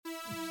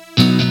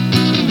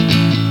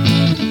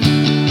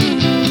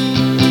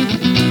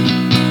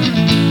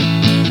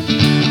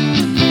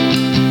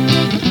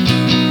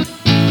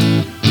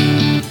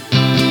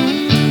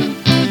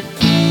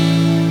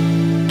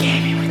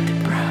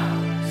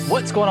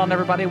on,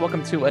 everybody?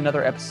 Welcome to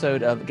another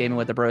episode of Gaming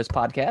with the Bros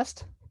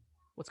podcast.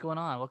 What's going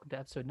on? Welcome to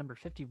episode number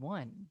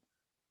 51.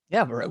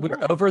 Yeah, we're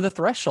over the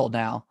threshold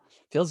now.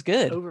 Feels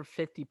good. Over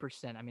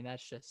 50%. I mean,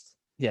 that's just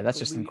that's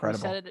just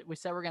incredible. We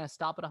said we're gonna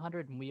stop at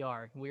 100, and we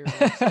are. We're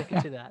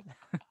sticking to that.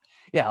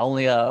 Yeah,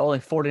 only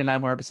 49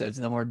 more episodes,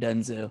 and then we're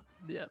done.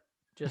 Yeah,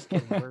 just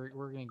kidding.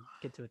 we're gonna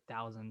get to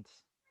 1,000.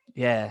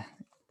 Yeah,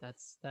 that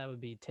would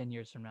be 10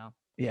 years from now.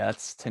 Yeah,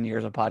 that's 10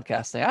 years of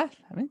podcasting. I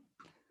mean,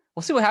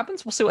 we'll see what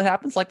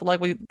happens.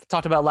 Like we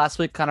talked about last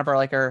week, kind of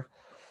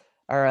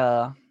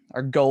our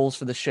goals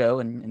for the show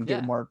and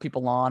getting more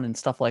people on and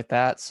stuff like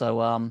that.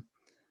 So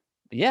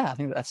yeah, I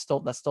think that's still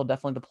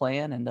definitely the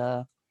plan.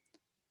 And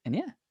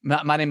yeah,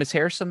 my name is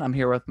Harrison. I'm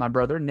here with my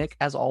brother Nick,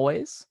 as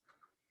always.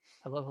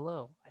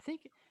 Hello. I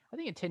think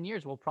in 10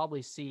 years we'll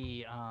probably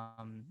see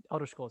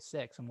Elder Scrolls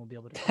 6, and we'll be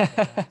able to talk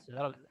about that.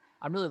 So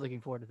I'm really looking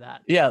forward to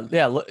that. Yeah.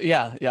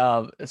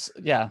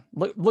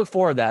 Look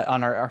forward to that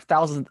on our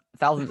thousandth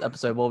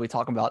episode. We'll be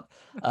talking about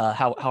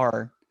how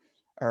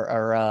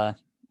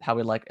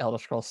we like Elder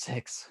Scrolls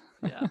 6.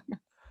 Yeah.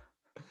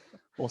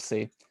 We'll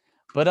see.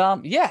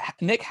 But yeah,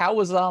 Nick, how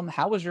was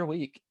your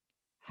week?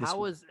 How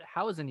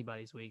was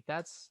anybody's week?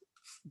 That's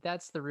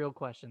the real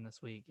question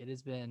this week. It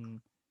has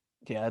been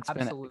it's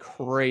been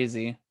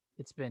crazy.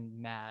 It's been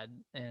mad,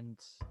 and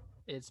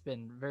it's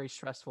been very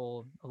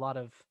stressful. A lot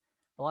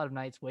of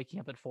nights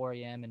waking up at 4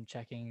 a.m. and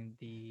checking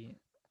the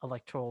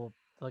electoral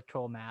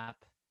map.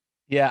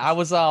 Yeah, I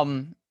was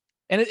and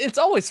it's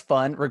always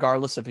fun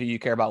regardless of who you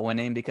care about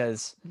winning,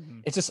 because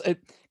it's just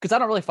because I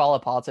don't really follow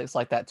politics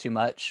like that too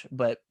much,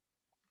 but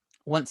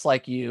once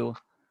you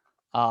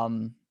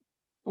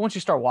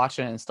start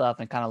watching it and stuff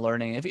and kind of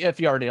learning, if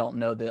you already don't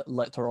know the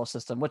electoral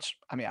system, which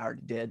I mean I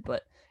already did,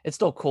 but it's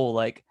still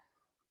cool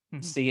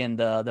seeing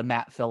the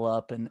map fill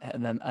up and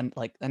then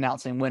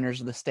announcing winners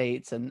of the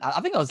states. And I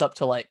think I was up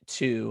to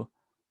 2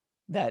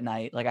 that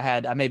night.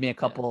 I made me a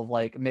couple of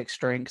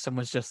mixed drinks and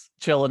was just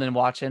chilling and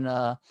watching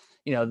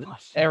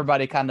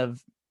everybody kind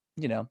of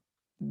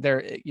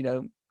their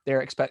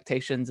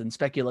expectations and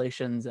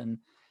speculations. And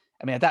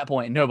I mean at that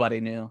point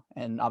nobody knew,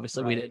 and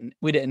obviously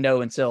we didn't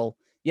know until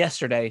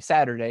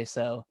Saturday.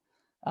 So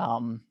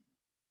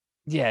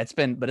it's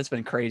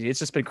been crazy. It's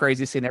just been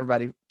crazy seeing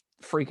everybody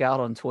freak out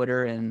on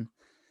Twitter, and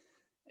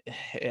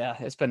yeah,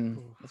 it's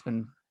been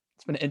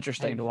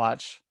interesting to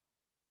watch.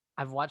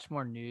 I've watched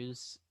more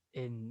news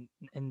in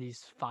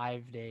these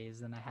 5 days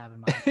than I have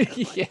in my life.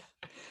 It's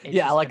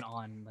been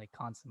on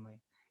constantly.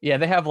 Yeah,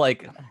 they have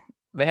the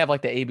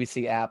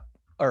ABC app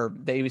or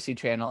the ABC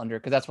channel under,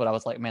 because that's what I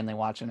was mainly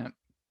watching it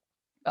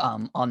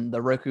on my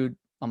Roku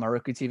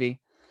TV.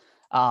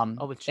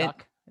 With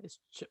Chuck.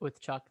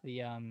 With Chuck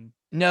the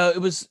No, it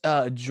was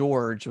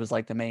George was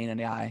the main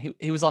guy.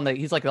 He's on the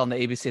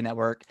ABC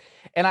network,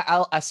 and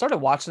I started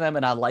watching them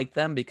and I liked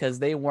them because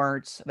they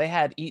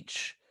had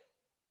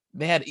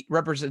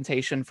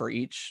representation for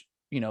each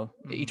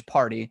each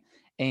party,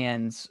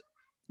 and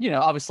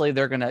obviously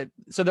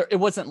it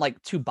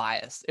wasn't too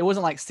biased. It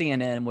wasn't like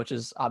CNN, which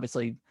is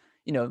obviously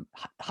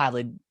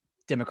highly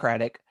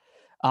Democratic,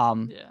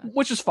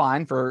 which is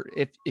fine for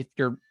if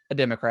you're a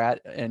Democrat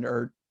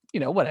or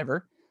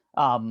whatever.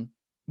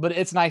 But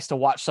it's nice to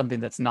watch something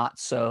that's not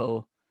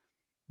so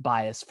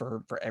biased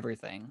for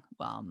everything.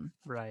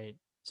 Right.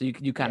 So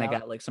you kind of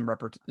got some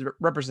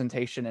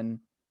representation and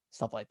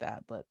stuff like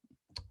that. But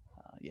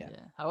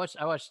I watched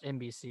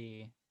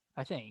NBC.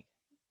 I think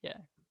it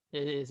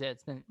is.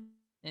 It's been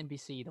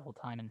NBC the whole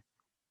time,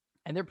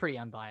 and they're pretty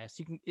unbiased.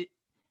 You can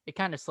it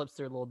kind of slips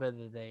through a little bit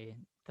that they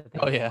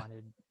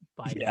wanted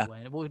Biden to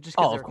win. Well, just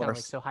because they're kind of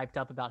so hyped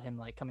up about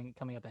him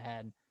coming up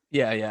ahead.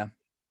 Yeah.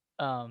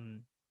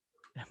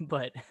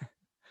 But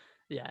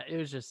yeah, it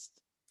was just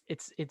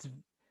it's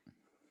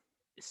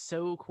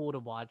so cool to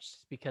watch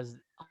because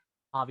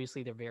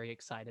obviously they're very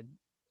excited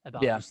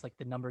about just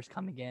the numbers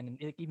coming in,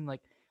 and even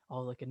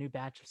a new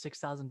batch of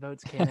 6,000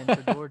 votes came in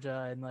for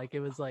Georgia, and it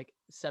was 70%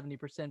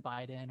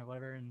 Biden or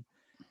whatever,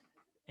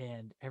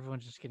 and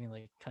everyone's just getting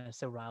kind of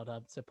so riled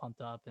up, so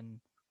pumped up, and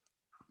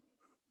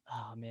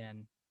oh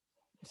man,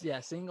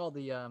 seeing all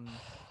the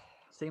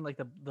seeing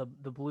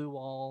the blue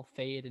wall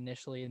fade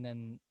initially, and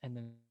then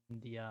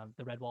the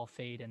red wall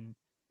fade in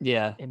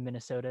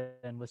Minnesota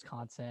and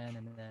Wisconsin,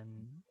 and then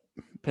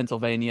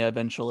Pennsylvania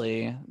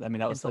eventually. I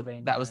mean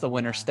that was the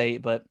winner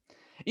state, but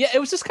it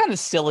was just kind of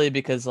silly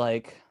because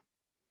I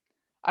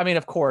mean,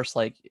 of course,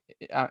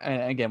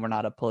 again, we're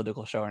not a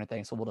political show or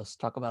anything, so we'll just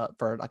talk about it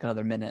for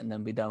another minute and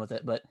then be done with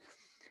it. But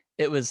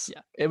it was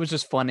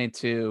just funny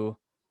to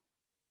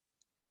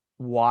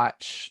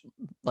watch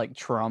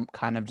Trump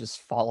kind of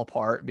just fall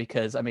apart,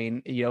 because I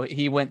mean,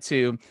 he went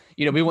to,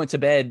 we went to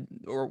bed,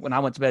 or when I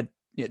went to bed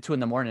 2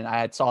 a.m,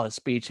 I saw his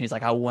speech and he's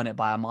like, I won it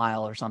by a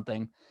mile or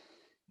something.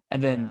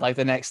 And then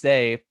the next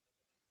day,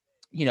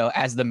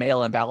 as the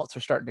mail-in ballots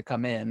are starting to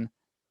come in,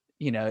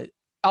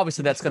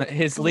 obviously that's gonna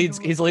his lead's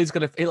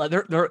gonna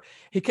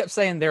he kept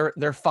saying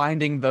they're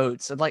finding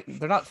votes, and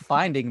they're not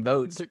finding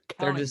votes,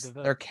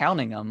 they're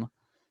counting them.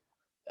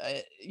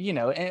 you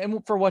know,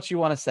 and for what you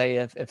want to say,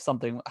 if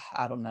something,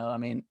 I don't know. I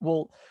mean,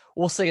 we'll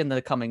see in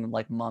the coming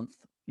like month,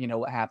 you know,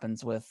 what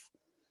happens with,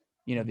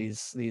 you know,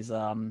 Mhm. these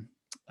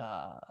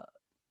uh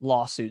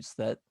lawsuits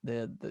that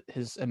the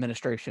his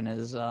administration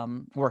is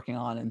working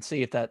on, and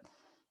see if that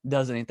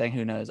does anything.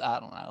 Who knows? I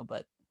don't know,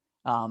 but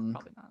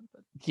Probably not,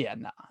 but yeah,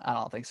 no, I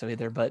don't think so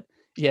either. But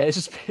yeah,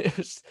 it's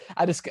just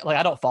I just like,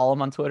 I don't follow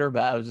him on Twitter,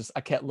 but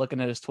I kept looking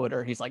at his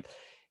Twitter. He's like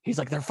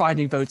they're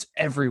finding votes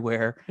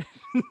everywhere.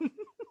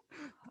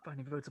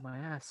 finding votes in my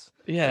ass.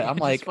 Yeah, Like I'm it's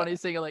just like, funny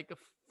seeing like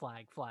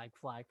flag, flag,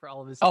 flag for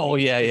all of his oh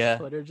tweets. yeah, Just yeah,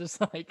 Twitter,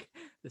 just like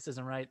this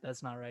isn't right.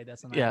 That's not right.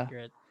 That's not yeah.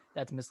 accurate.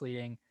 That's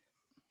misleading.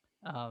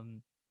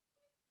 Um,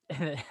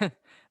 and then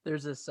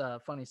there's this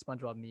funny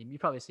SpongeBob meme.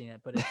 You've probably seen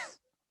it, but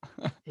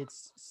I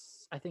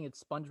think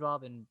it's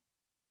SpongeBob and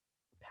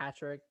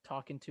Patrick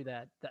talking to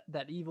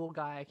that evil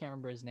guy. I can't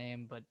remember his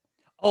name, but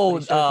Oh,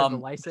 he shows them the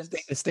the license.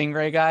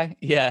 Stingray guy.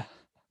 Yeah,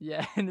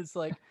 Yeah, and it's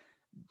like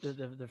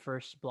the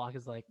first block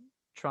is like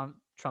Trump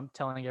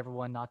telling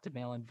everyone not to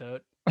mail in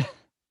vote,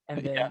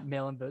 and yeah. then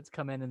mail in votes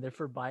come in and they're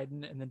for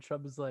Biden, and then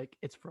Trump is like,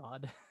 it's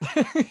fraud.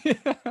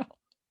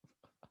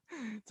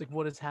 It's like,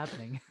 what is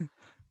happening?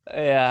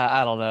 Yeah,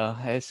 I don't know.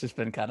 It's just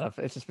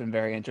been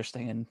very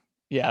interesting, and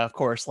yeah, of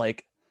course,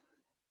 like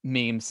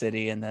meme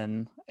city, and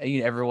then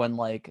everyone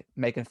like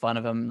making fun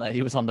of him that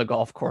he was on the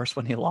golf course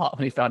when he lost,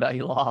 when he found out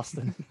he lost,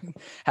 and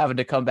having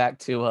to come back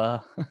to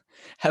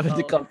having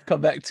to Oh,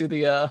 come back to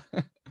the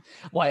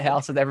White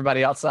House with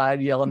everybody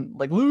outside yelling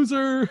like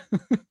loser.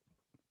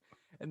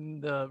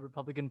 and the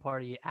Republican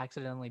Party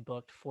accidentally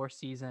booked Four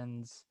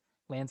Seasons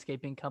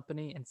landscaping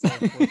company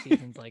instead of Four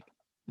Seasons like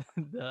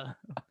the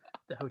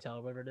the hotel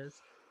or whatever it is.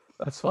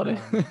 That's funny.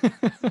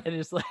 And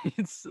it's like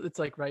it's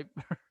like right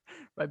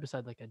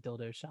beside like a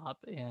dildo shop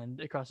and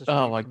across the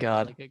Oh street my from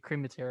god. like a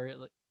crematory,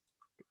 like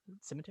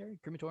cemetery,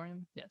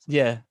 crematorium. Yeah,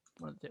 Yeah,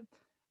 one of the two.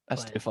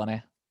 that's But too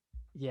funny.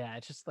 yeah,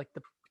 it's just like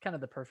the kind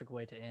of the perfect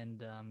way to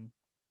end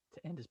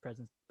his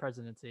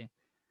presidency.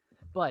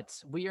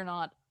 But we are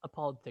not a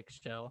politics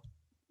show,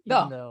 even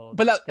No, though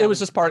but it was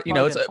just that's part. You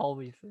know, probably it's been a all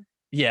we've.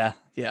 yeah,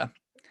 yeah,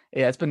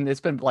 yeah. It's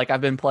been like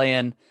I've been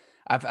playing.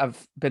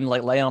 I've been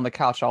like laying on the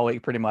couch all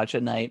week pretty much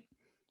at night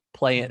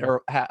playing, Mhm.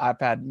 or I've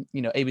had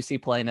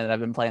ABC playing, and I've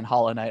been playing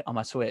Hollow Knight on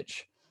my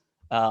Switch.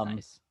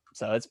 Nice.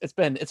 So it's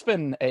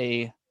been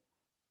a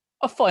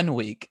fun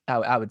week.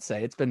 I would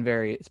say it's been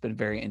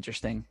very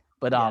interesting.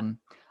 But Yeah.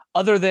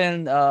 other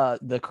than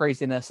the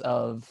craziness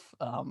of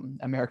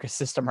America's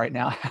system right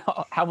now,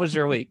 how was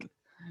your week?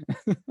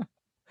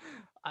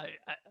 I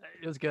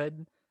it was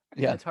good.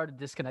 Yeah, It's hard to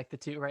disconnect the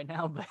two right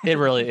now, but it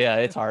really, yeah,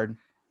 it's hard.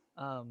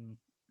 um,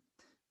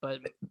 but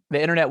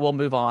The internet will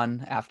move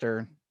on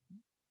after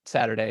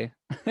Saturday.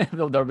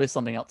 There'll be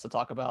something else to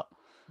talk about.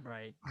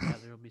 right, yeah,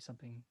 there will be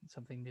something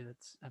new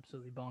that's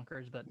absolutely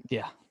bonkers. But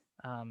Yeah.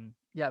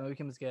 yeah, my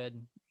weekend was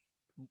good.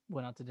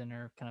 Went out to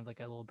dinner, kind of like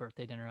a little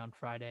birthday dinner on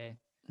Friday,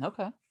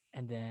 Okay.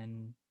 and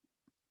then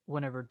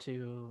went over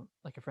to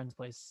like a friend's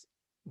place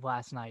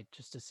last night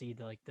just to see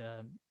the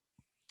uh,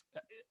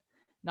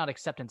 not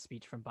acceptance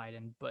speech from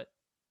Biden, but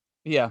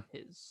Yeah.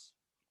 his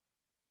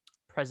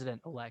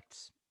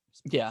president-elect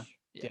Yeah. speech.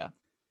 Yeah. Yeah.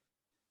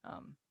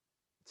 Um,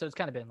 so it's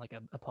kind of been like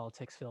a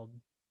politics filled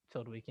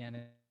weekend,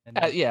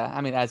 and Yeah.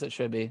 I mean, as it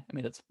should be. I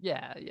mean, it's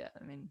yeah, yeah.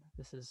 I mean,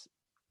 this is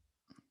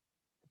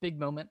a big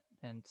moment,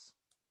 and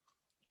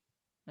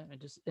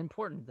just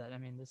important that, I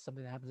mean, this is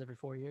something that happens every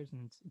 4 years,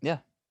 and it's yeah.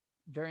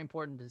 very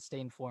important to stay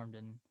informed.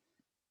 And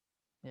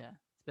yeah,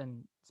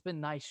 it's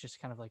been nice just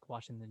kind of like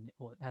watching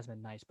well, it hasn't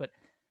been nice, but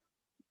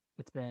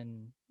it's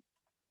been,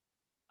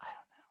 I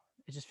don't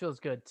know. It just feels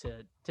good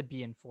to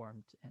be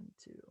informed and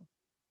to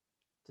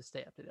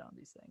stay up to date on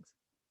these things.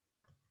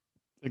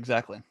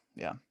 Exactly.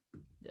 Yeah.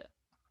 Yeah,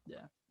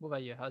 yeah. What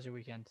about you? How's your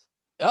weekend?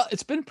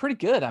 It's been pretty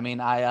good. I mean,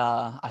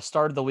 I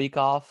started the week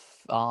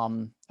off. I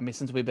mean,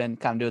 since we've been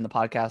kind of doing the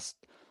podcast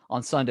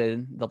on Sunday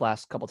the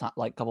last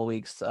couple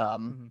weeks,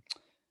 Hmm.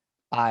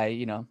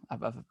 I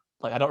I've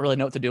like I don't really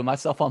know what to do with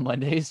myself on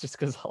Mondays just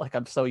because like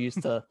I'm so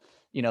used to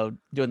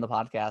doing the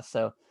podcast.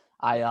 So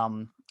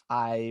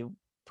I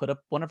put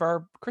up one of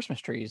our Christmas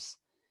trees,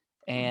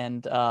 Hmm.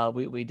 and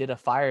we did a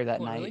fire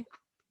that Oh, night.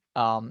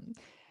 really?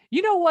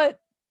 You know what?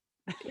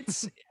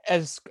 It's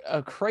as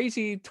a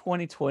crazy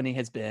 2020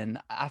 has been.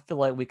 I feel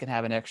like we can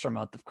have an extra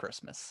month of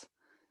Christmas.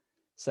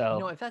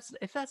 So,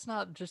 If that's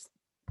not just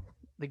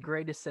the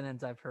greatest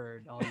sentence I've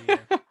heard all year,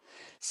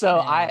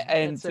 so man,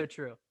 that's so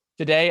true.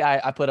 today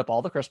I put up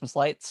all the Christmas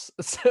lights.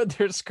 So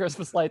there's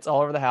Christmas lights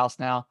all over the house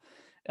now,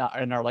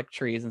 and our like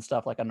trees and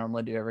stuff like I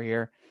normally do over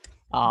here.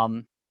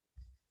 Um,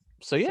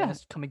 so yeah,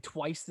 Santa's coming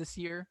twice this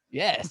year.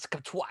 yes,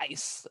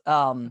 twice.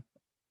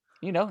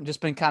 Just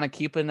been kind of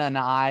keeping an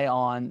eye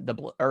on the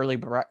early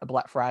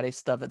Black Friday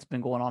stuff that's been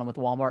going on with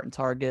Walmart and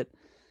Target.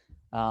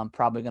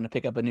 Probably going to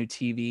pick up a new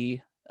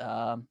TV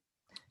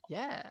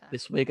Yeah.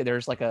 this week.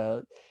 It's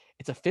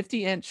a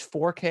 50-inch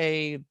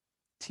 4K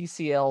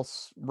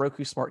TCL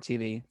Roku Smart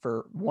TV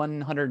for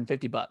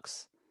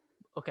 $150.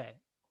 Okay.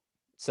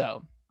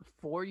 So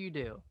Before you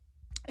do,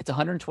 it's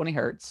 120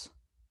 hertz.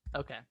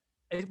 Okay.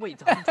 Wait,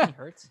 it's 120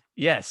 hertz?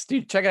 Yes,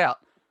 dude, check it out.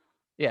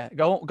 Yeah,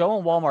 go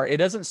on Walmart. It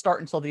doesn't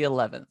start until the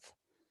 11th.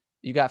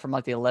 You got from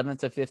like the 11th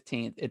to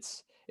 15th.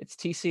 It's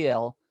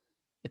TCL.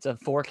 It's a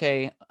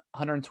 4K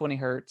 120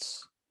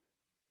 hertz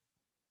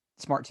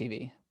smart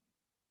TV.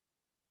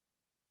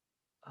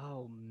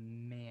 Oh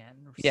man.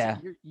 Yeah.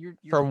 You're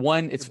For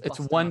one, you're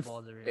busting my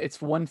balls over here.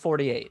 it's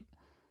 148.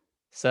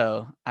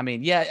 So, I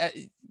mean, yeah,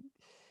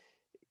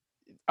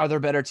 are there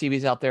better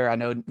TVs out there? I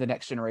know the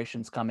next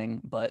generation's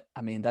coming, but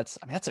I mean that's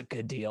a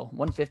good deal.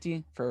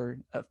 150 for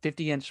a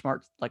 50-inch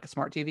smart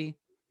TV,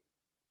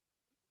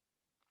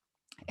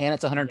 and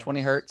it's 120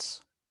 Yes.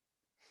 hertz.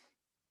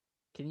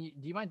 Do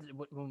you mind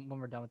when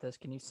we're done with this?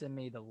 Can you send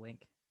me the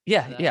link?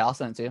 Yeah, I'll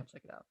send it to you. I'll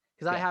check it out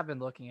because I have been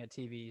looking at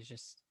TVs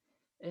just,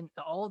 and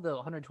all the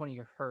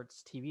 120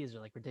 hertz TVs are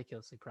like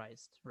ridiculously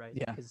priced, right?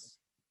 Yeah. Because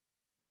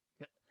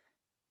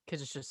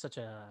it's just such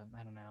a,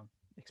 I don't know,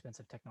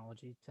 expensive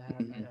technology to have.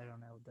 I don't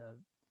know the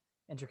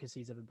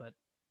intricacies of it, but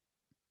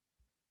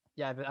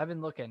yeah, I've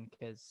been looking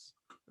because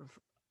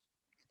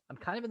I'm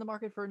kind of in the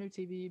market for a new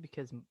TV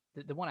because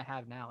the one I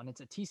have now, and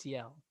it's a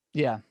TCL.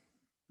 Yeah.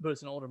 But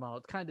it's an older model.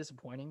 It's kind of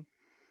disappointing.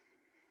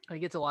 It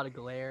gets a lot of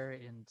glare,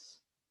 and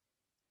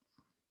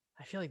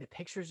I feel like the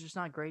picture's just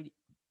not great,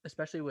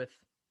 especially with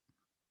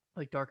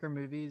like darker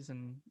movies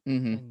and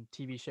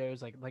TV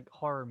shows, like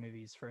horror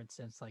movies, for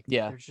instance. Like,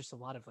 there's just a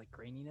lot of like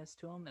graininess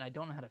to them, and I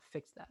don't know how to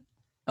fix that.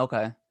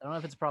 Okay. I don't know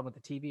if it's a problem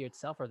with the TV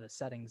itself or the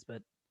settings,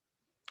 but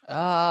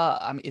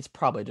I mean, it's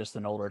probably just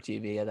an older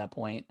TV at that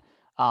point.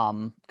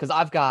 Because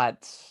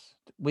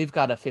we've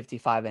got a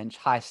 55-inch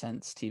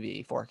Hisense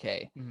TV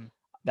 4K.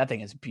 That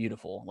thing is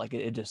beautiful. Like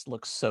it just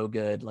looks so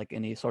good. Like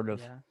any sort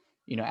of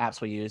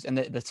apps we use. And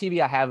the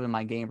TV I have in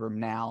my game room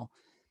now,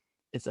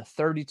 it's a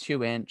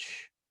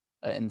 32-inch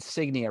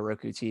Insignia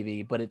Roku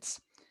TV, but it's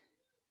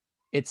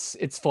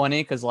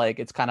funny because like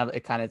it's kind of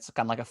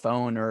like a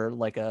phone or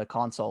like a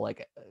console.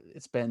 Like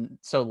it's been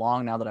so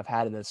long now that I've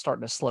had it, it's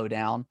starting to slow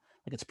down.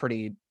 Like it's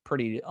pretty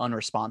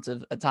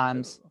unresponsive at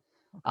times.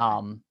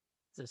 Okay.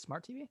 Is it a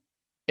smart TV?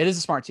 It is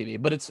a smart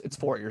TV, but it's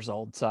 4 years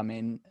old. So I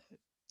mean,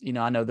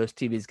 I know those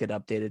TVs get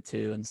updated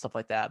too and stuff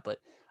like that, but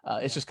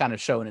it's just kind of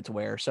showing its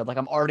wear. So like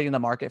I'm already in the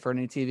market for a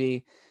new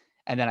TV,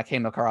 and then I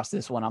came across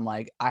this one. I'm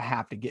like, I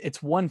have to get.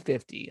 It's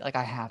 150. Like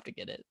I have to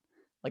get it.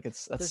 Like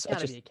there's got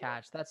to be a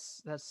catch.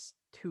 That's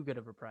too good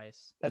of a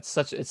price. It's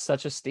such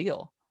a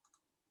steal.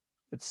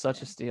 It's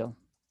such a steal.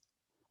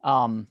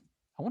 I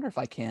wonder if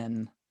I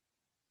can.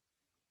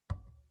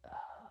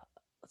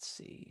 Let's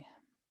see.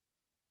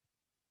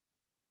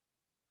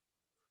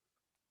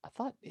 I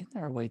thought, isn't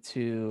there a way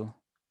to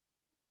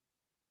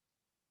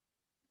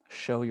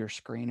show your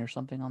screen or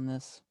something on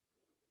this?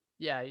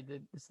 Yeah,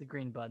 it's the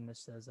green button that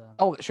says.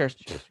 Oh, share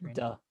screen.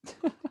 Duh.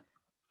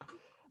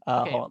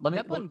 Okay, hold on.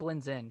 that button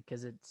blends in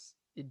because it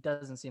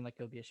doesn't seem like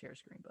it'll be a share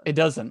screen button. It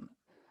doesn't.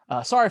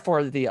 Sorry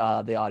for the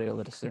audio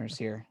listeners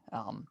here.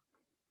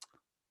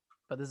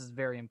 But this is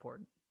very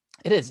important.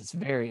 It is. It's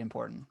very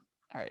important.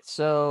 All right.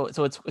 So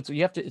it's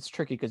you have to. It's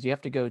tricky because you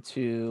have to go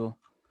to,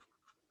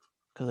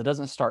 because it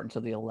doesn't start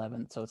until the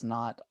 11th, so it's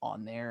not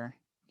on there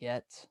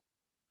yet.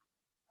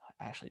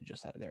 I actually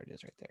just had it. There it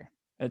is, right there.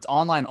 It's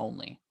online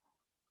only.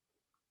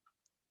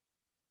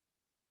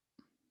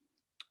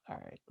 All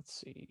right. Let's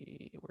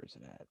see. Where's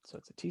it at? So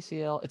it's a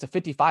TCL. It's a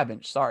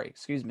 55-inch. Sorry.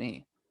 Excuse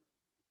me.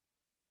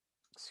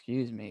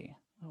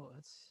 Oh,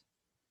 that's.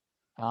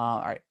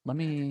 All right. Let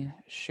me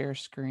share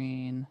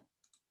screen.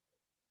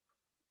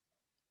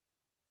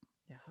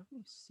 Yeah, how can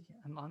you see it?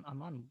 I'm on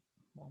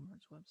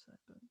Walmart's website,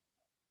 but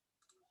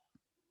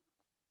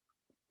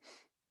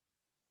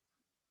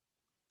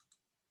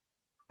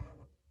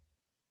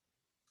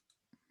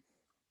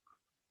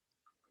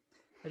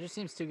it just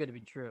seems too good to be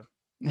true.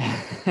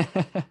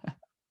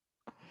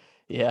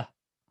 Yeah.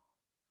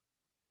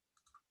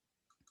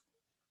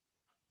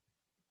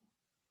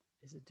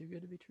 Is it too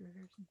good to be true,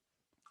 Harrison?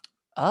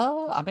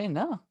 I mean,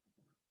 no.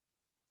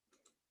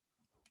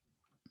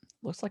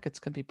 Looks like it's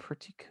gonna be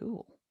pretty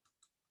cool.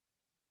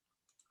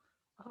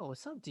 Oh,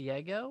 what's up,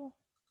 Diego?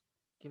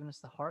 Giving us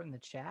the heart in the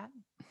chat.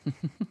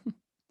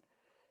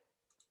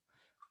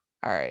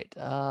 All right.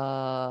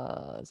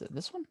 Is it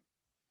this one?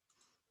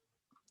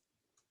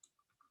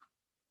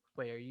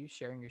 Wait, are you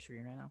sharing your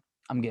screen right now?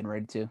 I'm getting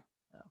ready to.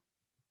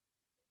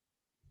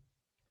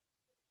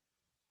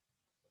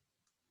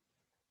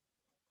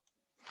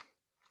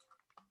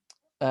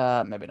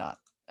 Maybe not.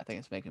 I think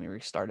it's making me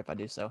restart if I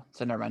do so.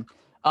 So never mind.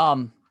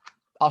 I'll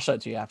show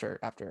it to you after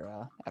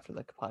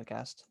the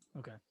podcast.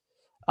 Okay.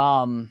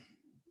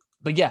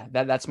 But yeah,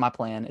 that's my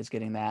plan, is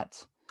getting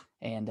that,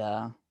 and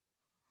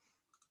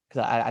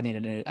because I need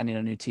a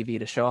new TV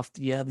to show off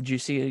the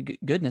juicy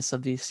goodness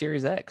of the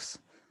Series X.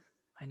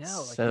 I know.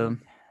 So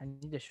I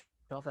need to show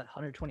off that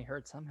 120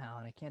 hertz somehow,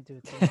 and I can't do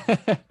it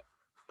through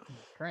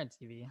current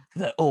TV.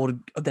 That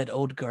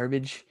old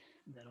garbage.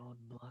 That old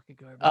block of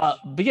garbage.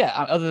 But yeah,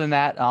 other than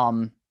that,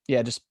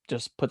 yeah,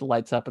 just put the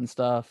lights up and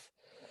stuff,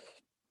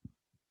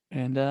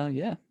 and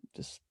yeah,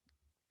 just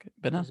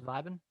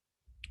vibing.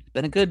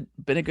 been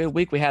a good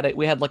week. We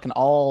had like an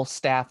all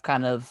staff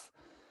kind of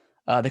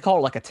they call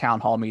it like a town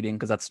hall meeting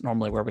because that's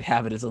normally where we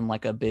have it, is in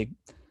like a big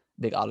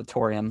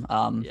auditorium.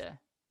 Yeah.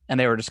 And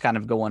they were just kind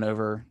of going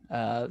over.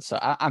 So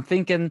I'm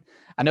thinking,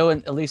 I know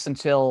at least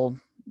until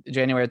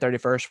January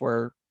 31st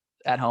we're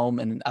at home,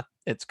 and I think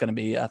it's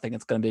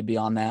going to be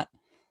beyond that,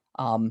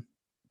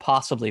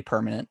 possibly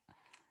permanent.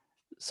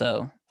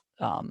 So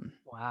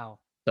Wow.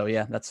 so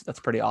yeah, that's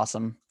pretty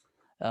awesome.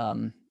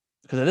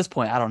 Because at this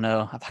point, I don't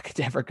know if I could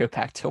ever go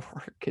back to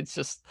work. It's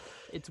just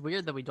It's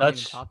weird that we don't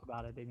even talk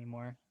about it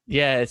anymore.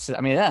 Yeah, it's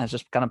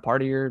just kind of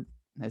part of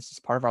it's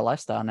just part of our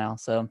lifestyle now.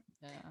 So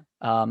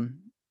yeah.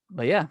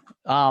 But yeah,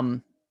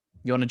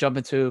 you want to jump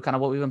into kind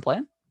of what we've been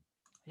playing?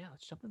 Yeah,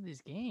 let's jump into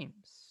these games.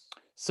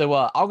 So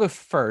I'll go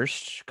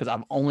first because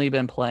I've only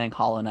been playing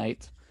Hollow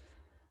Knight.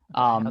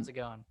 How's it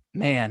going?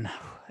 Man,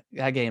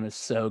 that game is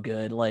so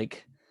good.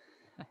 Like,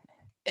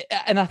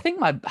 and I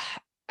think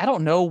I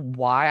don't know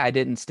why I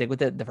didn't stick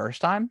with it the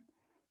first time.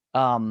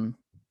 I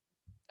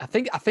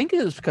think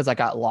it was because I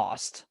got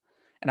lost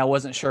and I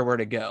wasn't sure where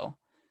to go.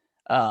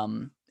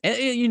 And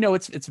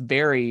it's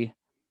very.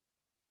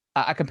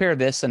 I compare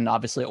this and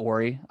obviously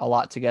Ori a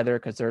lot together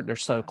because they're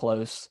so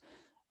close.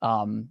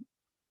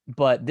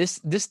 But this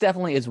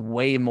definitely is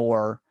way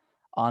more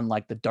on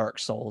like the Dark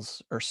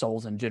Souls or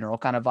Souls in general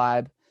kind of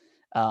vibe.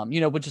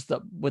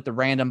 With the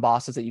random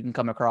bosses that you can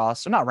come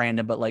across, or not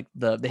random, but like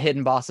the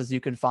hidden bosses you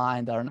can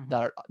find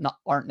that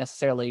aren't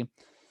necessarily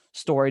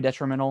story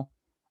detrimental.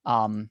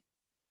 That's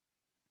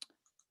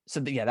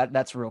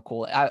real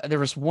cool. There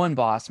was one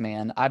boss,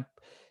 man.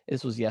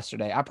 This was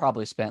yesterday. I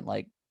probably spent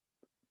like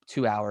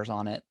 2 hours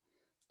on it,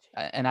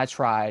 and I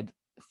tried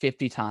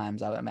 50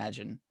 times, I would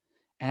imagine,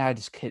 and I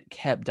just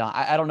kept dying.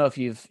 I don't know if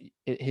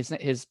his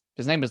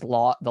name is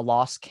the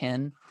Lost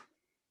Kin,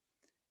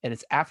 and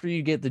it's after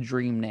you get the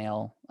Dream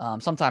Nail,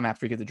 sometime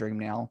after you get the Dream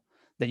Nail,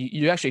 that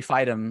you actually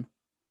fight him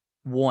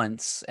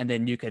once, and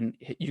then you can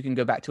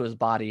go back to his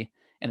body,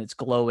 and it's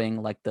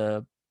glowing like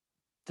the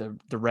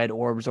red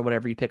orbs or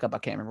whatever you pick up. I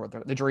can't remember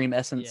what the dream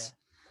essence.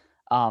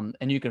 Yeah.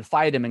 And you can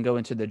fight him and go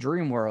into the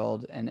dream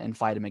world and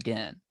fight him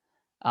again.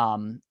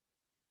 And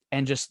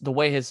just the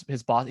way his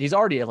boss, he's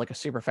already like a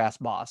super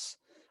fast boss,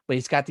 but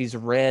he's got these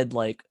red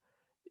like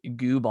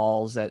goo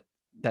balls that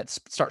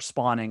start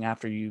spawning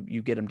after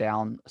you get him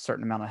down a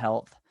certain amount of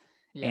health.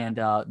 Yeah. And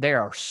they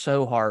are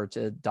so hard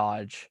to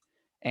dodge.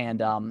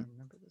 And I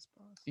remember this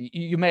boss.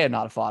 You may have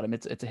not fought him.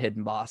 It's a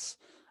hidden boss.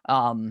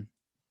 But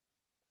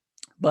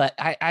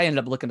I ended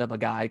up looking up a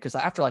guide because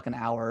after like an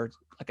hour,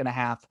 like and a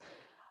half,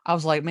 I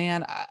was like,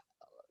 man,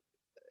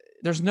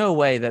 there's no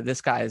way that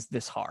this guy is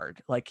this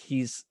hard. Like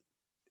he's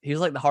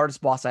like the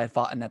hardest boss I had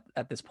fought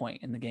at this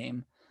point in the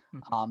game.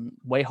 Mm-hmm.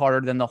 Way harder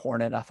than the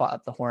Hornet. I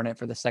fought the Hornet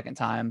for the second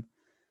time.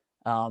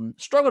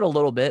 Struggled a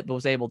little bit, but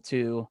was able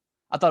to.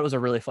 I thought it was a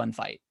really fun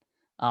fight.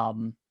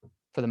 For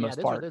the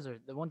most part. Those are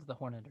the ones with the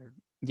Hornet are.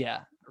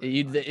 Yeah.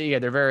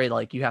 They're very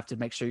like you have to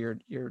make sure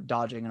you're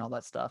dodging and all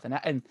that stuff.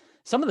 And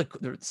some of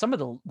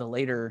the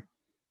later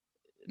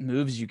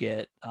moves you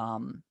get,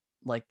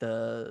 like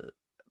the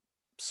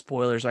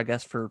spoilers, I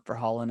guess, for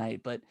Hollow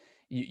Knight, but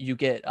you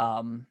get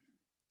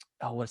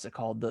what's it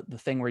called? The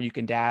thing where you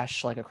can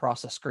dash like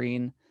across the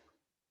screen.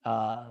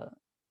 And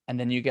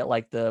then you get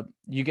like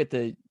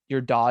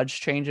your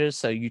dodge changes,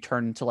 so you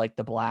turn into like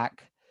the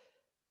black.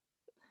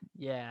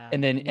 Yeah.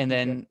 And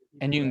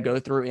you can go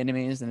through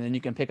enemies, and then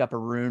you can pick up a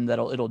rune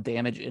it'll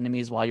damage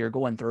enemies while you're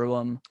going through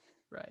them.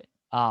 Right.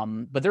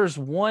 But there's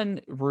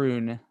one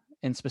rune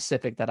in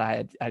specific that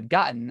I'd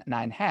gotten and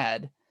I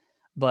had,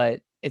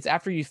 but it's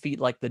after you defeat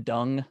like the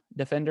Dung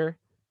Defender.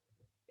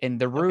 And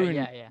the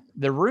rune,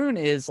 the rune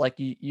is like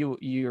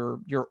your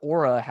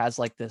aura has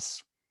like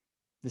this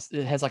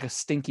it has like a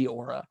stinky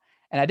aura.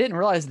 And I didn't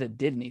realize that it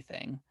did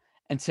anything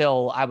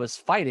until I was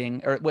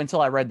fighting, or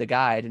until I read the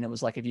guide, and it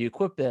was like, if you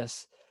equip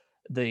this,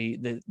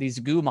 these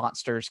goo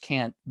monsters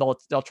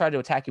they'll try to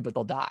attack you, but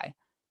they'll die.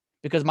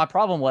 Because my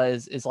problem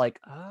is like,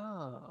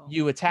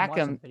 you attack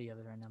him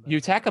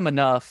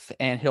enough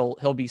and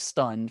he'll be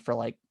stunned for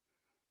like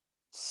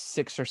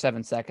 6 or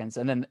 7 seconds,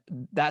 and then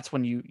that's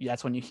when you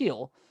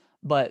heal.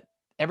 But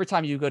every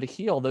time you go to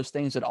heal, those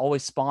things would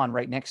always spawn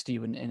right next to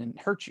you and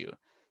hurt you.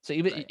 So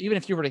even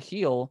if you were to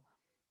heal,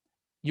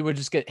 you would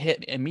just get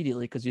hit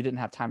immediately because you didn't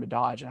have time to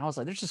dodge. And I was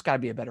like, there's just got to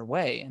be a better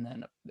way. And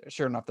then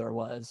sure enough, there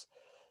was.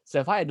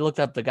 So if I had looked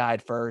up the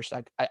guide first,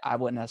 I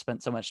wouldn't have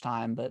spent so much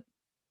time. But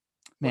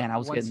man, I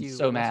was getting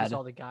so mad. Once you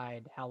saw the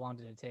guide, how long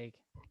did it take?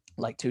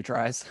 Like 2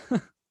 tries.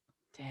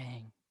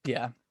 Dang.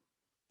 Yeah.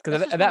 Because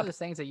that's one of those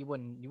things that you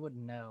wouldn't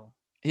know.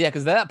 Yeah,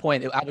 because at that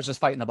point, I was just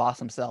fighting the boss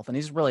himself, and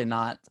he's really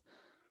not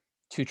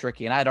too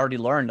tricky. And I had already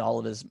learned all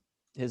of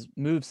his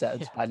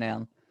movesets by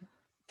now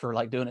for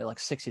like doing it like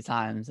 60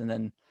 times. And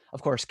then,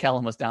 of course,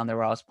 Kellen was down there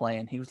where I was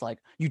playing. He was like,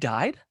 "You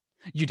died?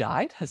 You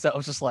died?" So I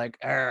was just like,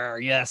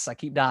 yes, I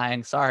keep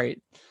dying.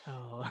 Sorry.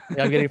 Oh.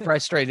 I'm getting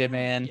frustrated,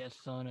 man. Yes,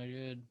 son, I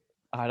did.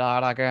 I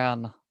died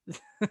again.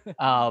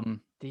 Did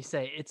he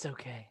say, "It's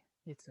okay.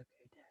 It's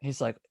okay, Dad"?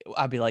 He's like,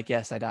 I'd be like,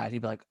 "Yes, I died."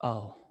 He'd be like,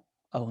 "Oh,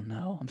 Oh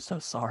no, I'm so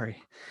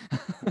sorry.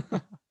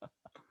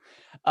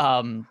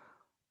 um,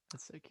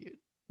 That's so cute.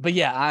 but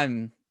yeah,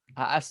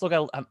 I still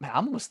got. I'm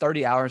almost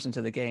 30 hours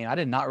into the game. I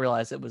did not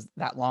realize it was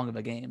that long of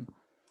a game.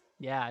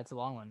 Yeah, it's a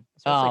long one,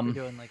 especially if you're Um,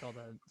 doing like all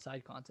the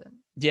side content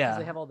because they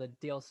yeah. have all the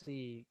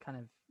DLC kind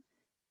of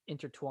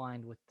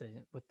intertwined with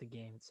the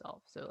game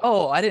itself. So like,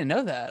 Oh, I didn't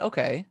know that.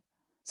 Okay,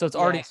 so yeah, so it's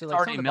like some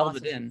already of the melded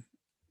bosses in.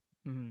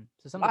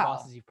 so some of the Wow.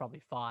 bosses you've probably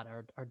fought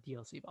are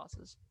DLC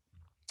bosses.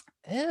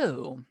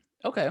 Oh,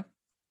 okay.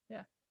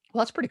 Yeah,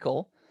 Well, that's pretty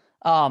cool.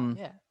 Um,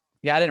 yeah,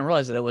 yeah, I didn't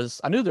realize that it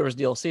was. I knew there was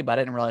DLC, but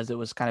I didn't realize it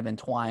was kind of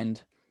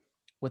entwined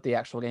with the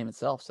actual game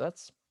itself. So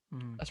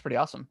mm, that's pretty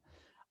awesome.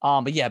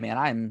 But yeah, man,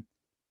 I'm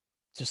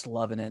just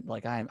loving it.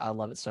 Like I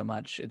love it so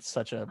much. It's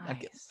such a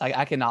nice.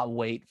 I cannot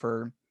wait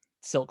for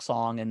Silk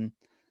Song and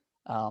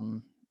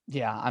um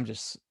yeah, I'm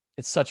just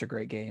it's such a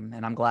great game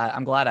and I'm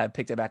glad I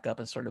picked it back up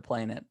and started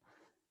playing it.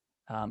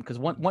 Because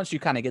once you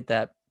kind of get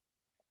that,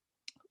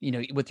 you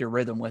know, with your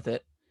rhythm with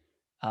it,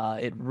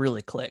 it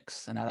really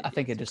clicks. And I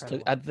think It's it just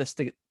took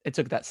incredible. it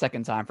took that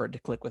second time for it to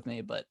click with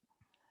me. But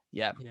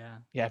yeah, Yeah.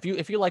 yeah.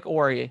 If you like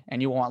Ori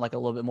and you want like a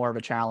little bit more of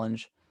a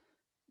challenge,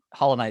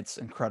 Hollow Knight's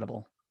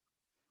incredible.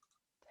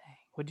 Dang.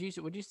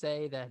 Would you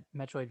say that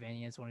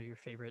Metroidvania is one of your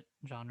favorite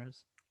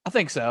genres? I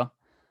think so.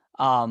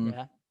 Um,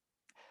 Yeah.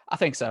 I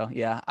think so.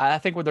 Yeah, I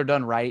think when they're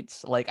done right,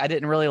 like I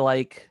didn't really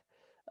like,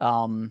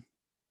 um,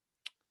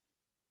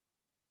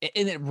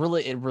 and it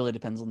really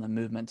depends on the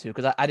movement too.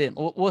 Because I didn't.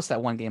 What's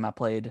that one game I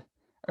played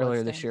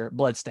earlier this Bloodstained. year?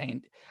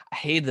 Bloodstained. I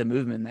hated the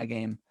movement in that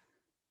game.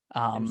 It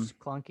Um, was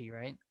clunky,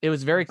 right? it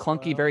was Kind very of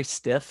clunky, slow. very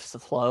stiff,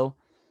 slow.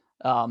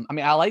 I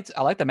mean, I liked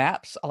the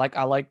maps.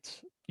 I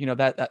liked you know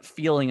that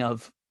feeling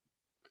of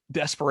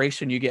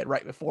desperation you get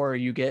right before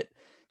you get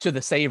to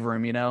the save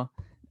room. You know,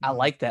 I Mm.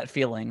 like that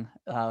feeling.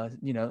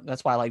 You know,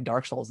 that's why I like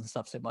Dark Souls and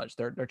stuff so much.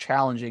 They're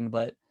challenging,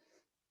 but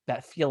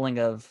that feeling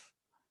of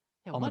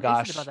Yeah. oh my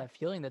What is it about gosh, that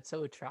feeling that's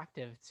so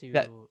attractive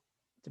that to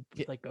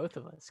y- like both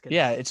of us?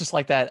 yeah, Because it's just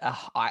like that.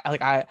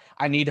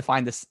 I need to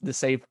find the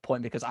save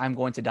point because I'm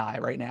going to die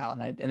right now,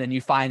 and then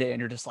you find it and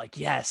you're just like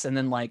yes, and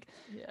then like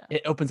yeah.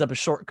 it opens up a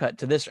shortcut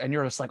to this, and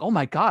you're just like oh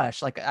my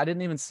gosh, like I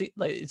didn't even see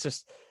like it's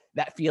just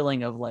that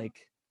feeling of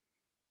like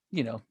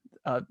you know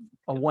uh,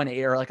 a Yep.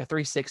 180 or like a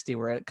 360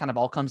 where it kind of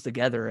all comes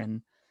together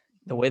and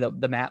the way Mm.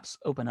 that the maps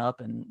open up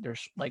and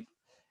there's like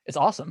it's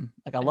awesome.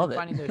 Like I And then love it.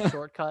 finding those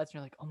shortcuts, and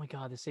you're like, oh my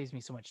god, this saves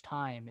me so much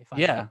time if I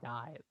Yeah, like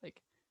die.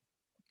 Like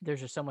there's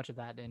just so much of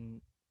that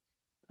in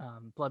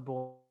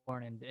Bloodborne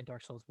and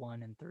Dark Souls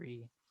 1 and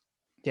 3.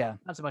 yeah.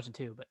 Not so much in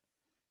 2,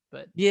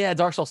 but Yeah,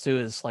 Dark Souls 2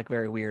 is like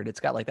very weird. It's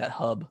got like that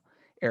hub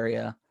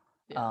area.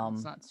 yeah, it's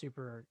Um, not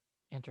super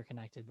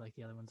interconnected like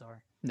the other ones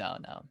are. no,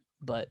 no.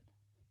 But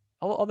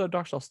although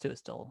Dark Souls 2 is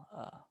still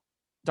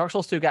Dark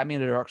Souls 2 got me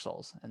into Dark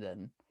Souls and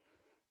then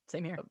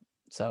Same here.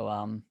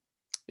 so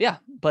yeah,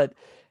 but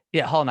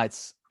yeah, Hollow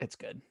Knight's it's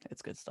good.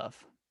 It's good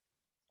stuff.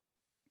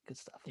 Good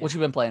stuff. What Yeah. you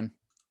been playing?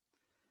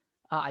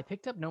 I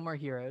picked up No More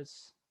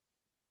Heroes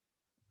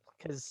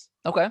because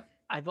Okay.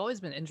 I've always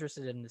been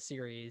interested in the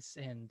series,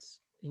 and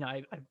you know,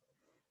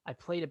 I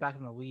played it back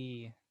on the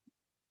Wii,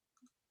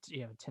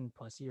 10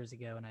 plus years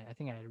ago, and I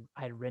think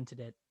I had rented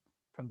it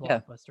from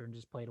Yeah. Blockbuster and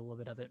just played a little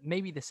bit of it.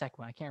 Maybe the second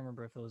one, I can't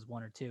remember if it was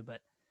 1 or 2,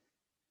 but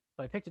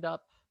I picked it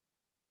up.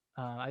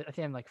 I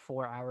think I'm like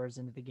 4 hours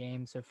into the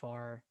game so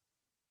far,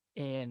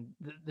 and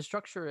the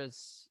structure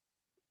is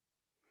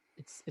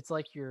it's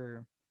like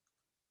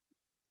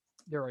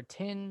there are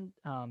 10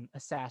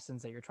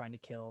 assassins that you're trying to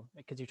kill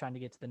because you're trying to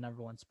get to the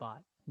number one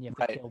spot. And you have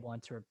to Right. kill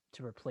one to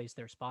replace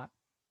their spot.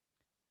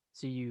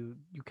 So you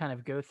kind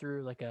of go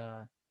through like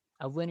a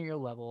linear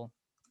level,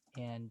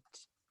 and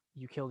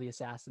you kill the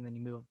assassin, then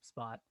you move up a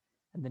spot,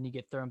 and then you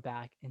get thrown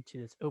back into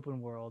this open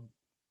world,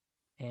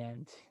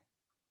 and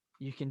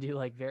you can do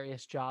like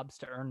various jobs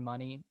to earn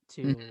money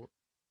Mhm.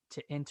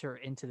 to enter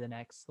into the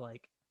next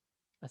like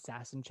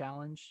assassin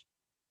challenge.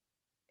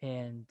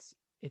 And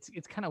it's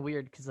kind of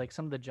weird because like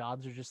some of the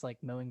jobs are just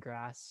like mowing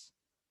grass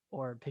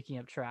or picking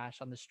up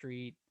trash on the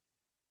street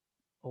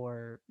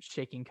or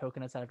shaking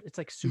coconuts out of it's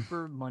like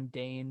super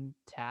mundane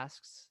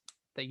tasks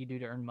that you do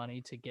to earn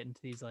money to get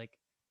into these like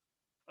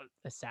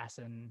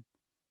assassin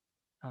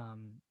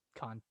um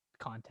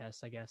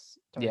contests, I guess,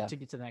 Yeah. to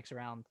get to the next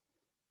round.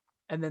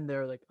 And then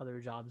there are like other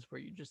jobs where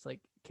you just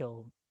like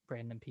kill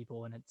random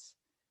people, and it's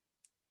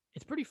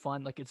pretty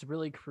fun. Like it's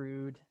really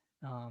crude,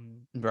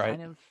 Right.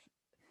 kind of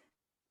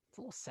it's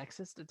a little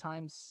sexist at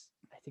times.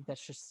 I think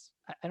that's just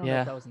I don't know if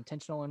Yeah. that was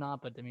intentional or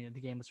not, but I mean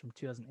the game was from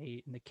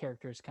 2008, and the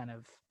character is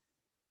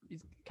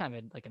he's kind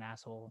of like an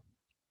asshole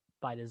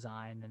by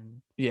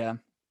design, Yeah.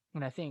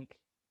 and I think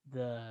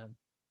the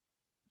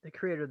the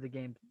creator of the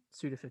game,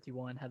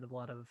 Suda51,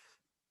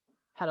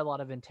 had a lot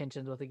of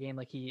intentions with the game.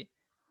 Like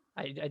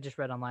I just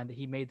read online that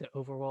he made the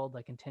overworld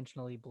like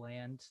intentionally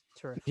bland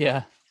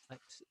Yeah.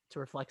 to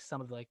reflect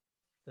some of like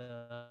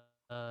the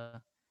uh,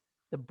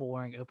 the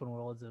boring open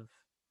worlds of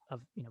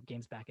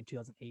games back in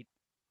 2008,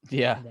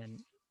 Yeah. and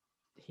then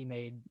he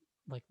made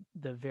like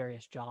the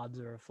various jobs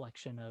a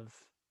reflection of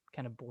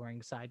kind of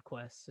boring side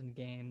quests and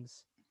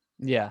games.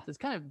 Yeah. So it's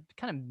kind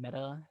of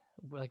meta,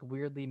 like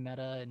weirdly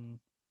meta, and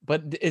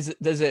But is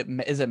it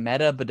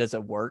meta, but does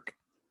it work?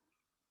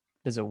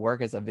 Does it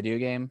work as a video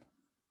game?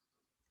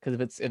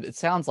 Because if it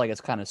sounds like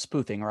it's kind of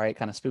spoofing, right?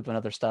 Kind of spoofing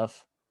other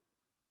stuff.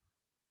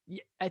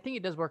 yeah, I think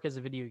it does work as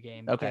a video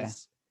game Okay.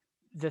 because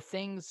the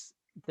things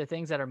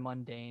that are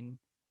mundane,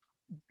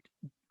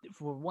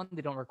 for one,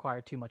 they don't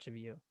require too much of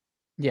you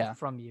Yeah.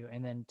 from you,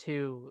 and then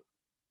two,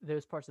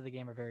 those parts of the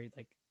game are very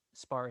like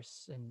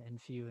sparse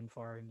and few and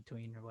far in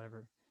between or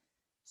whatever.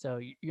 So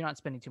you're not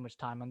spending too much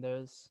time on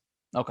those.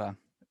 Okay.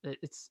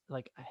 It's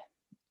like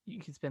you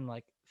can spend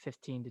like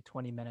 15 to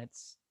 20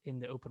 minutes in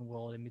the open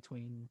world in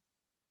between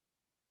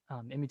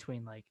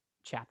like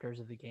chapters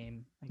of the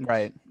game. I guess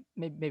Right.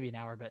 maybe an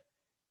hour, but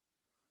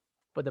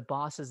the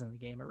bosses in the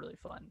game are really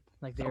fun.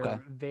 Like Okay.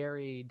 they're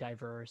very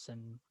diverse,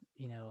 and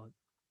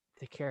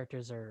the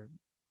characters are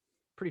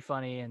pretty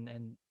funny,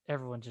 and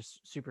everyone's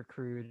just super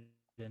crude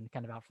and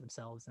kind of out for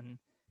themselves, and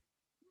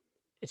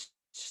it's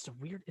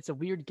a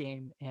weird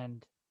game,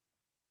 and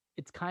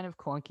it's kind of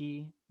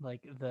clunky.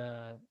 Like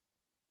the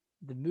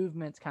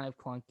movement's kind of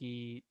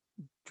clunky.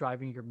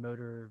 Driving your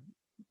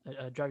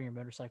driving your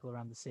motorcycle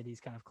around the city is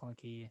kind of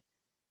clunky.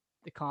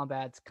 The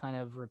combat's kind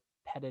of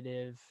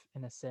repetitive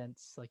in a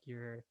sense. Like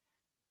you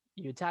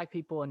attack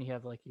people and you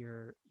have like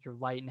your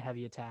light and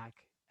heavy attack,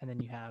 and then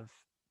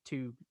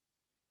two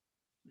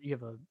you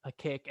have a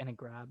kick and a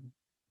grab,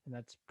 and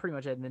that's pretty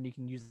much it. And then you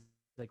can use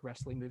like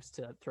wrestling moves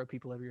to throw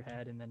people over your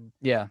head, and then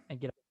Yeah. and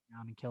get up and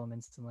down and kill them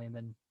instantly. And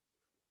then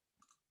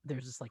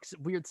there's this like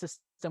weird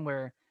system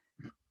where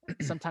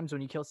sometimes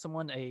when you kill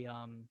someone,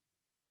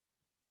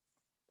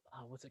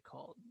 what's it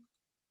called?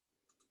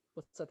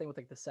 What's that thing with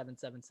like the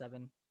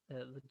 777?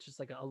 Just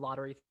like a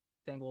lottery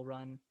thing will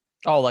run,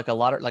 Oh, like a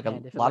lottery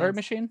lands,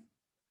 machine,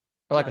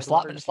 or yeah, like a like a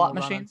lottery slot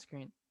will run on machine.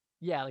 screen.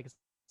 Yeah, like a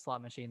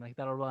slot machine, like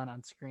that'll run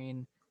on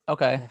screen. And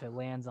Okay. if it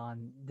lands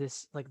on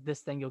this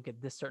thing, you'll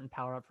get this certain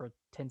power up for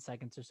 10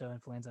 seconds or so. And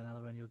if it lands on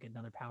another one, you'll get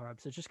another power up.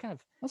 So it just kind of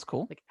That's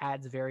cool. like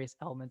adds various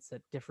elements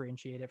that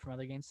differentiate it from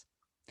other games.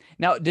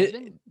 Now,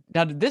 Been,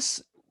 did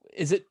this,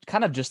 is it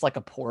kind of just like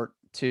a port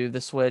to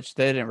the Switch?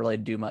 They didn't really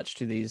do much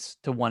to these,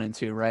 to 1 and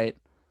 2, right?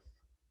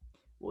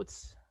 well,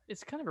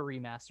 it's kind of a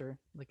remaster,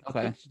 like it's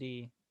Okay.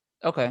 HD,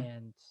 Okay.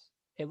 and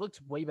it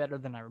looks way better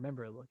than I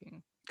remember it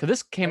looking. Because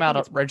this came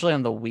out originally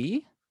on the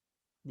Wii.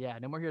 Yeah,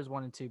 No More Heroes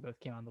 1 and 2 both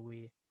came on the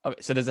Wii. Okay,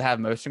 so does it have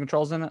motion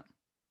controls in it?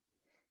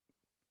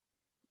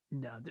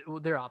 No,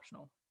 they're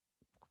optional.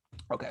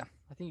 Okay.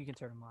 I think you can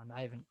turn them on.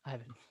 I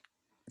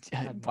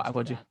haven't Why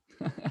would you?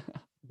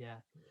 Yeah,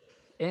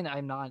 and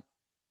I'm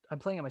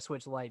playing on my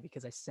Switch Lite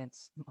because I sent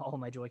all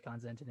my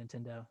Joy-Cons into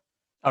Nintendo.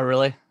 Oh,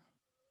 really?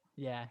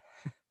 Yeah.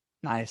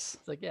 Nice.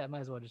 It's like, yeah,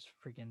 might as well just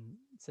freaking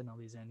send all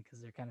these in because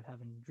they're kind of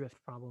having drift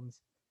problems.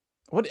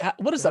 What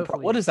is So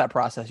that? What is that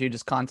process? You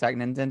just contact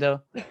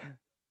Nintendo?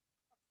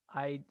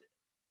 I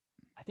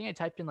think I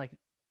typed in like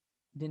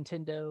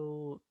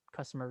Nintendo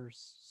customer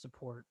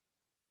support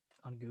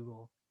on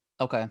Google.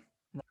 Okay. And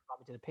then I brought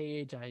me to the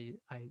page.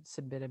 I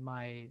submitted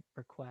my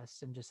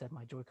request and just said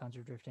my Joy-Cons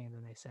are drifting, and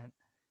then they sent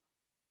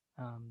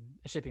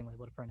a shipping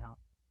label to print out.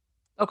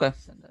 Okay.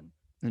 Send in.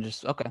 And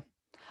just okay.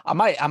 I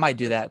might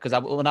do that because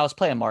when I was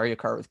playing Mario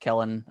Kart with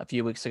Kellen a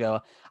few weeks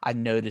ago, I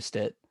noticed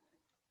it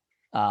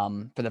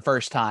for the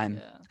first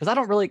time because I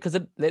don't really because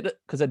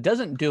it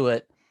doesn't do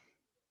it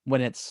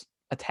when it's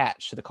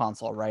attached to the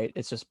console, right?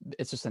 It's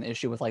just an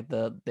issue with like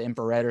the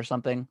infrared or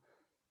something.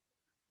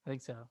 I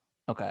think so.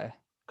 Okay,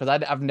 because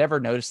I've never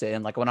noticed it,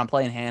 and like when I'm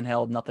playing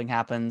handheld, nothing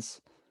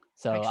happens.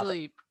 So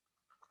actually,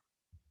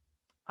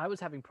 I was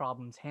having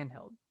problems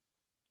handheld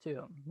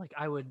too. Like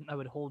I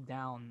would hold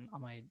down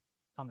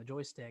on the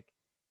joystick,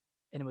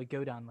 and it would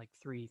go down like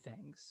 3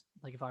 things.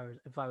 Like if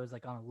I was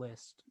like on a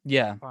list,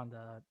 yeah, or on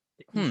the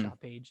eShop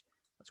page,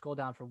 I'd scroll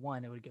down for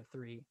 1, it would go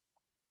 3.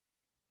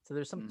 So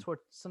there's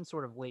some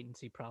sort of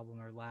latency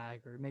problem or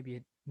lag, or maybe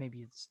it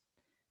needs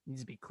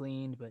to be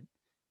cleaned. But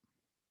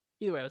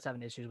either way, I was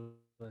having issues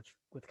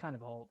with kind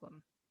of all of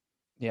them.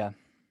 Yeah.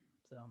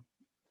 So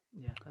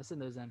yeah, I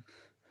send those in.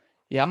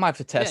 Yeah, I might have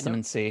to test them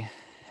and see,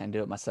 and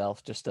do it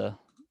myself just to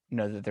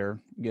know that they're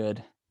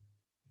good.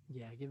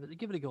 Yeah, give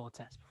it a go a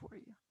test before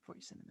you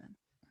send them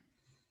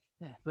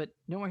in. Yeah, but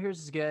No More Heroes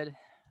is good.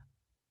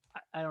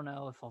 I don't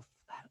know if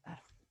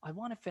I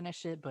want to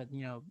finish it, but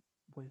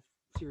with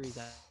Series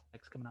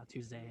X coming out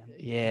Tuesday,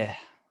 yeah,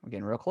 we're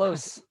getting real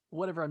close.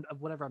 whatever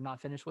I'm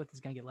not finished with is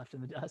gonna get left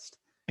in the dust.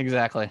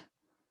 Exactly.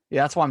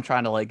 Yeah, that's why I'm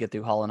trying to like get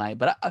through Hollow Knight.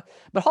 But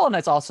Hollow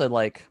Knight's also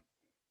like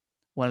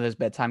one of those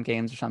bedtime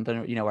games or something,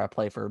 where I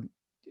play for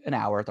an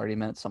hour, 30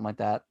 minutes, something like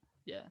that.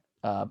 Yeah.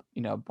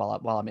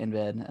 While I'm in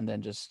bed, and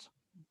then just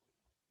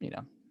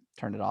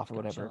turn it off or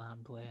whatever. Chill out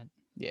and play it.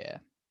 Yeah.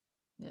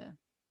 Yeah.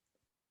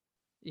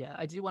 Yeah,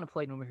 I do want to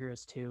play No More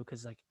Heroes 2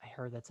 because like I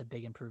heard that's a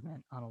big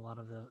improvement on a lot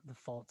of the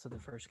faults of the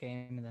first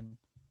game,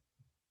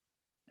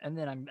 and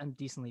then I'm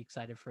decently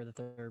excited for the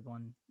third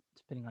one,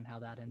 depending on how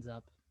that ends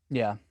up.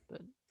 Yeah.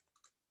 But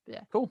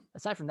yeah, cool.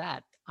 Aside from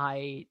that,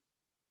 I've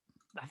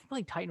been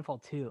playing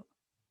Titanfall 2.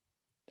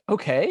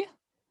 Okay.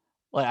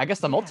 Like I guess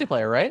the Yeah,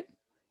 multiplayer, right?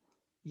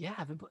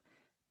 yeah.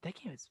 That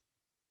game is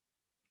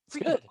It's freaking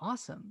good.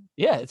 awesome.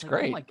 Yeah, it's Like,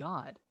 oh my great.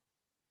 god,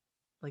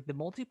 like the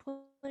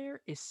multiplayer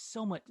is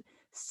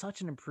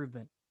such an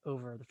improvement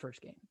over the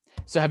first game.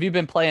 So have you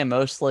been playing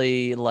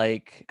mostly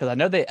like because I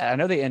know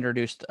they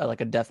introduced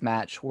like a death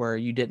match where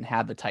you didn't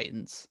have the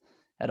Titans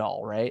at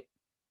all, right?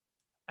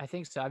 I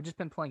think so. I've just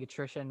been playing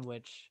attrition,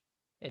 which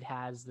it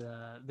has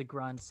the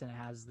grunts and it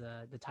has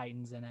the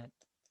titans in it.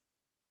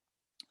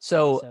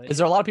 So So is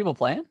there a lot of people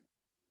playing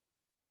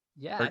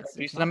yeah, or a it's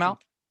decent not too amount?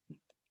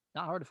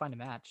 not hard to find a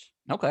match.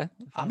 Okay,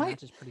 You can I find might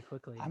matches pretty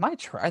quickly. I might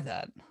try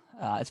that.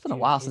 It's been a Dude,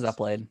 while since I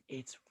played.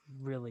 it's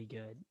really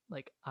good.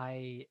 Like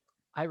I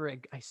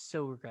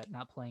so regret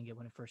not playing it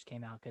when it first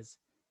came out because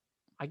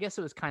I guess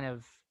it was kind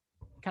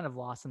of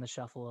lost in the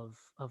shuffle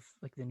of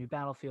like the new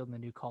Battlefield and the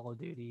new Call of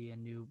Duty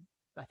and new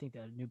I think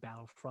the new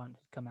Battlefront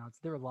had come out. So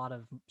there were a lot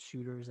of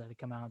shooters that had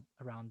come out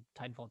around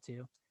Titanfall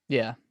 2.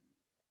 Yeah,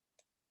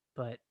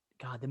 But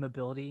God, the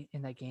mobility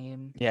in that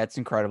game yeah, it's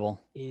incredible.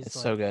 is It's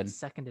so like good.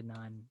 second to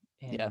none.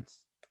 Yeah, And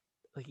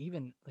like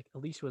even like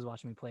Alicia was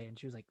watching me play and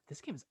she was like,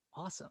 "This game is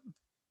awesome.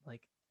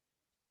 Like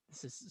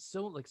this is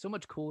so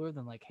much cooler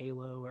than like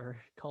Halo or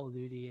Call of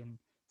Duty." And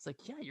it's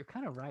like, yeah, you're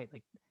kind of right.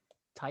 Like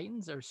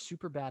Titans are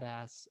super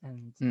badass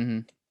and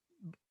hmm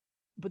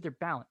but they're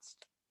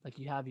balanced. Like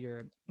you have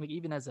your like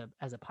even as a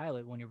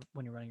pilot when you're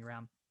running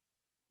around,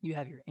 you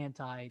have your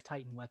anti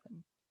Titan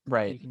weapon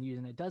that right. you can use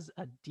and it does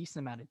a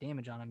decent amount of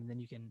damage on them and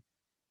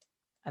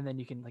then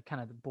you can like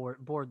kind of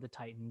board the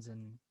Titans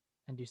and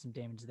do some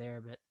damage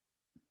there.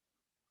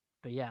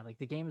 But yeah, like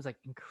the game is like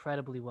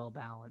incredibly well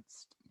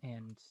balanced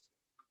and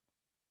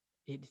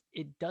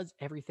it does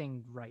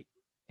everything right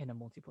in a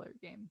multiplayer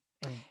game.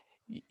 And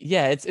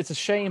Yeah, it's a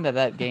shame that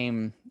that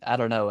game. I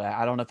don't know.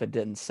 I don't know if it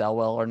didn't sell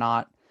well or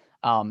not.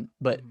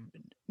 But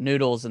mhm.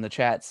 Noodles in the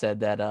chat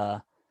said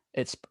that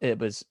it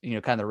was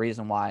kind of the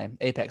reason why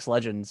Apex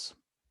Legends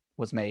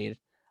was made.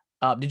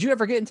 Did you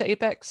ever get into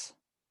Apex?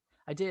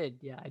 I did,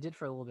 yeah, I did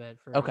for a little bit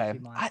for a Okay, few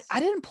I months.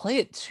 didn't play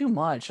it too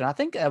much, and I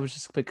think that was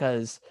just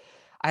because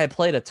I had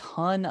played a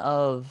ton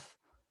of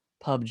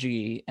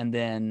PUBG,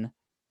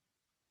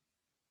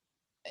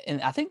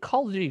 and I think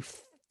Call of Duty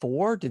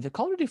 4. Did the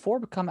Call of Duty 4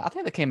 become? I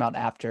think that came out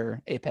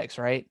after Apex,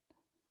 right?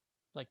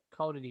 Like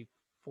Call of Duty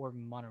 4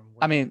 Modern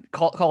I Warfare. mean,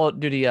 Call of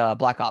Duty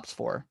Black Ops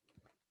 4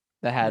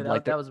 that No, had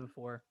like that was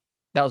before.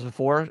 that was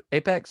before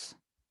Apex.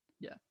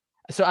 Yeah.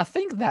 So I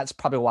think that's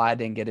probably why I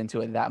didn't get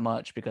into it that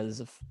much because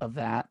of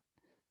that.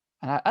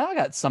 And I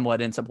got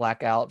somewhat into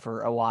Blackout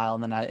for a while,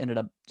 and then I ended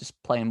up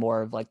just playing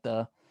more of like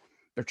the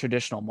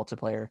traditional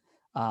multiplayer.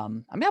 I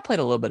mean, I played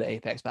a little bit of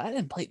Apex, but I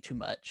didn't play it too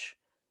much.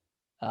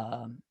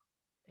 Um,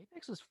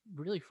 Apex was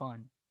really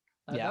fun.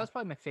 That yeah, was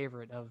probably my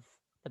favorite of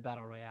the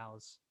battle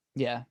royales.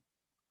 yeah.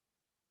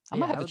 I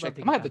might Yeah, have I to would love check.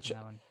 to I might get have to back in check.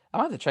 that one. I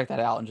might have to check that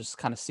out and just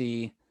kind of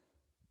see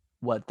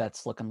what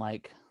that's looking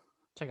like.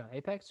 Check out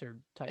Apex or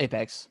Titanfall.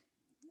 Apex.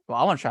 Well,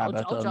 I want to try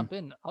both I'll of them. jump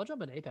in. I'll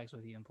jump in Apex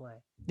with you and play.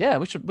 Yeah,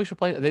 we should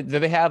play. Do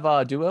they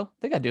have duo?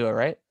 They got duo,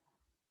 right?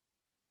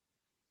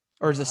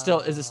 Or is it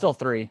still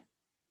 3?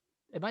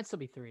 It might still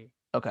be 3,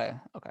 Okay,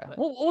 okay. but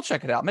We'll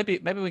check it out. Maybe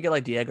we get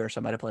like Diego or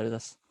somebody to play with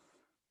us.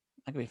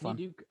 That could be can you fun.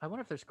 do? I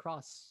wonder if there's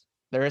cross.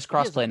 There is If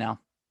he has crossplay now.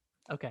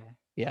 okay,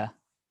 Yeah.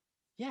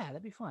 yeah,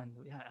 that'd be fun.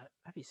 Yeah,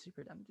 I'd be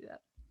super down to do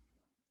that.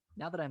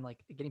 Now that I'm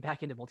like getting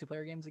back into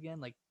multiplayer games again,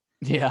 like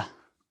Yeah.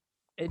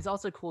 it's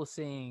also cool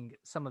seeing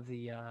some of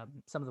the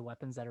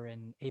weapons that are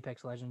in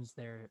Apex Legends.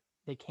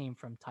 They came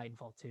from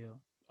Titanfall 2.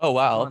 Oh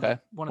Like wow. Okay.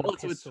 one of the Well,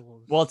 it's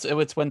well,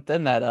 pistols. it's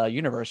within that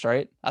universe,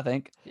 right? I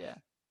think Yeah,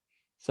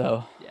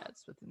 so. yeah,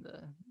 it's within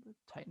the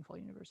Titanfall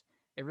universe.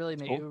 It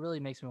Cool. really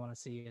makes me want to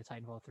see a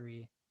Titanfall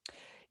 3.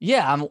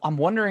 Yeah, I'm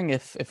wondering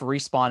if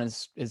Respawn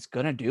is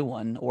gonna do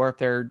one, or if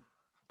they're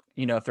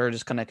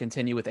just gonna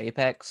continue with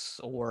Apex,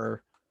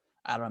 or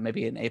I don't know,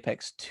 maybe an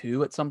Apex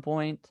 2 at some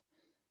point.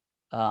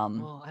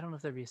 Well, I don't know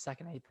if there'd be a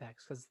second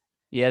Apex because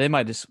Yeah, they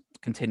might just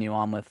continue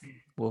on with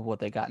what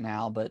they got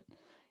now, but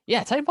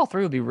yeah, Titanfall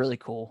 3 would be really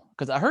cool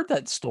because I heard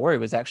that story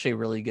was actually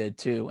really good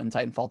too in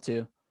Titanfall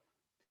 2.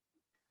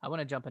 I want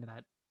to jump into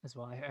that as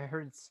well. I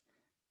heard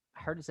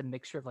it's a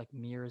mixture of like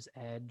Mirror's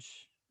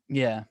Edge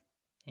Yeah.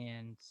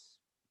 and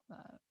uh,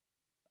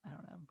 I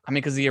don't know. I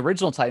mean, because the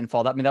original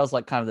Titanfall, that was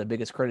like kind of the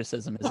biggest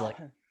criticism is like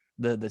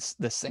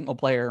the single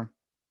player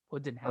Well,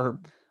 it didn't or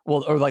happen.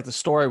 like the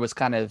story was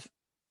kind of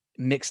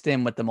mixed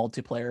in with the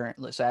multiplayer.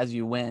 So as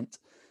you went,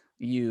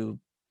 you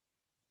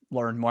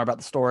learned more about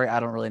the story. I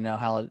don't really know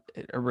how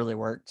it really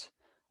worked.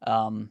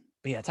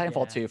 But yeah,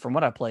 Titanfall Yeah, 2, from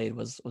what I played,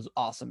 was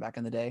awesome back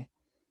in the day.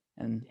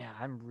 And yeah,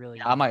 I'm really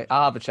yeah, looking I'll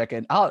forward have to to it. check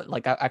it.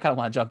 I kind of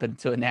want to jump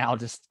into it now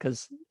just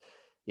because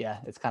yeah,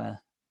 it's kind of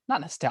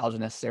not nostalgia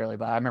necessarily,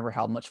 but I remember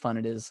how much fun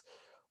it is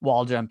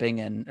wall jumping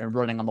and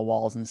running on the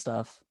walls and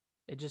stuff.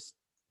 It just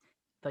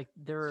like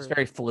It's just there,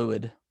 very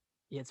fluid.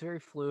 yeah, it's very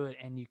fluid,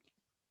 and you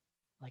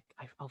like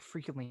I'll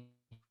frequently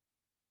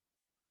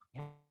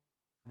have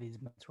these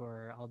moments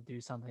where I'll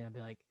do something and be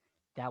like,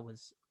 "That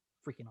was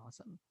freaking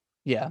awesome!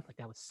 Yeah. Like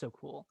that was so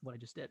cool what I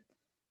just did."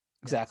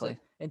 exactly.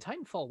 In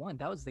Titanfall 1,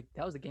 that was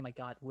the game I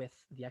got with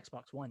the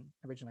Xbox One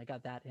originally. I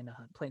got that in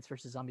Plants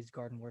vs Zombies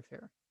Garden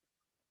Warfare.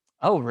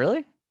 Oh,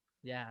 really?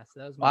 Yeah,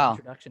 so that was my Wow.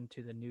 introduction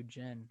to the new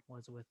gen,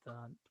 was with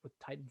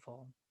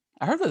Titanfall.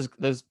 I heard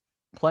those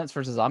Plants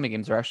vs Zombie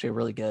games are actually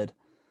really good.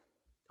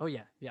 Oh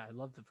yeah, yeah, I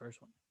loved the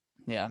first one.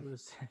 Yeah. It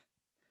was,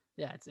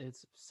 yeah,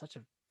 it's such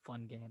a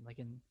fun game. Like,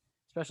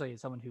 especially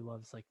as someone who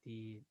loves like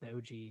the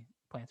OG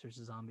Plants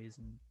vs Zombies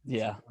and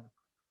Yeah. stuff.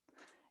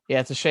 Yeah,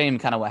 it's a shame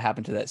kind of what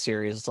happened to that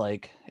series.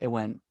 Like it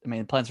went, I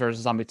mean, Plants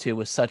vs. Zombie 2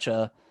 was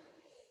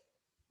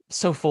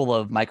so full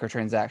of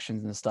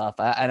microtransactions and stuff.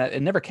 And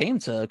it never came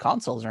to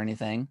consoles or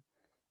anything.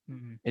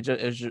 Mm-hmm. It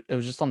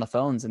was just on the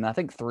phones. And I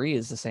think 3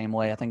 is the same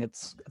way. I think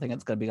it's going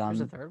to be on.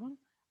 There's a third one?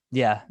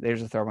 Yeah,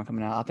 there's a third one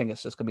coming out. I think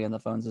it's just going to be on the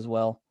phones as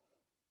well.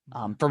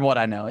 Yeah. From what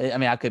I know. I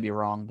mean, I could be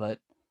wrong, but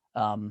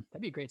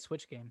That'd be a great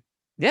Switch game.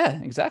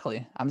 yeah,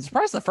 exactly. I'm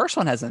surprised the first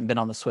one hasn't been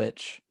on the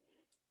Switch.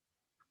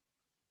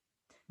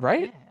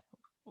 Right? Yeah.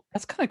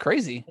 That's kind of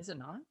crazy. Is it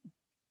not?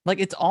 Like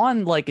it's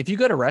on, like if you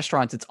go to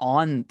restaurants, it's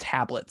on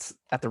tablets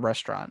at the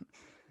restaurant.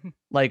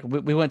 Like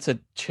we went to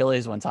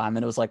Chili's one time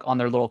and it was like on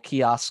their little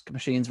kiosk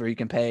machines where you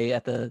can pay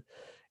at the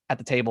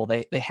table.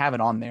 They have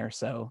it on there.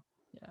 So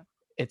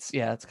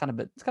yeah, it's kind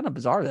of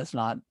bizarre that's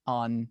not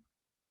on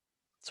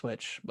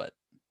Switch, but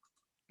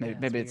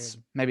maybe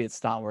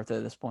it's not worth it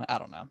at this point. I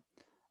don't know.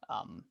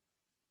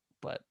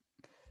 But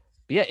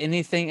yeah,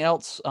 anything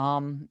else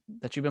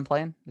that you've been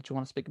playing that you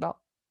want to speak about?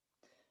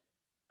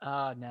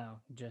 No,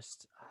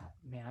 just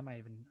man, I might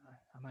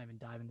even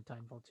dive into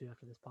Titanfall 2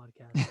 after this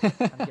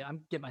podcast.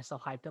 I'm getting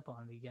myself hyped up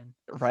on it again.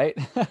 Right?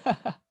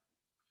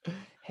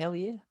 Hell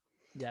yeah.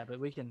 Yeah, but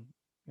we can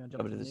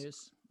jump into the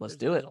news. Let's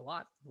do it. A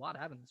lot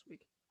happened this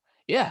week.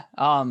 Yeah.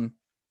 So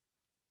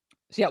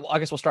yeah, well, I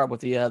guess we'll start with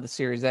the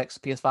Series X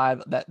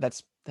PS5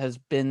 that has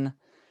been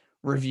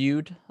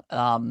reviewed.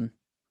 Like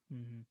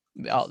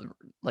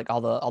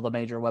all the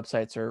major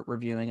websites are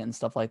reviewing it and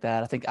stuff like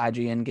that. I think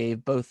IGN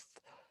gave both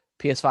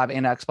PS5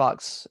 and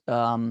Xbox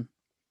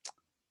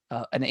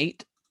an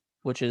 8,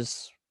 which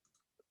is,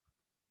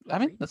 I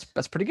mean,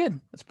 that's pretty good.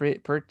 That's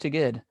pretty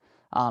good.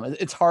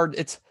 It's hard.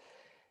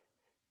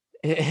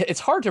 It's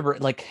hard to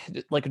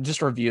like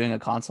just reviewing a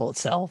console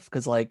itself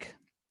because like,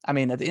 I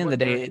mean, at the end of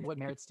the day, what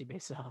merits do you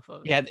base it off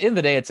of? Yeah, at the end of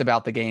the day, it's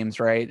about the games,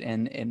 right?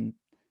 And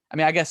I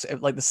mean, I guess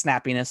like the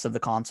snappiness of the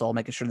console,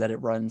 making sure that it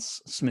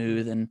runs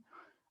smooth, and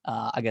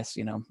I guess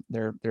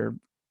their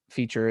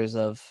features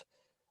of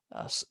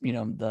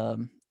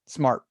the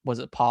smart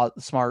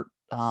smart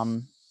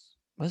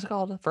what is it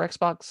called for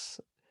Xbox?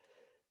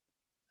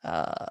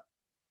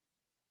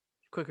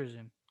 Quicker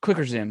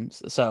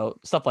zooms. So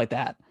stuff like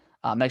that.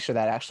 Make sure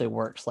that actually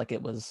works like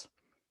it was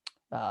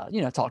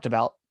talked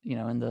about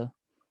in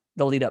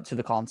the lead up to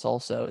the console.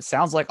 So it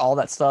sounds like all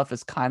that stuff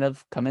is kind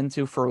of come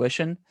into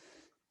fruition,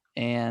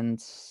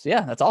 and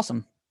yeah, that's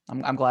awesome.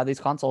 I'm glad these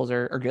consoles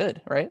are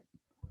good, right?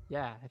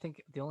 Yeah, I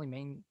think the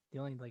only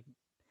like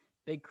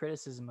big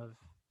criticism of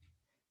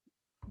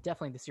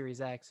definitely the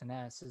Series X and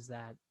S is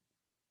that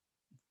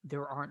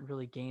there aren't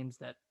really games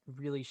that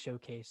really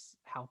showcase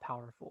how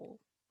powerful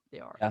they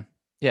are.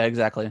 Yeah,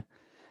 exactly.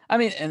 I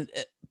mean,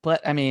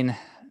 but I mean,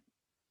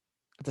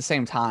 at the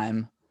same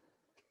time,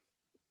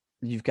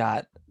 you've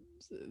got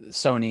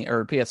Sony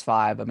or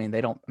PS5. I mean,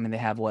 they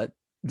have what,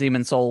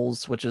 Demon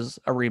Souls, which is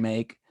a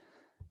remake.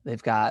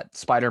 They've got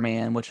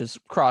Spider-Man, which is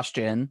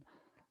cross-gen.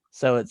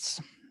 So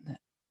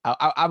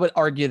I would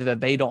argue that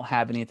they don't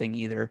have anything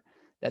either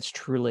that's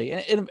truly,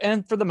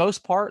 and for the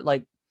most part,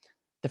 like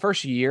the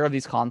first year of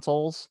these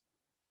consoles,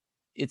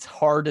 it's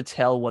hard to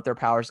tell what their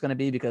power is going to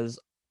be because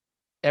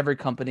every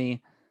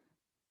company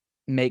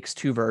makes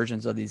 2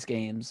 versions of these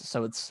games.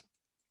 So it's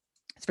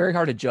very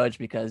hard to judge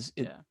because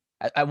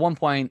at one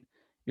point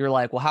you're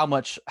like, well, how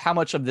much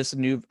of the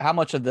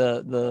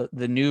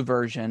new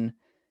version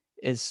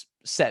is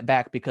set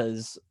back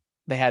because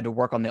they had to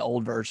work on the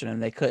old version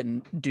and they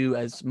couldn't do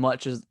as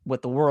much as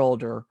with the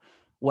world or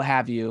what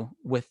have you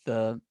with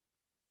the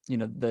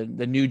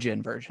new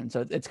gen version.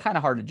 So it's kind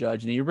of hard to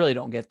judge, and you really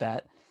don't get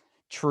that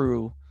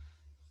true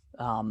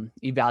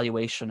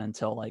evaluation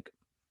until like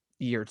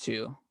year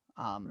 2.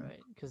 Right,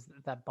 because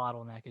that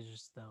bottleneck is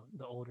just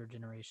the older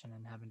generation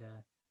and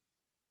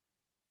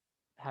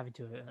having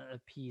to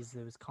appease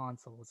those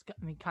consoles.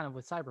 I mean, kind of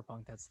with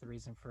Cyberpunk, that's the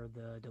reason for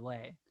the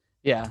delay.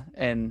 Yeah,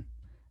 and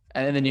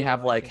then you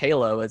have like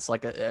Halo. It's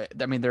like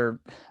I mean, they're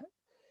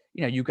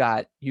you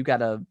got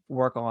to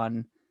work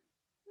on,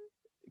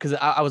 because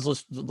I was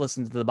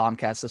listening to the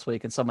Bombcast this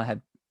week and someone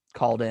had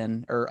called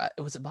in, or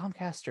was it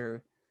Bombcast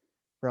or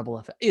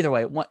Rebel FM? Either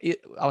way,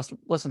 I was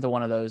listening to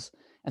one of those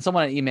and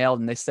someone had emailed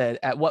and they said,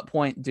 at what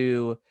point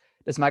does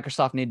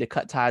Microsoft need to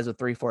cut ties with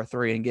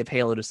 343 and give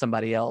Halo to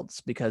somebody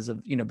else because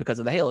of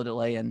the Halo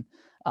delay? And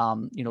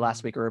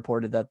last week I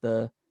reported that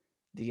the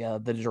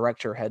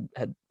director had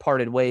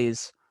parted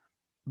ways.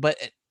 But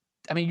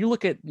I mean, you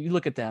look at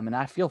them, and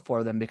I feel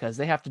for them because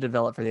they have to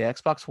develop for the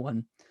Xbox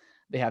One,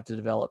 they have to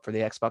develop for the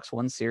Xbox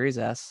One Series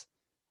S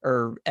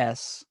or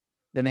S,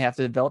 then they have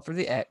to develop for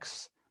the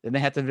X, then they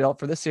have to develop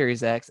for the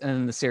Series X and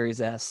then the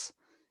Series S,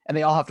 and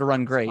they all have to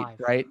run great, five.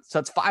 right? So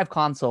it's 5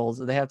 consoles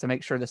that they have to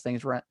make sure this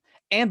thing's run,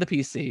 and the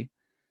PC.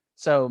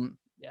 So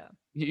Yeah.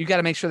 you got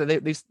to make sure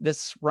that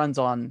this runs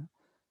on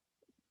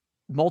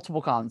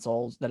multiple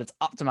consoles, that it's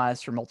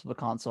optimized for multiple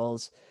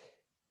consoles.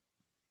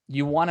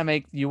 You want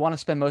to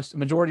spend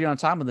majority of your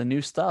time with the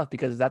new stuff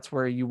because that's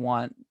where you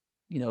want,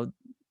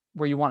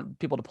 where you want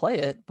people to play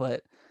it,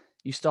 but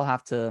you still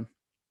have to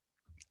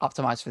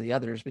optimize for the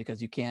others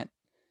because you can't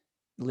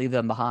leave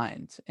them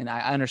behind. And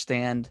I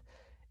understand,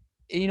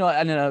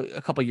 I know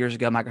a couple of years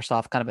ago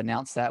Microsoft kind of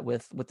announced that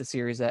with the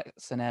Series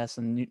X and S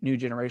and new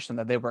generation,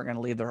 that they weren't going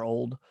to leave their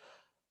old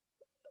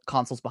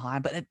consoles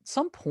behind. But at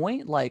some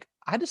point, like,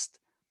 I just,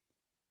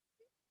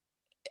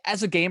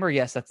 as a gamer,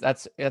 yes,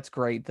 that's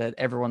great that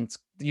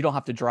you don't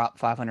have to drop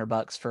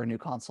 $500 for a new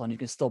console and you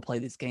can still play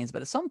these games.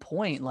 But at some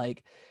point,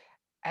 like,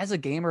 as a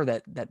gamer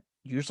that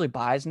usually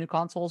buys new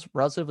consoles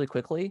relatively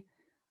quickly,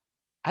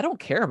 I don't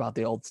care about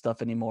the old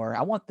stuff anymore.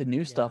 I want the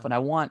new stuff, Yeah. and I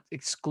want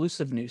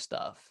exclusive new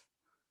stuff.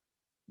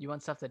 You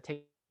want stuff that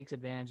takes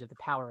advantage of the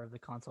power of the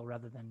console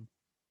rather than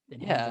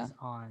Yeah. hinges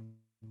on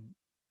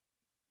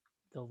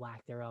the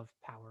lack thereof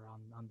power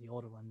on the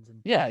older ones.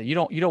 And Yeah, you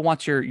don't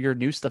want your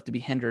new stuff to be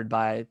hindered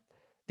by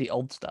the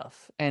old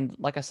stuff. And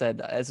like I said,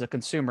 as a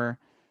consumer,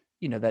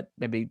 that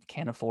maybe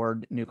can't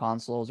afford new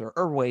consoles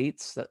or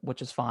waits,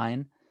 which is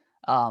fine.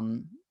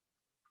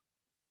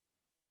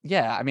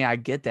 Yeah, I mean, I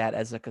get that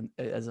as a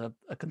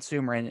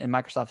consumer, and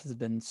Microsoft has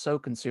been so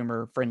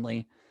consumer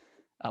friendly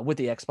with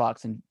the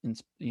Xbox and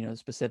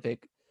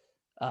specific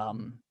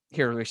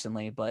here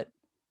recently. But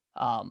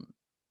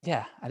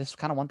yeah, I just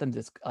kind of want them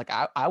to, like,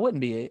 I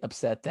wouldn't be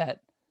upset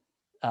that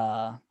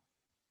uh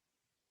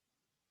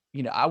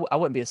I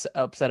wouldn't be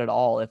upset at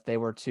all if they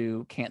were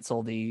to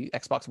cancel the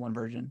Xbox One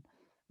version,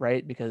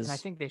 right? I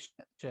Because, think they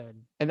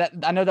should. and that,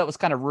 I know that was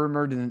kind of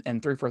rumored, and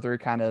 343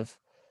 kind of,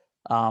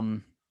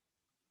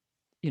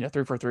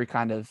 343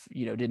 kind of,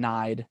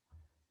 denied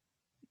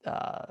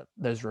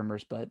those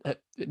rumors, but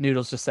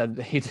Noodles just said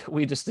that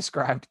we just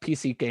described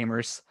PC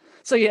gamers.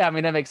 So yeah, I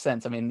mean, that makes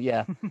sense. I mean,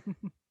 yeah,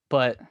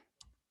 but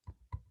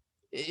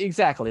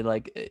exactly,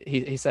 like,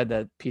 he said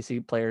that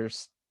PC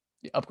players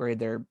upgrade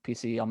their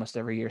PC almost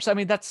every year. So I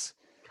mean, that's,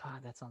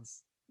 God, that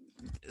sounds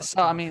so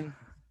tough.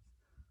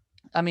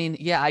 I mean,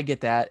 yeah, I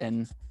get that,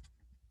 and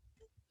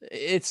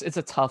it's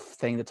a tough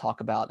thing to talk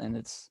about,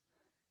 and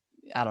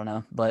I don't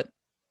know, but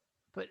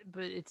but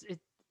it's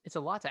a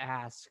lot to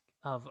ask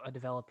of a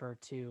developer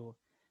to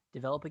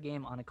develop a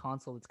game on a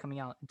console that's coming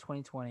out in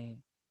 2020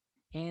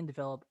 and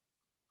develop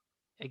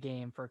a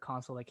game for a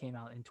console that came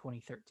out in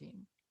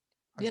 2013.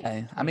 yeah,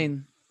 20, I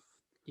mean,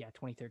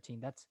 2013.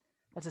 That's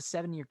a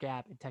 7-year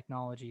gap in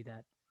technology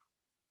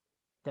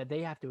that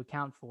they have to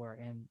account for.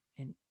 And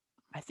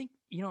I think,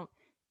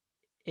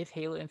 if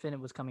Halo Infinite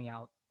was coming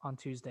out on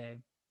Tuesday,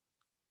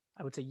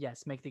 I would say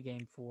yes, make the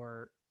game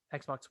for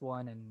Xbox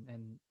One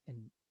and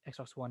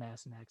Xbox One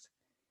S and X.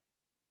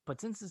 But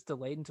since it's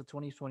delayed until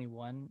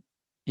 2021,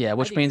 yeah, I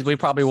which think means this we should just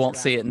be probably won't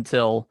see it scrapped.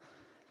 until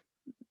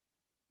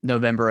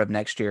November of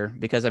next year,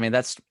 because I mean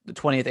that's the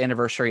 20th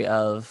anniversary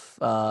of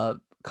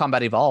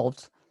Combat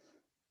Evolved.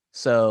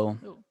 So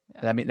Oh,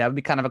 yeah. I mean that would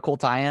be kind of a cool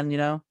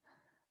tie-in.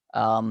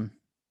 Um,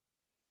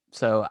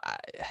 so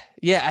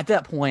yeah, at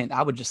that point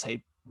I would just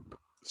say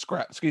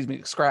scrap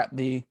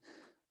the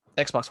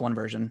Xbox One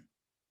version.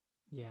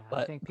 Yeah, I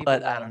But think people I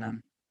don't will know.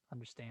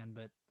 understand,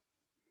 but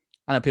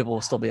I know people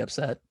will still be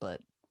upset,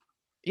 but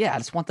yeah, I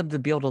just want them to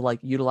be able to, like,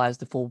 utilize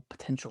the full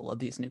potential of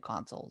these new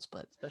consoles.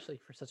 But especially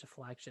for such a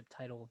flagship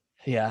title.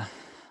 yeah,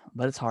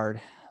 but it's hard.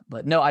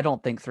 But no, I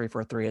don't think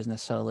 343 has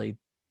necessarily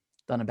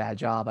done a bad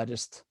job. I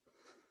just,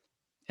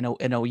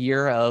 in a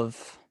year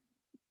of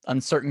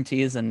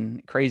uncertainties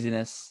and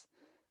craziness,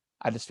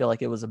 I just feel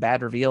like it was a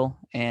bad reveal,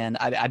 and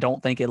I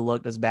don't think it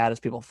looked as bad as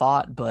people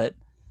thought. But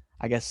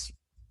I guess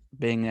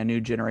being a new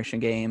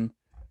generation game,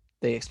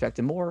 they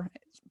expected more.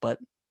 But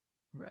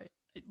Right.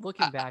 I,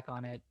 Looking back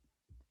on it,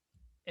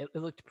 it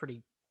looked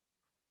pretty.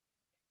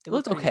 It it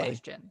looked looked pretty okay.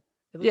 last gen.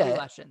 It looked pretty Yeah,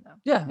 last gen though.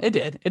 yeah, it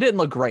did. It didn't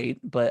look great,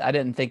 but I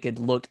didn't think it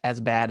looked as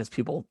bad as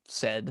people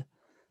said.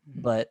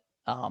 Mhm. But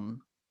I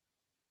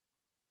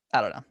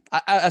don't know.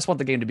 I just want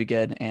the game to be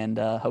good, and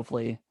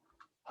hopefully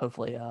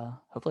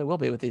it will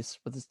be with this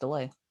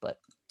delay. But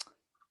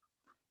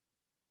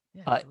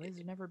Yeah, uh, delays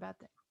are never a bad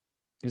thing.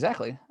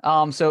 exactly.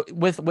 So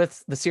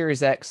with the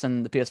Series X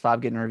and the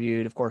PS5 getting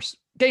reviewed, of course,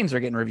 games are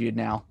getting reviewed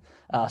now.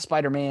 Mhm.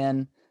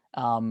 Spider-Man,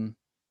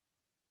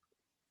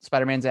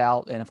 Spider-Man's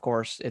out, and of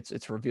course,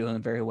 it's reviewing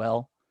very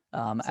well.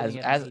 Sitting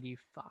at an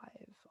 85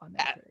 on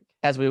Metacritic.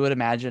 As we would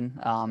imagine.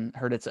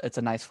 Heard it's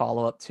a nice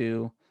follow up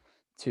to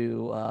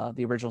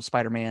the original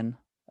Spider-Man,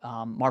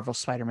 Marvel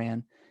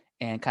Spider-Man,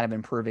 and kind of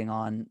improving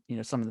on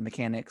some of the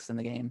mechanics in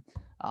the game.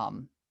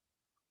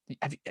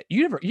 Have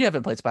you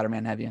haven't played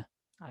Spider-Man, have you?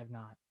 I have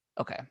not,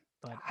 Okay,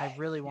 but I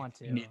really want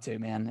you to. need to,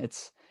 man.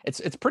 It's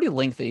pretty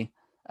lengthy,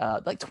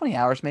 like 20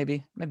 hours,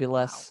 maybe Wow,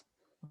 less,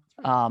 that's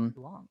pretty um,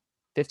 long.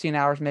 15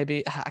 hours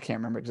maybe. I can't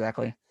remember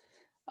exactly.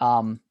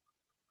 Um,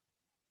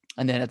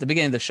 And then at the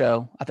beginning of the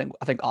show, I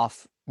think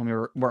off when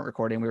weren't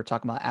recording, we were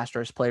talking about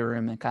Astro's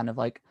Playroom and kind of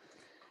like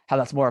how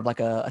that's more of like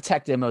a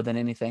tech demo than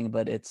anything,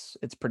 but it's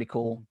pretty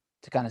cool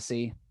to kind of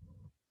see.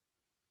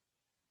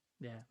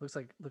 Yeah, looks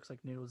like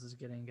Noodles is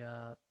getting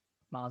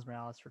Miles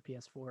Morales for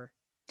PS4.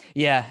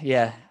 Yeah,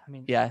 I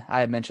mean, yeah. I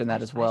had mentioned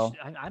that as well.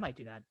 I might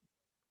do that.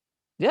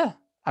 Yeah,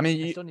 I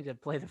mean, I still need to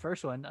play the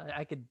first one.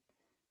 I could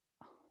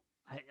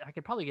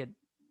probably get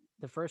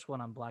the first one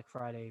on Black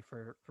Friday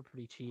for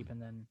pretty cheap, and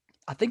then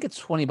I think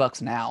it's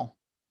 $20 now.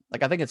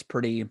 Like I think it's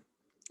pretty.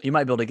 You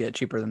might be able to get it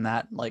cheaper than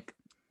that, like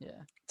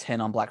yeah,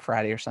 10 on Black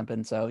Friday or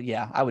something. So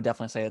yeah, I would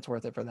definitely say it's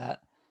worth it for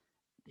that,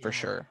 for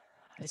sure.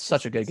 It's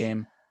such a good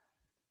game.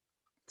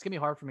 It's gonna be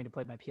hard for me to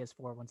play my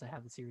PS4 once I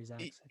have the Series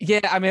X.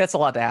 Yeah, I mean that's a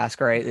lot to ask,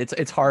 right?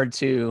 It's hard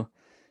to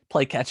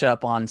play catch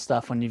up on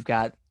stuff when you've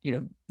got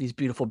these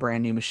beautiful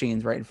brand new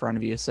machines right in front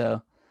of you.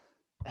 So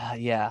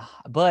yeah,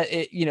 but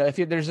if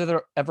there's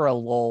ever a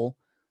lull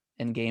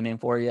in gaming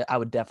for you, I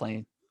would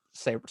definitely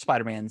say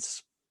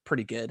Spider-Man's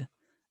pretty good.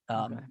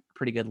 Okay.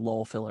 Pretty good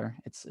lull filler.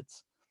 It's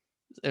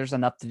there's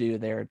enough to do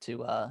there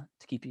to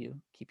keep you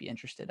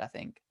interested, I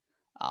think.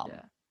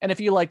 Yeah. And if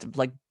you liked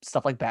like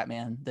stuff like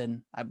Batman,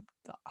 then I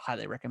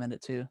highly recommend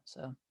it too.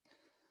 So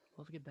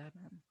Love a good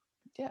Batman.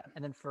 yeah.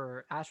 And then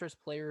for Astro's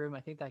Playroom,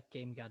 I think that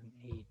game got an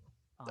 8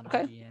 on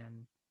Okay.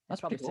 IGN. That's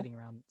It's probably pretty cool. sitting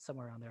around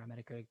somewhere around there on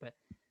Metacritic, but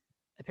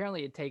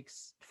apparently it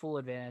takes full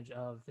advantage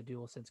of the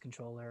DualSense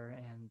controller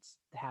and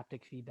the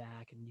haptic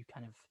feedback, and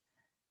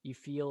you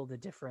feel the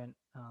different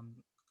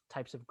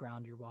types of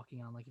ground you're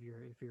walking on. Like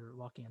if you're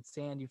walking on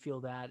sand, you feel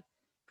that.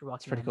 If you're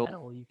It's walking pretty on cool.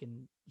 metal, you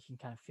can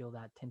kind of feel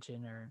that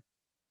tension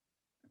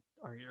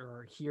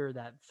or hear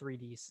that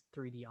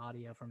 3D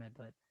audio from it.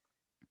 But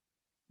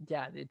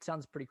yeah, it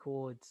sounds pretty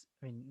cool.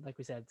 I mean, like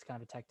we said, it's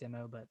kind of a tech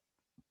demo, but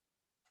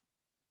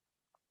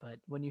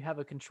when you have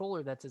a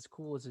controller that's as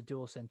cool as a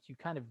DualSense, you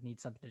kind of need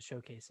something to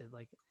showcase it.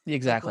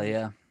 Exactly.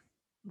 Yeah.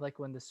 Like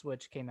when the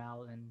Switch came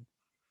out, and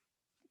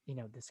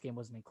this game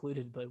wasn't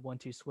included, but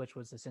 1-2 Switch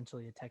was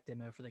essentially a tech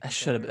demo for the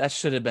controller. That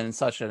should have been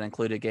such an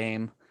included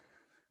game.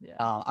 Yeah,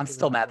 I'm it was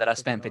still mad that like I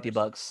spent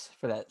 $50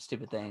 for that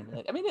stupid thing.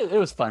 But, I mean, it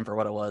was fun for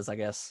what it was, I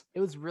guess. It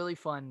was really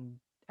fun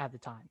at the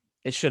time.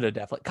 It should have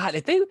definitely. God,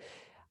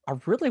 I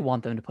really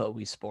want them to put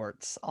Wii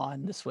Sports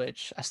on the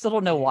Switch. I still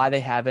don't know why they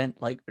haven't.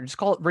 Like, just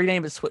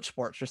rename it Switch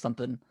Sports or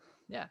something.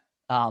 Yeah.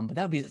 But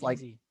that would be like,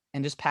 easy.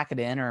 And just pack it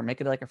in or make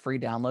it like a free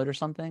download or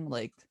something.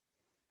 Like,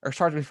 or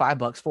charge me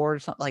 $5 for it or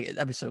something. Like,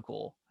 that'd be so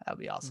cool. That'd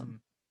be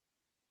awesome.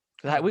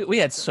 We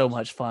had so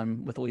much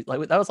fun with Wii.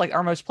 Like, that was like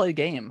our most played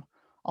game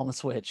on the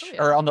Switch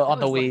or on the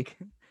Wii. Like,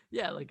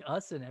 yeah, like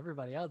us and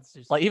everybody else.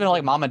 Just like even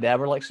like mom and dad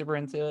were like super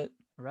into it.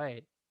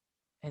 Right.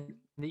 And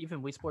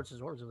even Wii Sports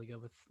Resort was really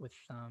good with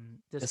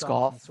disc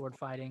golf and sword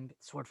fighting.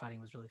 Sword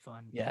fighting was really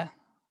fun. Yeah.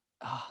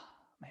 Oh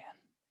man.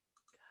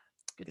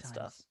 Good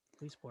stuff.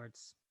 Wii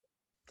Sports.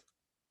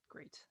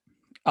 Great.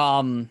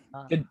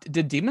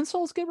 Did Demon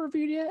Souls get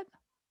reviewed yet?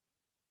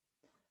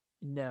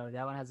 No,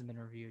 that one hasn't been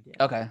reviewed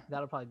yet. Okay.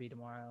 That'll probably be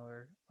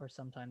tomorrow or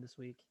sometime this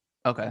week.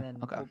 Okay. And then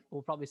okay.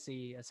 We'll probably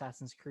see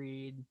Assassin's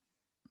Creed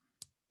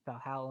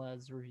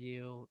Valhalla's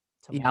review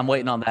tomorrow. Yeah, I'm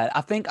waiting on that. I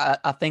think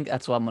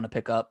that's what I'm gonna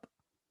pick up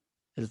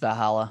is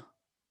Valhalla.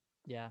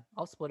 Yeah,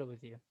 I'll split it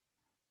with you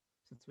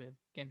since we have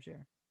game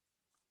share.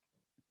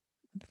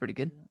 Pretty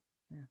good.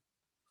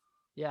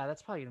 Yeah,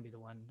 that's probably gonna be the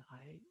one.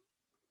 I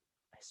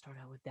start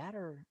out with that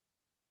or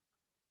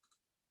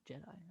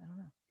Jedi. I don't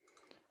know.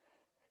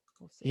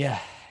 We'll see.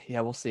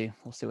 Yeah, we'll see.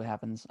 We'll see what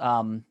happens.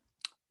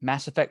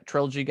 Mass Effect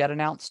Trilogy got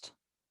announced.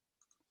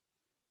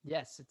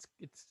 Yes,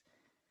 it's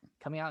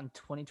coming out in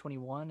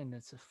 2021, and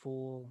it's a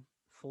full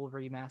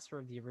remaster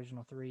of the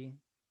original 3.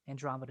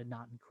 Andromeda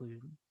not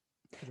included.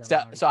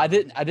 So I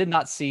did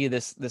not see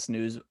this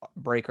news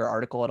breaker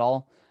article at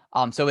all.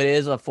 So it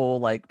is a full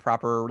like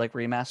proper like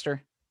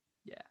remaster.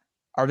 Yeah.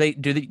 Are they?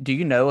 Do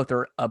you know if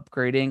they're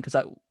upgrading? Because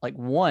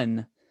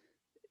one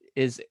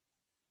is,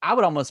 I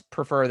would almost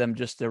prefer them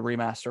just to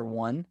remaster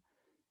 1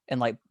 and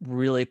like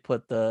really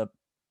put the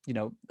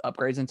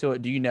upgrades into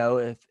it. Do you know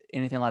if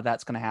anything like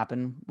that's going to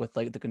happen with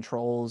like the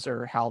controls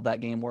or how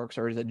that game works,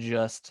 or is it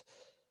just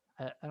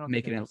I don't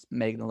making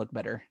it look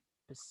better?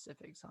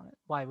 Specifics on it.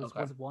 Why was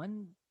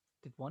 1?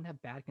 Did 1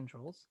 have bad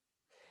controls?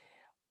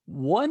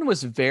 1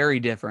 was very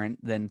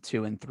different than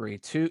 2 and 3.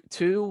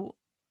 2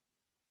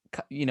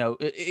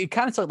 it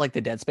kind of took like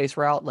the Dead Space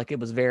route. Like it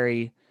was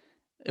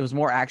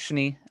more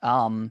actiony.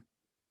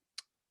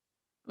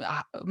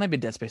 Maybe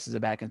Dead Space is a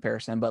bad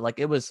comparison, but like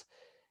it was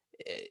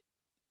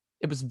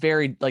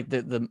very like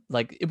the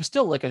like it was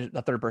still like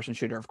a third person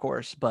shooter, of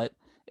course, but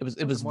it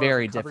was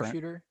very different.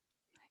 Shooter?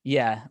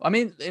 Yeah, I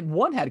mean,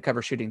 1 had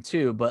cover shooting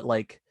too, but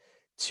like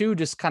 2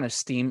 just kind of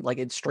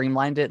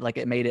streamlined it, like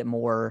it made it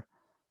more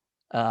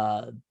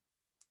kind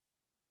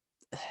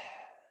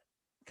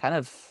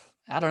of,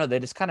 I don't know, they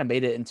just kind of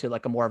made it into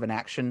like a more of an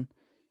action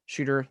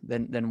shooter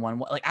than 1.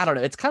 Like I don't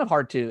know, it's kind of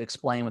hard to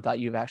explain without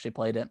you've actually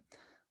played it.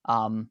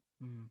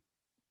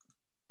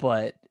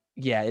 But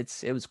yeah,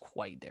 it was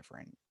quite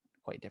different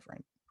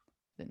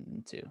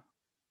than 2.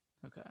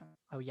 Okay.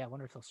 Oh yeah, I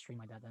wonder if they'll stream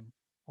like that then,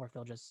 or if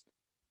they'll just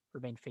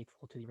remain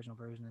faithful to the original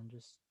version and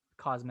just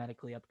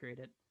cosmetically upgrade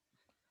it.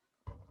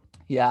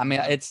 Yeah, I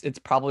mean, it's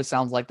probably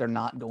sounds like they're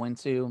not going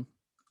to,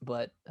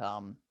 but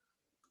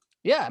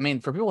yeah, I mean,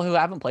 for people who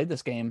haven't played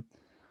this game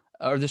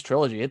or this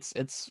trilogy,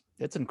 it's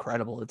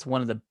incredible. It's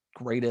one of the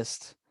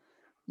greatest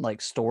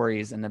like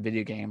stories in a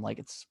video game. Like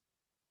it's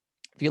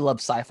if you love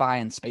sci-fi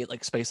and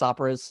space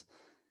operas,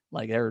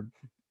 like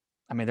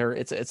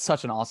it's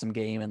such an awesome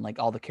game, and like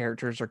all the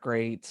characters are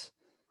great.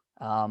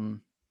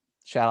 Um,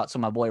 Shout out to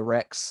my boy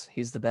Rex,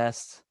 he's the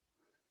best.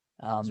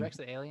 Is Um, Rex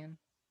the alien?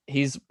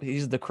 he's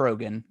the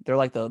Krogan. They're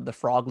like the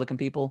frog looking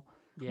people.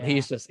 But Yeah.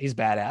 he's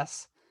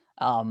badass.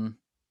 Um,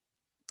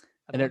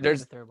 I've and only played there's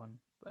the third one,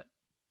 but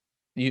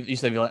you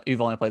said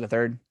you've only played the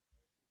third.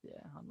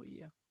 yeah, on Wii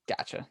U.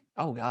 Gotcha.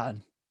 Oh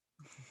God.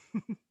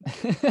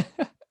 Yeah,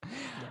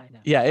 I know.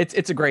 Yeah,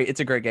 it's a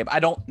great game. I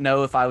don't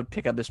know if I would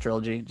pick up this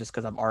trilogy just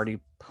because I've already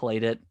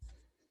played it,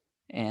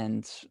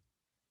 and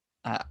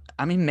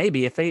I mean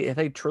maybe if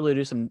they truly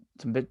do some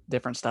bit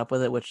different stuff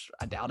with it, which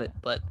I doubt it,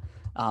 but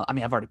I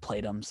mean I've already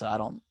played them, so I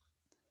don't.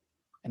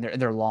 And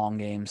they're long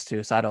games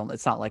too, so I don't.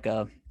 It's not like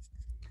a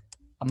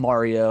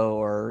Mario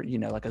or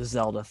like a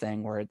Zelda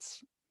thing where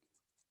it's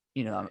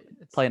Right.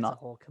 playing. It's a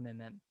whole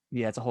commitment.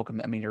 Yeah, it's a whole.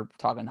 I mean, you're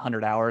talking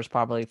 100 hours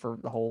probably for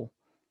the whole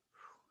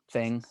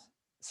thing. Jesus.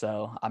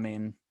 So I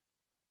mean,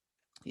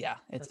 yeah,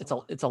 That's a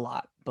lot. it's a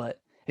lot. But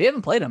if you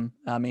haven't played them,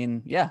 I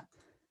mean, yeah,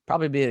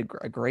 probably be a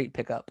great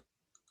pickup.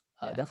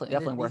 Yeah.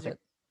 Definitely worth it.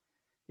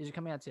 These are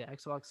coming out to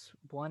Xbox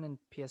One and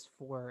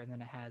PS4, and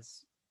then it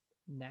has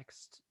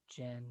next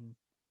gen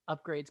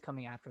upgrades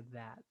coming after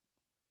that.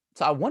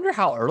 So I wonder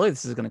how early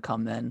this is going to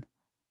come then.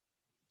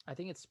 I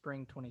think it's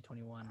spring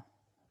 2021.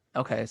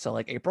 Okay, so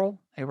like April,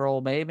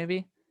 May,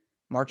 maybe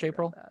March,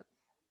 April.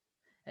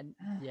 And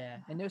yeah,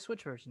 and no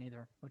Switch version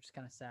either, which is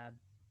kind of sad.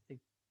 I think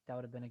that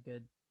would have been a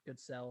good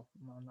sell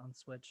on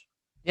Switch.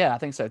 Yeah, I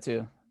think so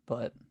too.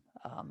 But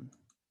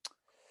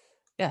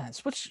yeah,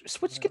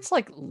 Switch gets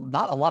like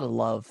not a lot of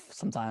love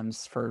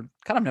sometimes for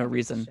kind of no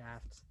reason.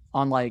 Shaft.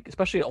 On like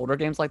especially older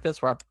games like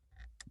this where I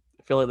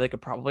feel like they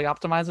could probably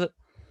optimize it.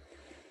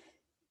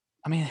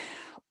 I mean,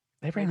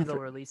 maybe they'll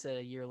release it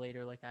a year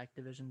later, like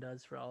Activision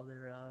does for all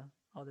their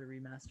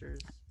remasters.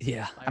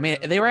 Yeah, I mean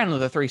they ran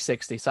with a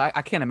 360, so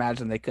I can't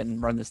imagine they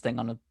couldn't run this thing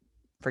on a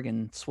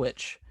friggin'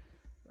 Switch.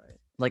 Right.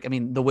 Like I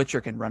mean, The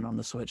Witcher can run on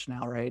the Switch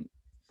now, right?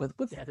 With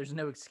yeah, there's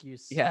no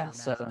excuse. Yeah,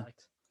 so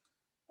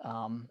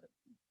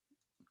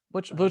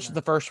which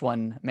the first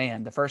one,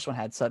 man, the first one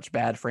had such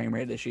bad frame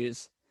rate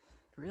issues.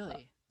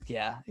 Really?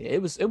 Yeah,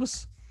 it was a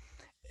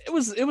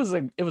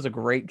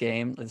great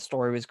game. The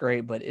story was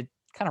great, but it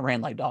kind of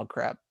ran like dog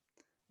crap.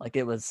 Like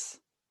it was,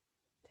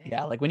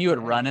 yeah, like when you would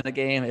run in a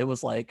game, it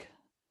was like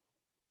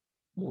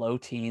low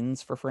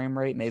teens for frame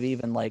rate, maybe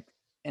even like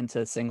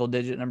into single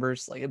digit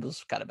numbers. Like it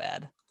was kind of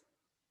bad.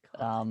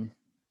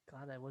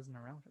 Glad I wasn't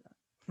around for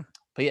that.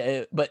 But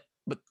yeah, but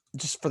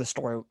just for the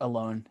story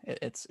alone,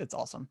 it's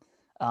awesome.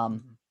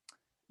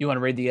 You want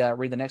to read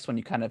the next one?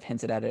 You kind of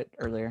hinted at it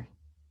earlier.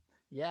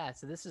 Yeah,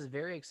 so this is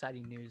very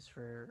exciting news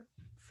for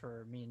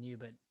me and you,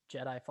 but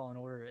Jedi Fallen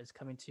Order is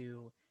coming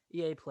to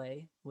EA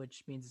Play,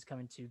 which means it's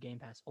coming to Game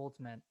Pass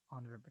Ultimate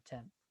on November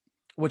 10th.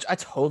 Which I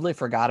totally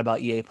forgot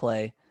about EA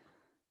Play,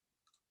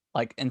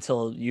 like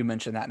until you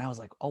mentioned that, and I was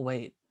like, oh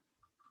wait,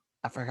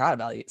 I forgot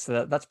about it.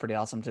 So that's pretty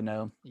awesome to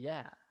know.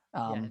 Yeah,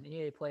 and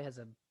EA Play has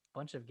a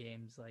bunch of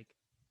games like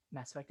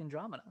Mass Effect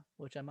Andromeda,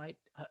 which I might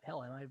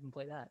even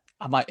play that.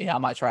 I might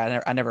try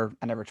it. I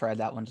never tried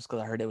that one just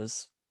because I heard it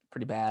was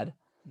pretty bad.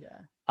 Yeah.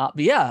 But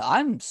yeah,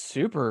 I'm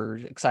super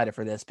excited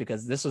for this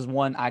because this was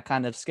one I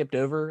kind of skipped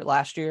over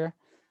last year.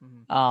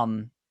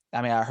 Mm-hmm.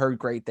 I mean, I heard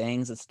great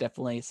things. It's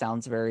definitely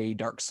sounds very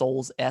Dark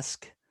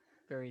Souls-esque.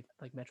 Very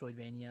like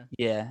Metroidvania.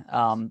 Yeah.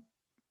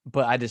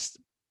 But I just,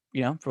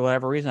 for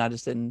whatever reason, I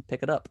just didn't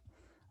pick it up.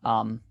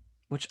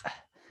 Which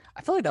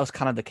I feel like that was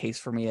kind of the case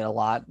for me a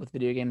lot with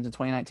video games in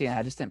 2019.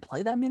 I just didn't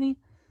play that many.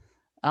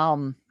 I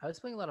was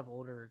playing a lot of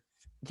older.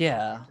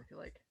 Yeah. Games, I feel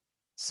like.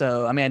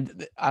 So I mean,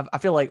 I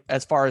feel like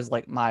as far as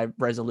like my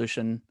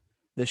resolution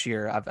this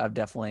year, I've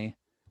definitely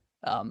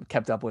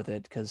kept up with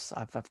it because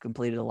I've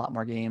completed a lot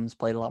more games,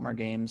 played a lot more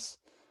games,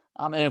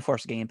 and of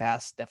course Game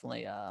Pass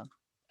definitely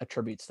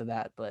attributes to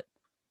that. But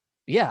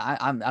yeah,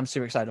 I'm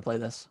super excited to play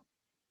this.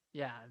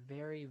 Yeah,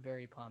 very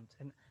very pumped,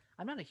 and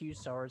I'm not a huge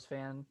Star Wars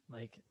fan.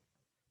 Like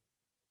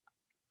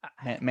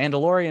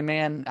Mandalorian,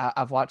 man,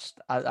 I've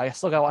watched. I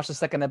still got to watch the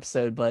second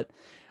episode, but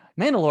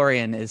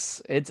Mandalorian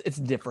it's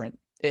different.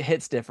 It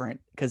hits different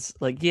because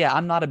like yeah,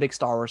 I'm not a big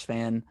Star Wars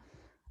fan,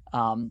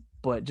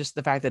 but just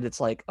the fact that it's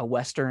like a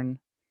Western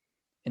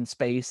in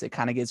space, it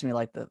kind of gives me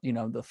like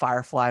the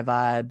Firefly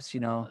vibes.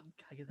 You know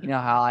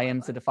how I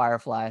am to the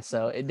Firefly,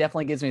 so it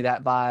definitely gives me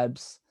that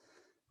vibes.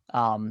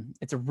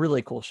 It's a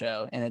really cool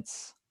show, and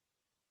it's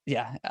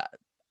yeah.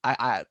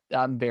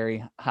 I'm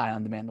very high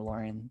on the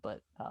Mandalorian,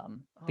 but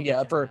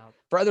yeah, for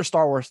other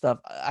Star Wars stuff,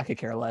 I could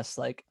care less.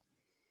 Like,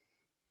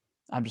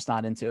 I'm just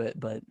not into it.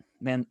 But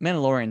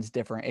Mandalorian's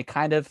different. It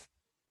kind of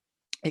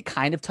it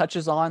kind of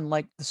touches on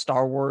like the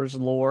Star Wars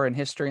lore and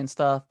history and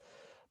stuff,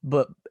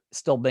 but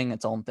still being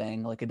its own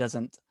thing. Like It's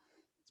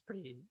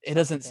pretty it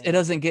self-contained.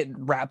 doesn't get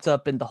wrapped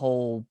up in the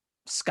whole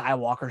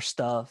Skywalker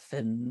stuff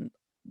and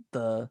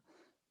the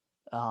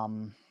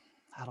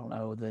I don't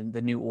know,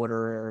 the New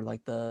Order or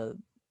like the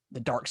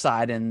dark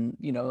side and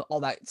all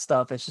that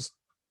stuff. It's just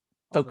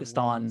All the focused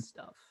lore on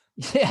stuff.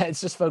 yeah,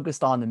 it's just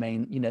focused on the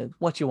main,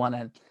 what you want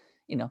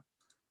to,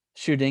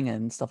 shooting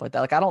and stuff like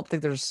that. Like I don't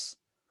think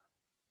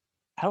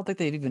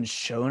they've even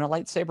shown a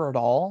lightsaber at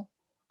all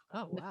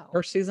Oh in the wow.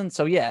 first season.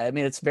 So yeah, I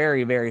mean it's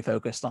very, very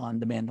focused on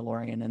the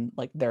Mandalorian and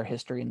like their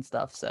history and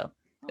stuff. So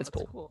Oh, it's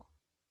that's cool. cool.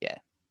 Yeah.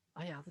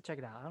 Oh yeah, I'll have to check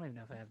it out. I don't even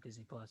know if I have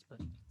Disney Plus, but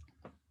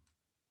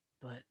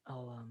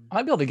I'll I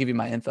might be able to give you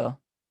my info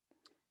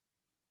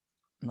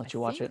and I let you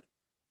watch think it.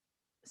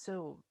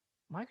 so.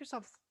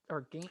 Microsoft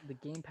or the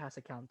Game Pass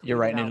account You're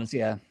tweeted right, out Noodles.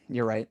 Yeah,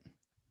 you're right.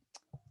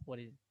 what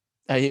is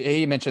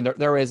He mentioned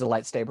there is a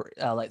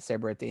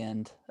lightsaber at the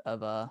end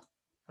of of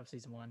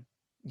season 1.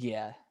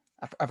 yeah,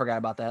 I forgot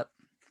about that,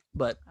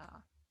 but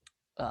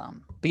Ah,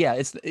 yeah,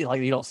 it's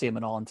like you don't see him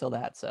at all until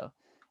that, so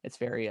it's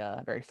very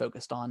very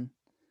focused on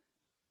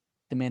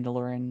the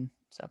Mandalorian.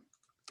 So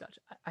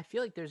gotcha. I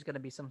feel like there's gonna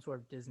be some sort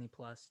of Disney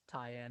Plus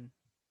tie-in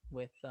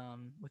with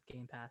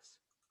Game Pass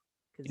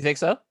you think because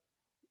so?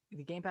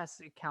 the Game Pass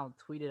account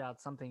tweeted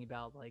out something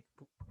about like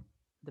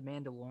the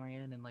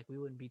Mandalorian and like we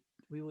wouldn't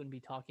be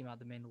talking about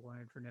the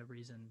Mandalorian for no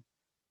reason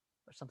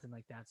or something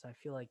like that. So I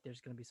feel like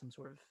there's gonna be some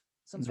sort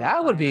of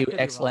That would tie-in. I be could be wrong,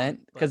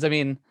 excellent but because I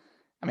mean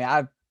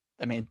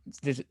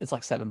it's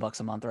like $7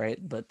 a month, right?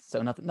 But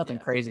so nothing yeah.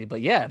 crazy.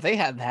 But yeah, if they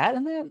had that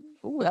and then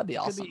ooh, that'd be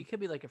awesome. It could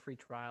be like a free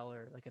trial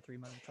or like a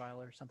 3-month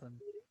trial or something.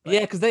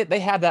 Yeah, But because they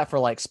have that for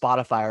like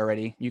Spotify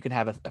already. You can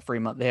have a free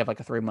month. They have like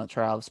a 3-month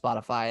trial of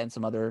Spotify and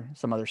some other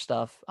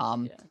stuff.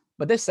 yeah,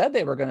 But they said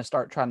they were going to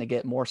start trying to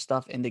get more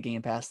stuff into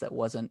Game Pass that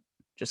wasn't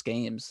just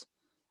games,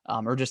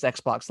 or just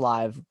Xbox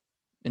Live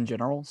in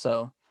general.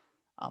 So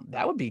that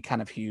right. would be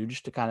kind of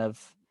huge to kind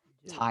of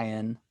Dude, tie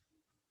in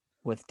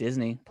with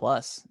Disney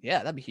Plus. Yeah,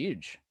 that'd be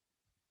huge.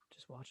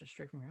 just watch it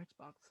straight from your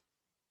Xbox.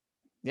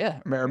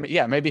 Yeah,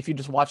 yeah. Maybe if you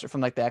just watch it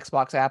from like the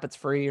Xbox app, it's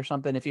free or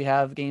something if you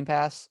have Game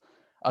Pass.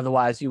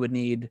 Otherwise, you would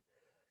need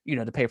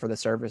to pay for the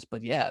service.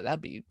 But yeah,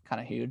 that'd be kind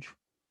of huge.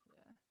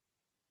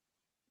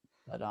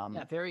 Yeah. But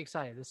Yeah, very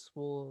excited. This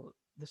will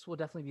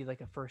definitely be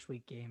like a first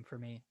week game for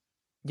me.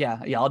 yeah,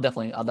 I'll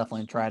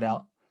definitely try it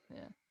out.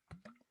 Yeah.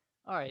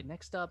 All right,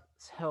 next up.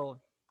 So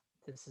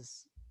this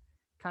is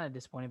kind of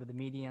disappointing, but the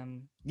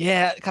medium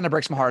Yeah, it kind of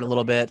breaks my heart a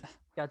little bit.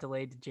 got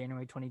delayed to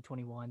January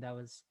 2021. That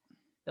was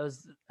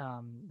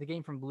the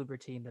game from Bloober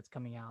Team that's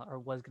coming out or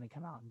was going to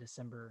come out in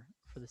December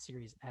for the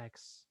Series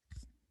X.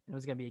 It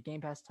was going to be a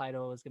Game Pass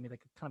title. It was going to be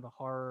like a kind of a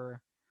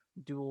horror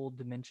dual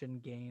dimension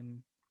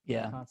game. You're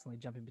Yeah, constantly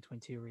jumping between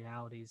two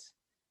realities.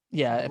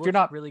 yeah. It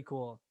looked really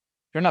cool.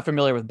 If you're not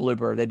familiar with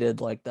Bloober, they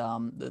did like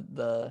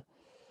the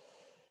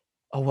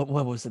oh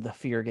what was it, the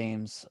Fear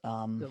games,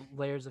 The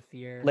Layers of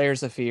Fear.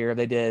 Layers of Fear.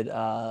 They did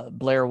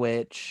Blair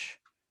Witch.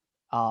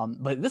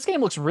 But this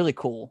game looks really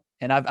cool,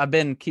 and I've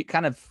been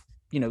kind of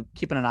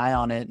keeping an eye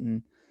on it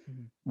and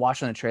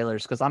watching the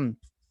trailers because I'm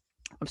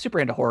super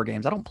into horror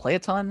games. I don't play a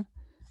ton,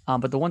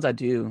 but the ones I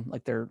do,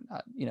 like they're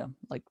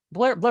like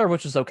Blair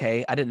Witch was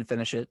okay. I didn't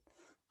finish it.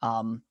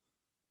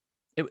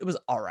 It was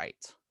all right.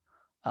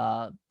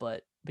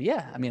 But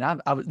yeah, I mean,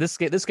 this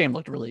game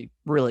looked really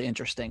really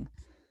interesting.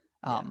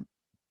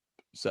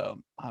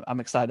 So I'm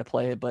excited to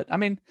play it. But I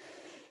mean,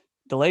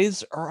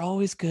 delays are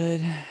always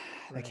good.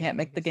 They Right. can't I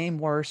make the guess. game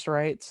worse,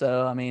 right?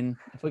 So I mean,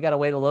 if we got to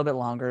wait a little bit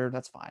longer,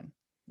 that's fine.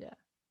 Yeah.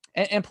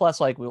 And plus,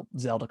 like,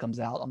 Zelda comes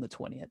out on the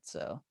 20th,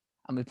 so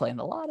I'm gonna be playing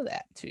a lot of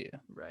that too.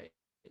 Right.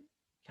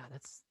 God,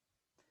 that's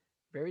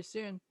very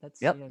soon.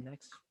 That's Yep.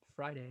 next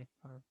Friday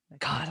or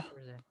next God,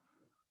 Thursday.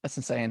 that's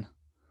insane.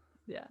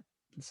 Yeah.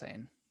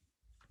 Insane.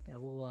 Yeah,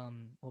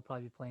 we'll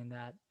probably be playing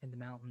that in the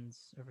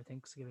mountains over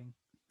Thanksgiving.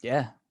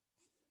 Yeah.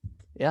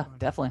 Yeah, Fun.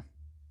 definitely.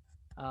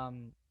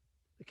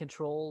 The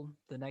Control,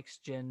 the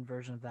next gen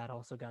version of that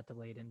also got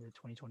delayed into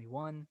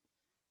 2021.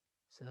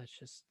 So that's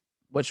just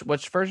Which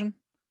version?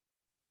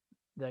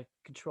 the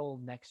Control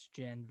next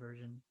gen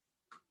version.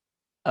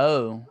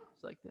 Oh,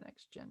 It's like the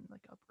next gen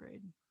like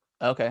upgrade.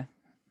 okay.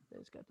 That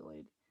just got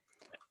delayed.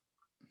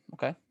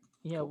 Okay.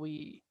 Yeah, cool.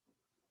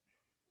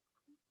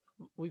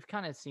 We've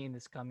kind of seen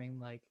this coming,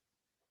 like,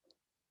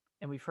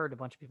 and we've heard a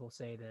bunch of people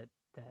say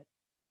that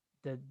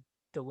the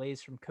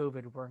delays from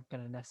COVID weren't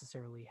going to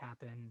necessarily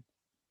happen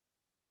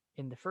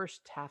in the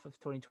first half of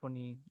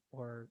 2020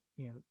 or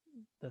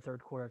the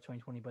third quarter of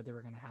 2020, but they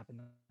were going to happen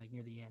like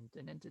near the end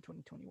and into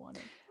 2021.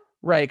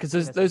 Right, because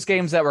those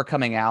games that were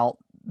coming out,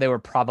 they were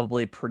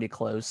probably pretty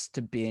close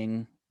to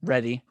being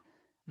ready.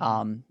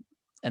 And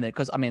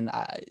because I mean,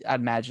 I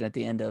imagine at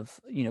the end of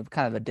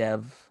kind of a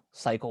dev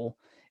cycle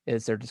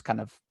is they're just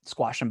kind of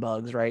squashing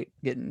bugs, right?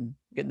 Getting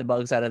the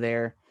bugs out of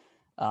there,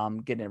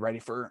 getting it ready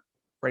for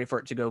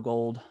it to go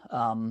gold.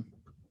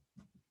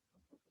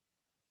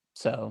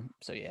 So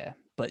yeah,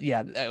 but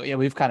yeah,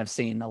 we've kind of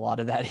seen a lot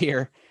of that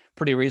here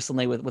pretty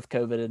recently with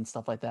COVID and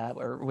stuff like that,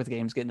 or with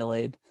games getting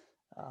delayed.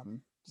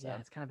 So Yeah,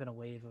 it's kind of been a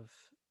wave of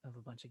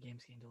a bunch of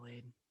games getting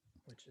delayed,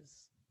 which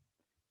is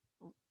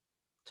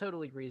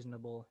totally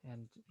reasonable.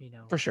 And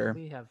for sure.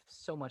 we have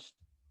so much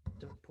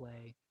to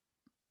play,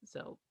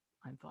 so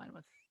I'm fine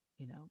with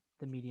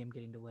the medium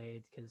getting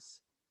delayed because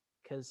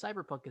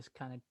Cyberpunk is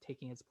kind of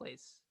taking its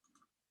place.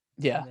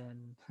 Yeah.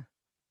 And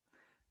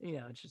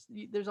then it's just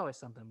there's always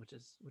something which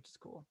is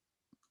cool.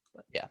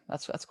 But yeah,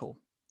 that's cool.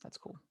 That's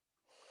cool.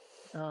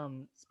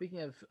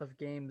 Speaking of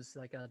games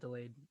that got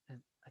delayed, I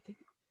think,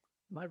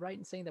 am I right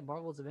in saying that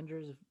Marvel's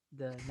Avengers,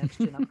 the next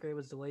gen upgrade,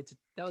 was delayed to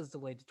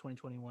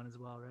 2021 as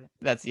well, right?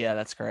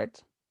 That's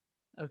correct.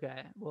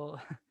 Okay, well,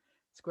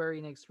 Square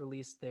Enix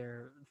released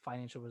their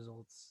financial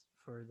results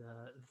for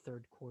the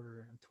third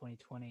quarter of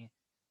 2020,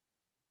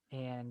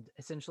 and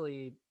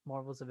essentially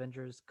Marvel's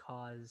Avengers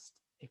caused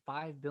a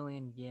 5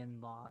 billion yen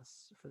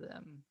loss for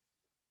them.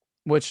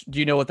 Which, do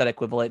you know what that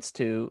equivalates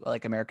to,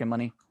 like American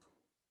money?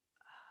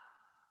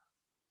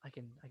 I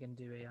can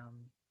do a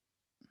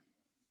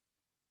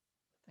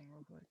thing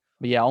real quick.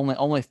 But yeah,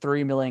 only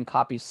 3 million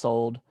copies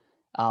sold,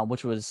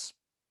 which was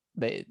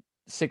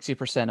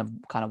 60% of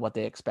kind of what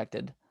they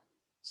expected.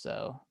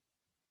 So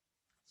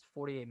It's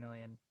 48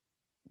 million.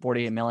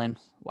 48 million.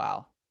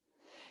 Wow.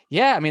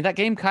 Yeah, I mean that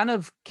game kind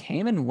of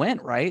came and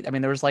went, right? I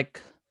mean, there was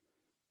like,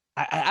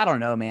 I don't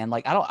know, man.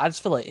 Like I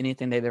just feel like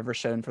anything they've ever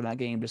shown from that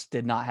game just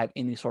did not have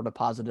any sort of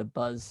positive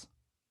buzz.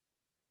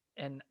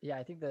 And yeah,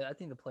 I think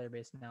the player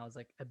base now is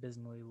like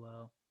abysmally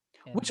low.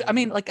 Which, I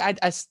mean, like I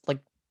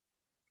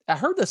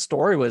heard the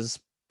story was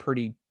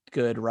pretty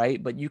good,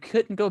 right? But you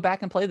couldn't go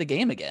back and play the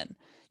game again.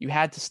 You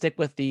had to stick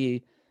with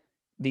the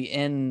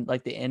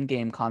end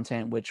game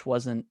content, which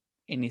wasn't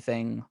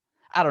anything.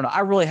 I don't know. I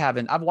really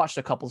haven't. I've watched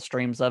a couple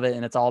streams of it,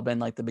 and it's all been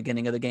like the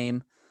beginning of the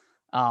game.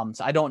 So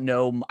I don't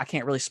know. I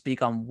can't really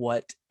speak on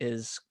what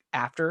is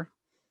after.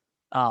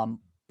 But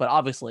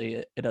obviously,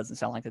 it doesn't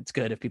sound like it's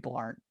good if people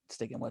aren't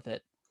sticking with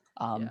it.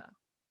 Yeah.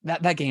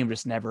 That game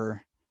just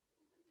never.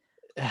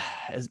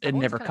 It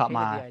never caught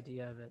my eye. The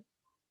idea of it,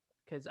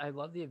 because I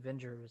love the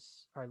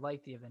Avengers, or I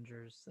like the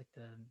Avengers, like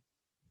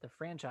the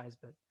franchise,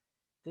 but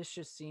this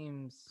just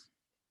seemed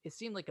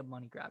like a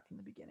money grab from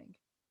the beginning.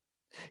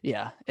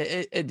 Yeah,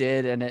 it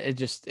did, and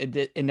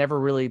it never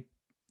really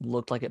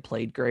looked like it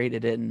played great. It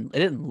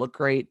didn't look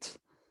great.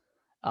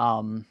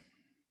 I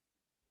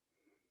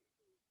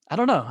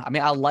don't know. I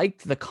mean, I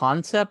liked the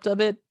concept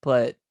of it,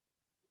 but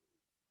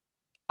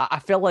I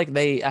feel like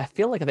they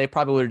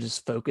probably would have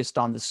just focused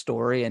on the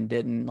story and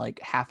didn't like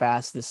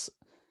half-ass this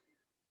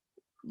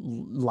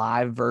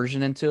live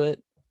version into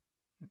it.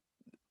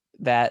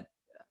 That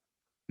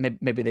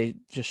maybe they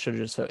just should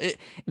have just. And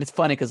it's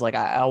funny because like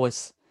I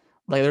always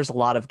like there's a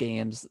lot of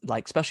games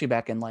like especially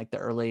back in like the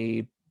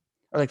early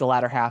or like the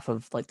latter half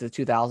of like the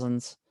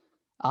 2000s.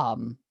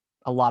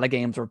 A lot of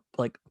games were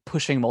like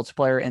pushing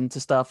multiplayer into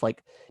stuff.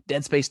 Like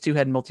Dead Space 2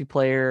 had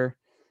multiplayer.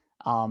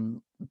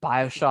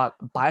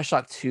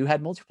 Bioshock 2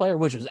 had multiplayer,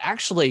 which was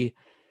actually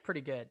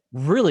pretty good,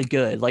 really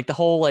good. Like the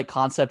whole like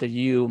concept of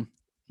you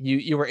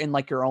were in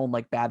like your own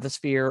like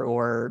bathysphere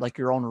or like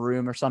your own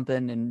room or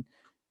something, and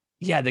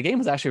yeah, the game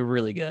was actually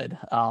really good.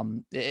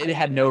 It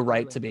had no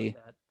right to be.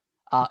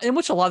 In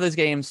which a lot of those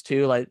games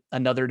too, like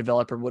another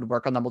developer would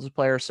work on the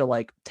multiplayer. So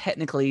like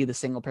technically the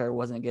single player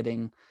wasn't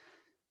getting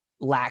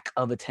lack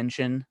of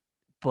attention,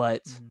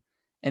 but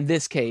in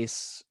this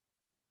case,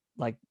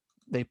 like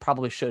they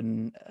probably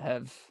shouldn't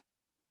have.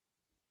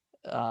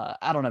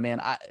 I don't know, man.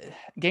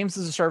 Games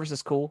as a service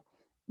is cool.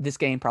 This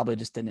game probably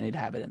just didn't need to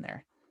have it in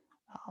there.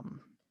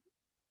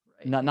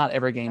 Right. Not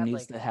every game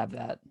needs to have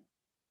that.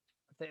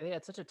 They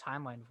had such a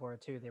timeline for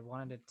it too. They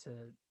wanted it to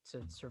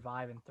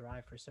survive and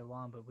thrive for so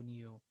long, but when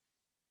you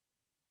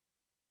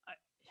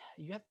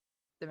have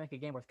to make a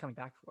game worth coming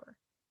back for.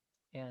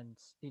 And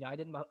I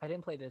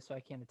didn't play this, so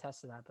I can't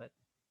attest to that. But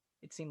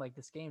it seemed like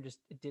this game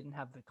it didn't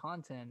have the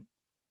content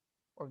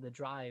or the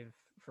drive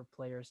for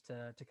players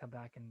to come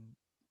back and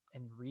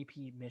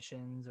repeat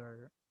missions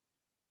or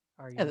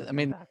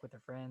come back with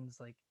their friends.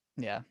 Like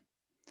yeah,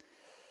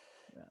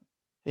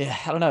 I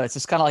don't know. It's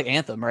just kind of like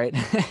Anthem, right?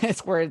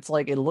 It's where it's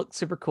like it looks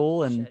super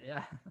cool and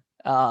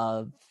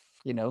as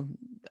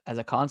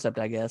a concept,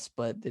 I guess,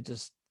 but it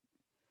just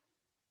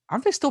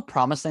aren't they still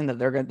promising that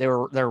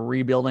they're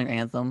rebuilding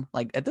Anthem?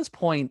 Like at this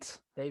point,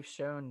 they've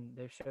shown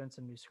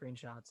some new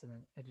screenshots and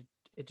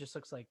it just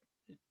looks like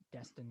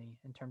Destiny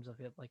in terms of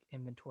it, like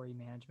inventory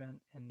management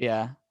and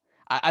yeah.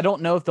 I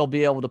don't know if they'll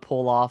be able to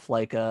pull off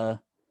like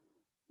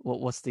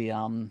what's the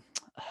No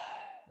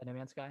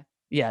Man's Sky?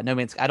 Yeah, No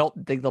Man's Sky. I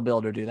don't think they'll be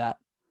able to do that.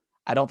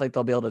 I don't think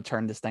they'll be able to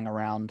turn this thing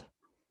around.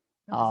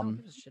 No, I don't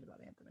give a shit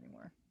about Anthem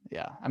anymore.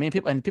 Yeah, I mean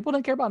people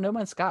don't care about No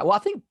Man's Sky.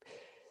 Well,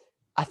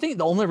 I think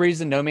the only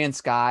reason No Man's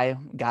Sky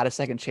got a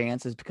second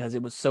chance is because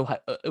it was so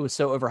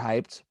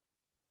overhyped,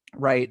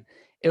 right?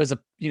 It was a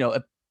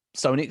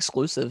Sony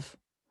exclusive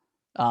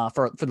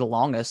for the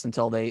longest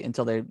until they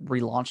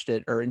relaunched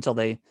it, or until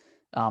they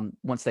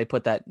once they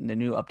put that in the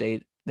new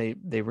update, they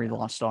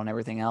relaunched it on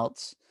everything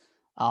else.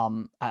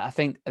 I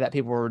think that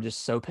people were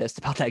just so pissed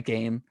about that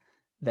game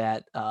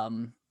that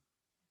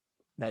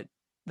that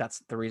that's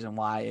the reason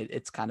why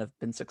it's kind of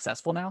been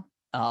successful now.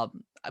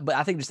 But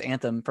I think just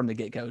Anthem from the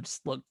get go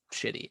just looked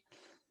shitty.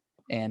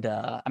 And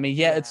I mean,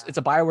 yeah, it's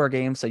a BioWare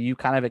game, so you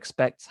kind of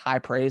expect high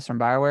praise from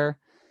BioWare.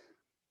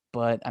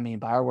 But I mean,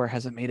 BioWare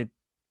hasn't made a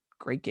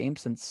great game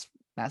since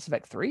Mass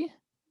Effect 3.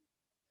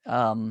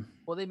 Well,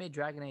 they made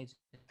Dragon Age.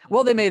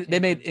 Well, they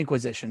made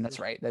Inquisition. That's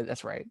right.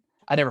 That's right.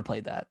 I never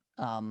played that.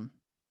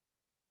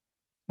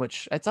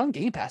 Which it's on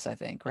Game Pass, I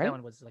think, right? That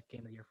one was like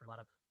game of the year for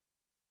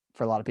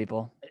a lot of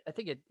people. I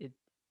think it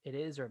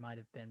is, or it might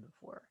have been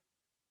before.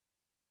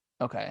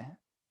 Okay.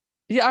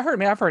 Yeah,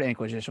 I've heard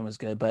Inquisition was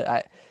good,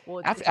 but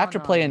after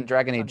playing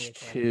Dragon Age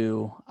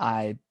 2,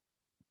 I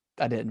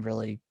didn't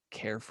really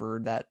care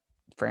for that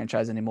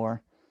franchise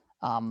anymore.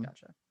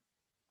 Gotcha.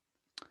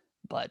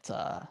 But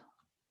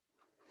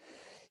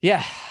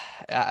yeah,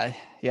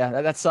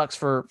 that sucks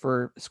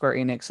for Square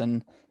Enix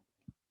and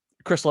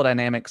Crystal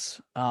Dynamics.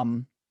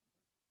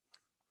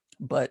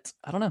 But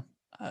I don't know.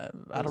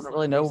 I don't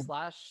really know.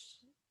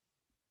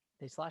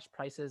 They slash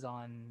prices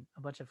on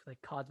a bunch of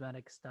like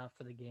cosmetic stuff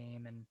for the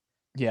game, and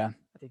yeah,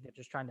 I think they're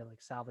just trying to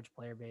like salvage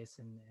player base.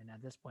 And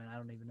at this point, I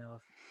don't even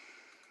know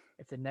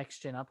if the next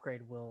gen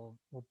upgrade will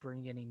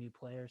bring any new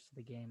players to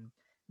the game.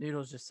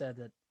 Noodles just said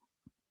that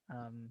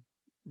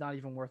not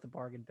even worth a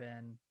bargain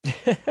bin.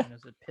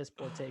 It's a piss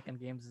poor take on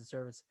games as a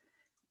service.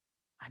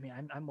 I mean,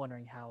 I'm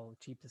wondering how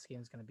cheap this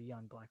game is going to be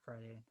on Black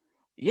Friday.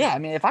 Yeah, I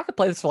mean, if I could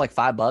play this for like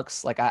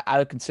 $5, like I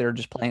would consider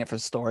just playing it for the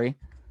story,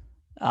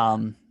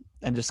 and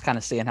just kind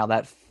of seeing how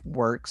that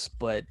works.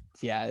 But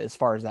yeah, as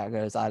far as that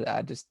goes,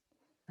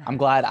 I'm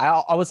glad.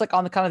 I was like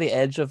on the kind of the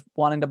edge of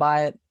wanting to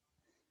buy it,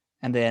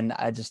 and then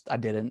I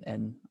didn't,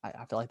 and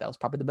I feel like that was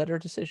probably the better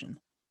decision.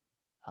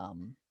 Yeah,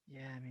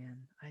 man,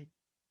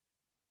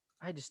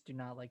 I just do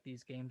not like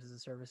these games as a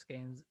service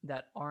games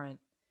that aren't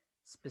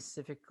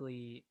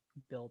specifically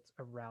built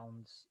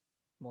around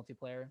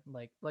multiplayer,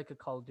 like a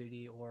Call of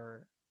Duty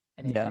or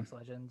an Apex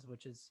Legends,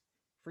 which is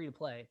free to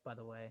play, by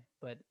the way.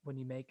 But when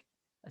you make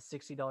a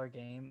 $60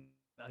 game,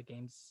 a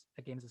games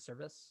as a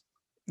service,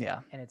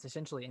 and it's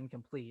essentially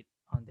incomplete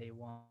on day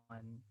one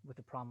with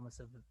the promise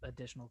of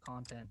additional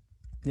content.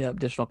 Yeah,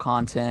 additional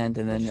content,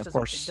 and then of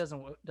course it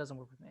doesn't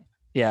work with me.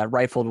 Yeah,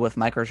 rifled with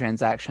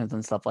microtransactions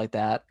and stuff like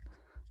that.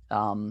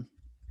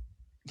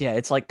 Yeah,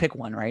 it's like pick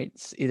one, right?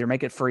 It's either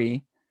make it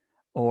free,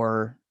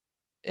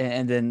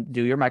 and then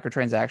do your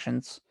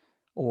microtransactions,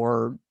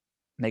 or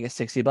make it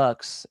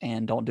 $60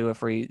 and don't do a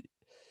free.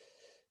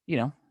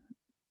 I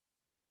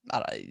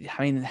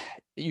mean,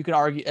 you could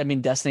argue. I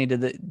mean, Destiny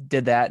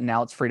did that, and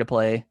now it's free to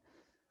play.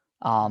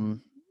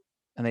 And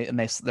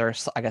they're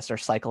I guess they're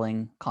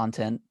cycling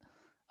content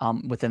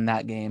within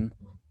that game.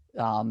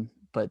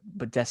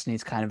 But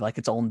Destiny's kind of like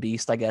its own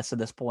beast, I guess, at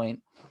this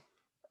point.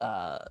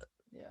 I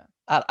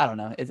don't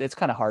know. It's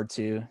kind of hard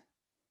to.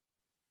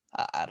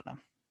 I don't know.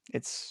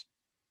 It's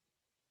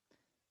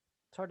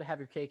hard to have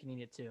your cake and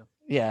eat it too.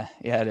 Yeah,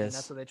 it is. And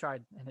that's what they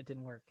tried, and it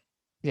didn't work.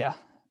 Yeah.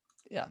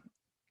 You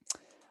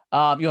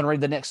want to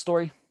read the next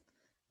story?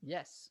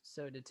 Yes.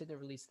 So Nintendo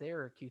released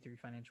their Q3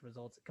 financial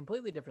results. A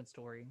completely different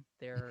story.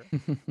 Their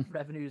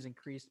revenues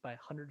increased by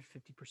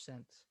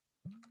 150%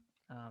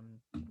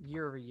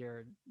 year over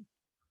year,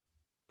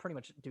 pretty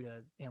much due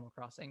to Animal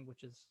Crossing,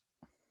 which is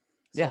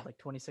sold like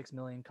 26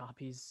 million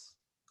copies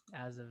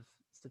as of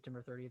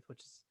September 30th, which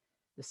is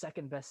the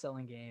second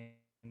best-selling game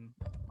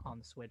on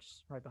the Switch,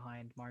 right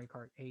behind Mario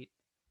Kart 8,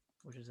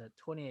 which is at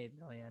 28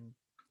 million,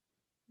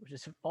 which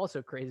is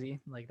also crazy.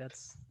 Like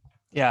that's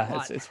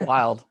it's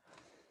wild.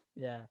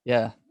 Yeah.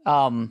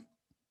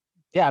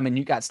 I mean,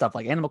 you got stuff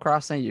like Animal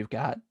Crossing. You've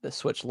got the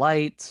Switch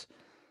Lite.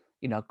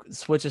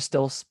 Switch is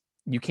still,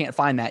 you can't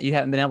find that. You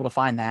haven't been able to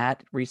find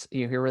that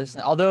here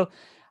recently. Although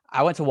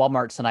I went to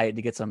Walmart tonight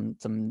to get some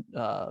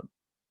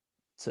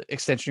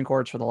extension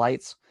cords for the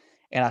lights,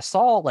 and I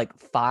saw like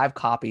 5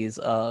 copies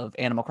of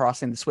Animal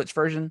Crossing, the Switch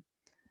version.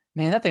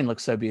 Man, that thing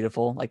looks so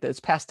beautiful. Like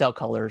its pastel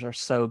colors are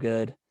so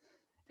good.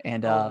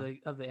 And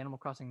of the Animal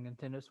Crossing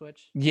Nintendo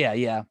Switch.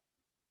 Yeah.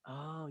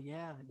 Oh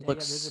yeah,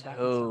 looks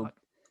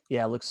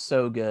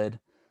so good.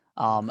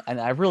 And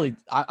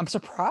I'm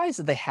surprised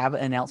that they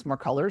haven't announced more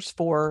colors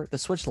for the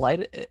Switch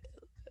Lite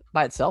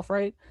by itself,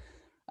 right?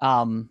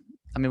 I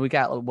mean, we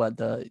got what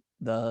the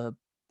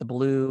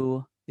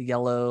blue, the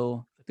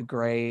yellow, the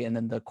gray, and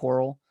then the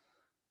coral.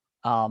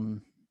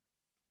 So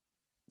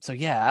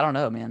yeah, I don't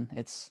know, man.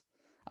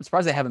 I'm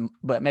surprised they haven't,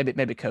 but maybe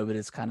COVID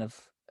has kind of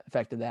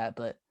affected that.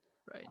 But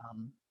right.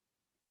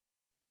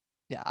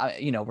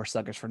 Yeah, we're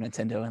suckers for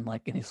Nintendo and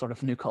like any sort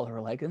of new color.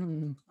 We're like,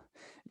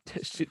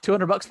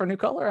 $200 for a new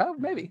color,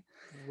 maybe.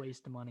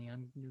 Waste of money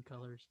on new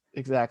colors.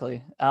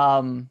 Exactly.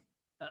 Also,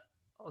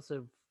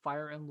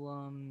 Fire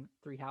Emblem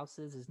Three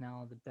Houses is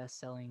now the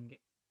best-selling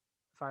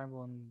Fire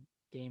Emblem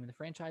game in the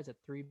franchise at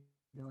 3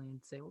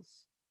 million sales.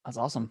 That's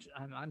awesome. Which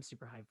I'm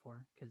super hyped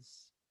for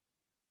because,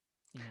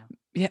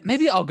 Yeah,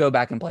 maybe I'll go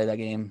back and play that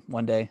game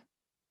one day.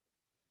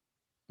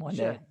 One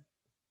day.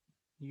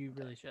 You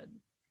really should.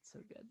 It's so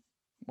good.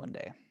 One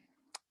day.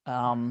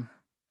 Um,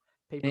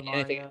 Paper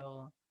anything?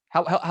 Mario.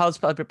 How's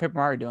Paper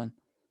Mario doing?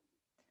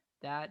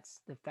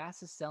 That's the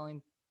fastest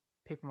selling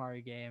Paper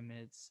Mario game.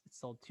 It's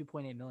sold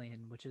 2.8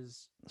 million, which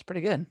is It's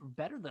pretty good.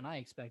 better than I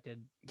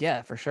expected.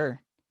 Yeah, for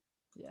sure.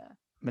 Yeah.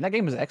 I mean, that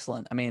game was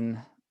excellent. I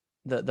mean,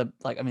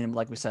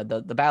 like we said,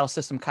 the battle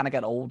system kind of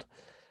got old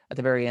at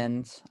the very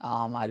end.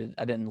 I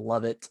didn't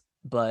love it,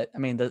 but I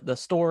mean, the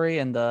story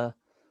and the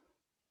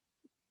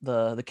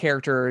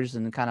characters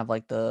and kind of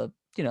like the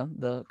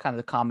kind of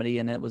the comedy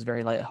in it was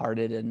very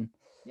lighthearted, and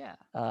Yeah.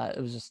 it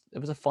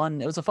was a fun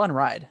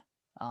ride,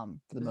 for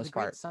the This is a most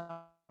great part.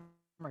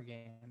 summer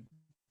game.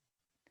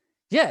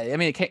 Yeah, I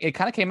mean, it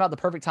kind of came out at the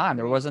perfect time.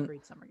 There Great, wasn't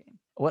great summer game.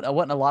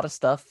 wasn't a lot of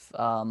stuff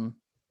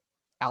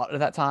out at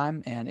that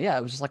time, and yeah,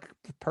 it was just like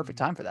the perfect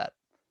Mhm. time for that.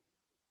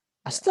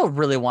 I Yeah. still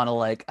really want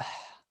to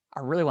I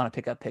really want to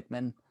pick up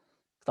Pikmin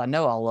because I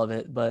know I'll love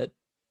it, but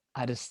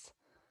I just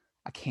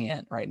I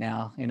can't right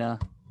now,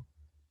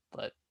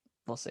 But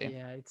we'll see.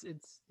 Yeah,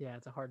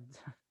 it's a hard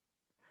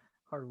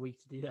hard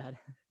week to do that.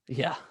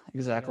 Yeah, Like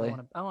exactly.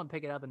 I want to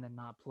pick it up and then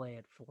not play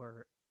it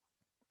for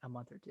a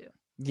month or two.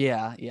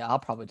 Yeah, yeah. I'll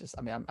probably just.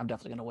 I mean, I'm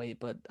definitely gonna wait,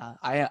 but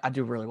I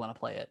do really want to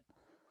play it.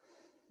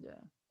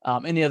 Yeah.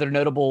 Any other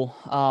notable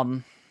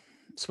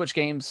Switch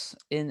games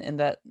in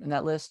that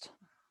list?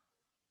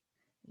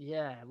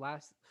 Yeah,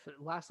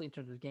 lastly, in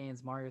terms of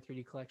games, Mario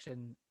 3D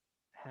Collection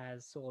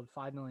has sold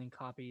 5 million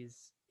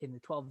copies in the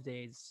 12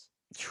 days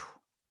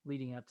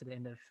leading up to the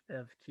end of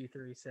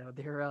Q3. So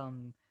their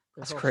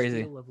That's whole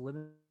crazy. spiel of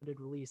limited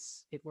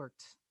release, it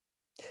worked.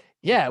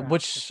 Yeah, That's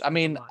which I that's a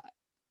mean, lot.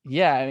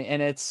 yeah,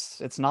 and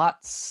it's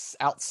not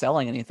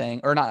outselling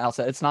anything, or not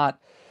outsell. It's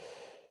not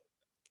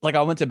like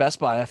I went to Best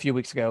Buy a few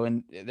weeks ago,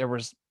 and there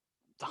was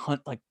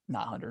like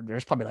not 100.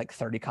 There's probably like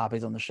 30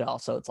 copies on the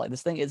shelf. So it's like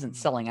this thing isn't Mm,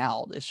 selling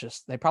out. It's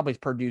just they probably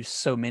produce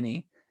so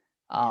many.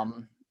 yeah.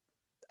 Um,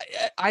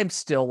 I'm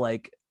still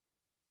like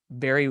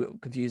very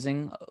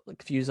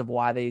confused of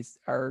why they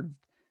are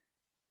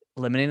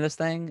limiting this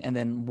thing, and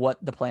then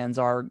what the plans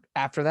are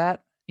after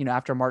that.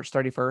 After March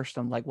 31st,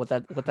 I'm like, what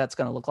that's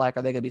going to look like.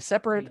 Are they going to be What are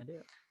separate? you gonna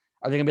do?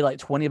 Are they going to be like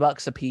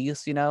 $20 a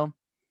piece?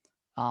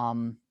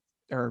 Um,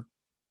 or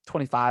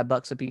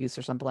 $25 a piece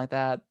or something like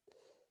that?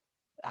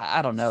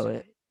 I don't know.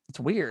 So It's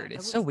weird. I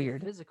It's so wish the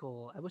weird.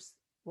 physical. I wish.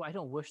 Well, I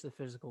don't wish the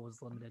physical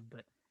was limited,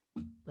 but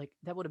like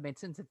that would have made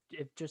sense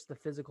if just the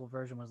physical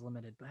version was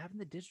limited. But having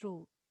the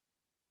digital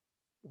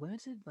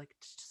limited, like,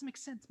 just doesn't make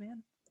sense,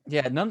 man.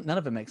 Yeah, none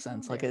of it makes What's going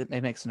on sense. Like there?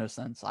 it makes no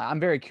sense. I'm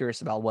very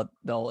curious about what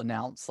they'll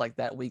announce like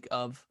that week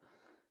of,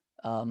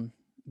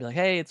 be like,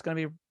 hey, it's gonna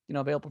be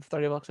available for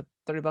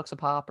 $30 a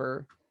pop,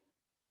 or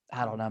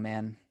I don't Mm, know,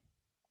 man.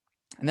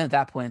 And then at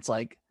that point, it's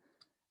like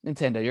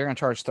Nintendo, you're gonna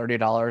charge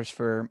 $30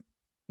 for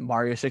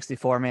Mario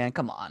 64, man.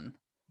 Come on.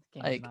 this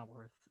game is Like, not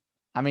worth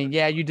I mean,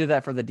 yeah, you $30. did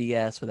that for the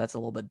DS, but that's a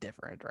little bit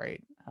different,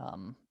 right?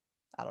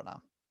 I don't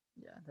know.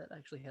 Yeah, that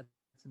actually had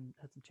some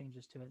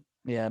changes to it.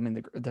 Yeah, I mean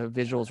the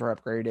visuals were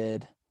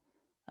upgraded.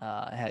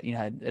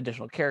 Had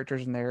additional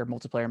characters in there,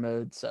 multiplayer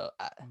mode. So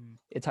Mm,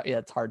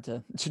 it's hard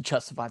to to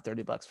justify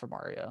 $30 for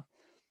Mario.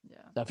 yeah,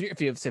 So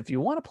if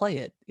you want to play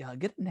it, yeah,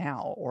 get it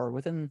now or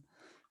within.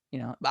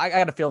 I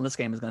got a feeling this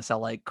game is going to sell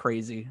like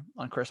crazy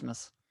on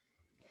Christmas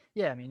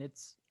yeah. I mean,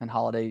 it's and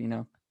holiday.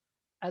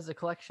 as a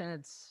collection,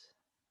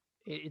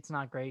 it's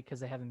not great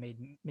because they haven't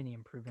made many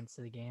improvements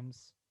to the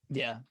games.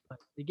 Yeah, But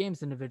the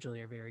games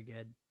individually are very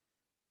good.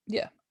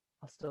 yeah.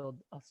 I'll still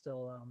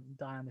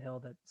die on the hill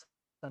that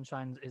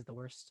Sunshine is the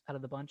worst out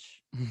of the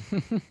bunch.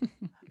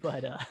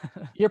 But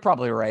You're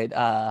probably right.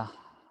 Yeah,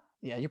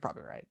 you're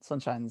probably right.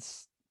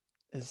 Sunshine's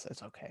is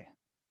it's okay.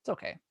 It's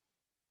okay.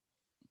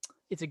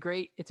 it's a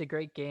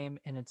great game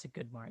and it's a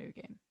good Mario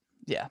game.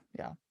 Yeah,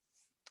 yeah.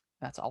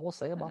 That's all we'll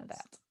say And about it's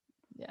that.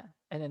 yeah.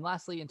 And then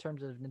lastly, in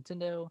terms of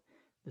Nintendo,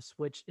 the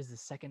Switch is the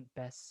second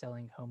best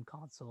selling home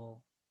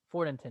console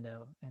for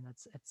Nintendo, and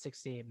that's at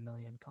 68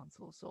 million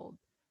consoles sold.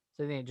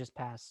 So I think it just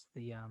passed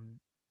the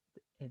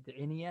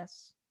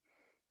NES.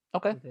 I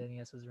Okay. think the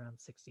NES was around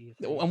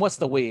 63 or And what's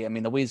the something. Wii? I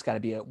mean, the Wii's got to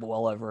be at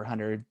well over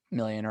 100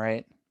 million,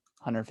 right?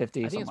 150,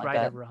 I think something it's like right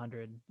that. over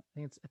 100.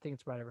 I think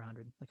it's right over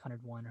 100, like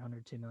 101 or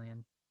 102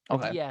 million. The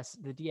Okay. DS,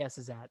 the DS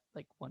is at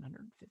like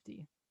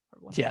 150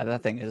 or Yeah,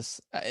 that 140. thing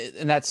is,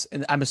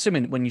 and I'm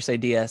assuming when you say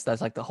DS,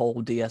 that's like the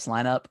whole DS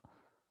lineup.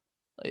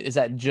 Is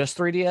that just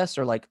 3DS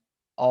or like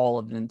all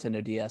of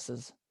Nintendo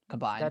DSs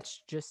combined?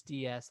 That's just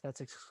DS.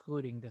 That's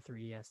excluding the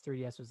 3DS.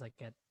 3DS was like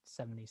at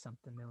 70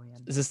 something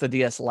million. Is this the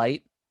DS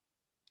Lite?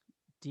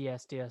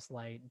 DS, DS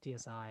Lite,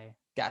 DSi.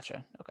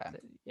 Gotcha. Okay.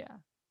 Yeah,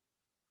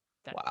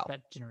 that Wow.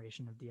 that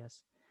generation of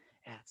DS.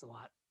 Yeah, it's a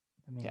lot.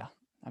 I mean, Yeah.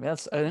 I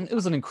mean, it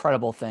was an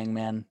incredible thing,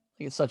 man.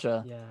 Like, it's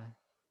yeah.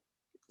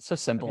 so I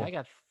mean, simple. I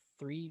got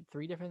three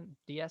different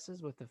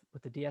DSs with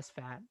the DS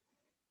Fat,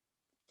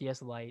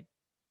 DS Lite,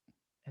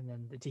 and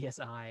then the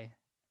DSi,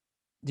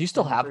 Do you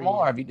still and the have them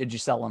all, or 3DS. did you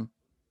sell them?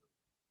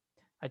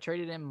 I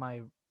traded in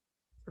my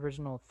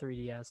original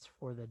 3DS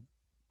for the,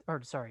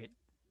 or sorry,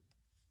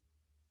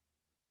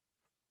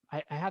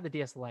 I have the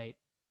DS Lite.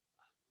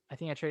 I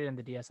think I traded in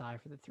the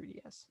DSi for the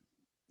 3DS.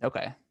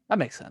 Okay, that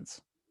makes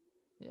sense.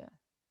 Yeah.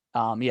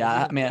 Yeah, You I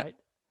have it, mean, right?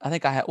 I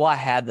think I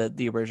had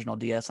the original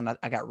DS, and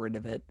I got rid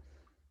of it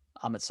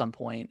at some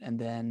point, and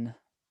then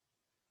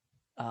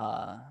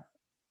uh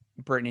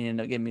Brittany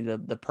ended up giving me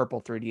the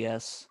purple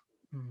 3DS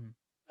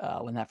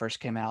Mhm. when that first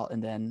came out,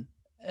 and then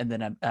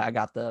I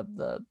got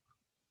the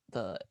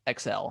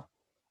XL,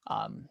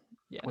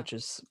 Yeah. which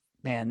is,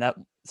 man, that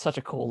such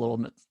a cool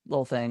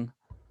little thing.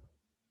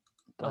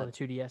 Oh, the But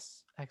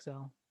 2DS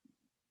XL.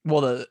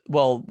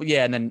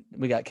 yeah, and then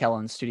we got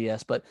Kellen's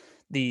 2DS, but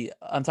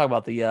I'm talking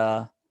about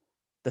the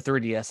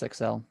 3DS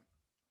XL.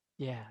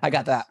 Yeah, I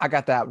got that. nice. I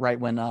got that right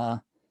when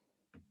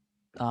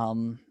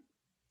um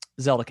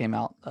Zelda came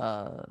out.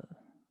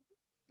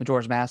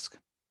 Majora's Mask.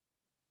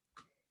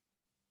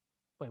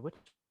 Wait, which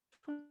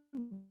one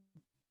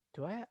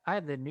do I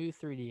have the new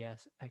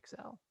 3DS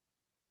XL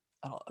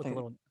I with the think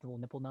little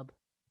nipple nub.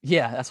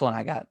 yeah, that's one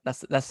I got.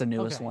 That's the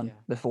newest Okay, one yeah.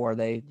 before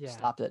they Yeah.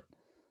 stopped it.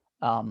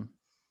 Um,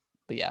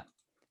 but yeah, Yeah,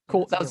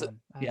 cool. that's a That good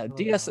was one. yeah. I love that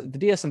The one.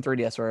 DS and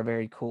 3DS are a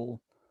very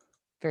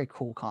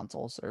cool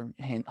consoles or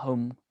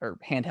home or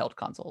handheld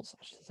consoles,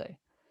 I should say.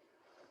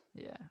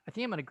 Yeah. I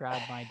think I'm gonna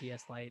grab my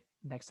DS Lite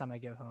next time I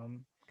go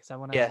home because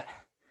Yeah.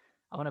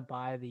 I wanna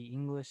buy the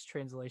English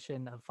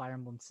translation of Fire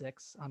Emblem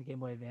 6 on Game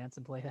Boy Advance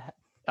and play that.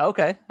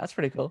 Okay, that's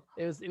pretty cool.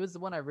 It was the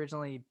one I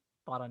originally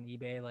bought on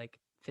eBay like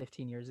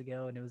 15 years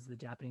ago, and it was the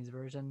Japanese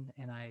version,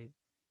 and I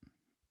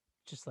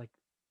just like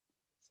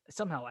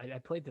somehow I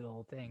played through the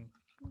whole thing,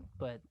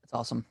 but That's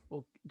awesome.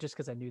 well, just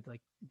because I knew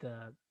like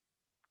the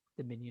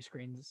menu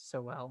screens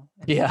so well,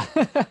 and Yeah.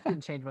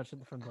 didn't change much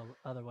from the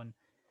other one.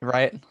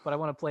 Right. But I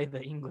want to play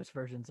the English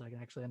version so I can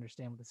actually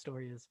understand what the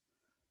story is.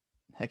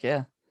 Heck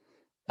yeah.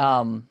 Yeah.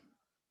 Um,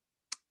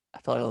 I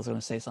felt like I was going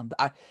to say something.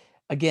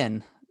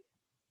 Again,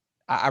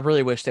 I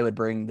really wish they would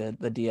bring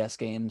the DS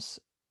games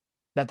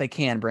that they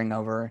can bring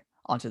over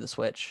onto the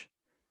Switch.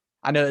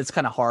 I know it's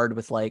kind of hard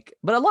with like,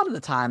 but a lot of the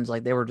times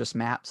like they were just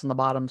maps on the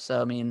bottom.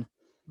 So I mean,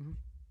 Mhm.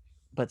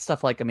 but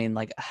stuff like, I mean,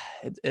 like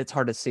it's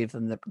hard to see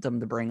them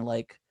to bring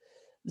like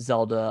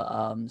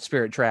Zelda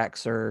Spirit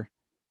Tracks or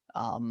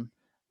um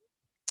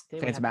They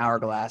would have Phantom to remake that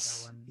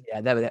Hourglass. one.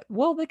 Yeah, that would,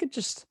 well, they could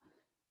just,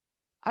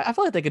 I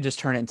feel like they could just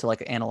turn it into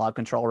like an analog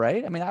control,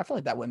 right? I mean, I feel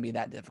like that wouldn't be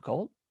that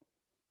difficult.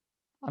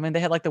 I mean,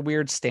 they had like the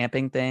weird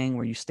stamping thing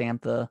where you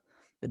stamp the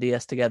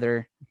DS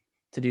together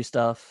to do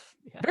stuff.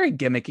 Yeah. Very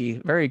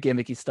gimmicky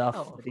Oh, stuff.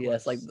 The of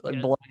DS, course. like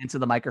Yeah. blowing into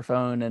the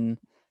microphone and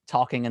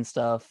talking and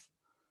stuff.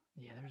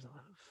 Yeah. There's a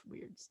lot of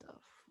weird stuff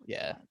with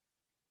Yeah.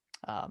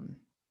 that. Um,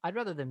 I'd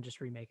rather them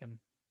just remake them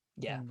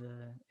yeah.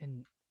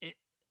 in it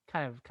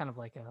kind of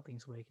like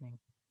Link's Awakening.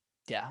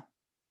 Yeah.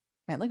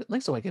 Man,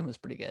 Link's Awakening was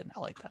pretty good. I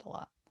like that a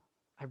lot.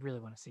 I really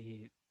want to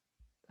see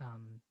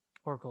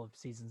Oracle of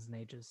Seasons and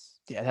Ages.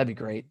 Yeah, that'd be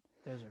great.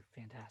 Those are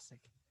fantastic.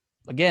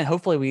 Again,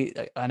 hopefully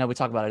I know we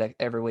talk about it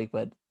every week,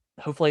 but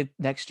hopefully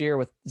next year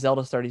with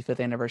Zelda's 35th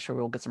anniversary,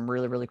 we'll get some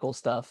really, really cool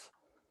stuff.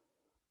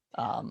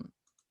 Um,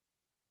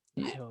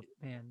 I hope,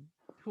 man.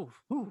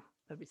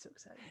 That'd be so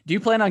exciting. do you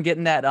plan on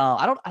getting that?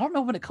 I don't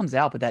know when it comes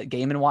out, but that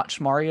Game and Watch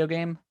Mario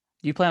game.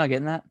 Do you plan on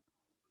getting that?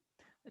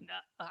 No,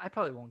 I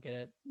probably won't get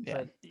it, Yeah,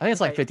 but I think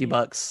it's like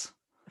 $50.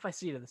 if I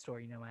see it at the store,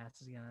 my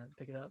ass is gonna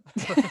pick it up.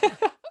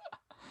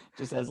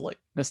 Just as like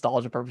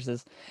nostalgia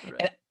purposes.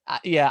 Right.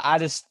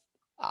 And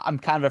I'm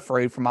kind of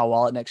afraid for my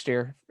wallet next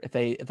year if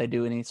they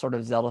do any sort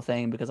of Zelda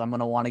thing because I'm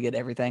gonna want to get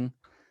everything.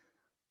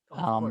 Oh,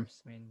 of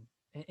course. I mean,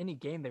 any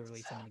game they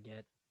release, I'm gonna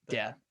get. But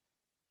Yeah.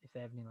 if they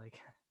have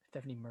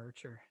any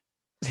merch or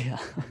Yeah.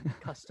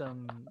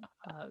 custom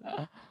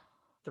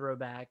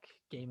throwback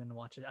Game and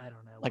Watch it, I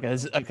don't know. like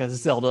release. Like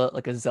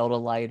a Zelda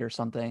Light or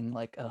something.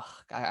 Like, ugh,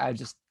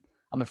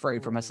 I'm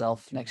afraid for Ooh,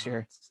 myself do next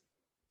year.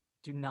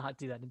 Do not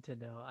do that,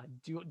 Nintendo.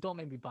 Don't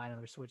make me buy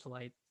another Switch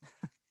Lite.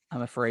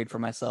 I'm afraid for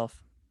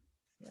myself.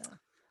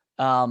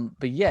 Yeah.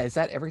 But yeah, is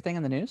that everything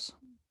in the news?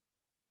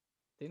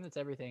 I think that's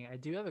everything. I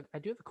do have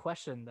a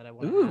question that I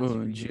want to ask Ooh,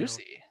 for you.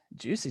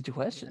 juicy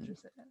question.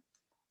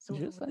 So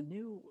with Juicy?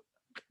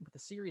 the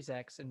Series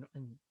X, and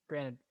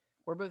granted,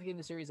 we're both getting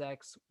the Series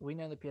X. We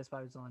know the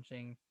PS5 is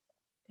launching,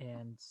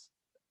 and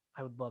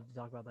I would love to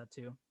talk about that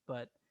too.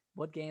 But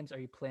what games are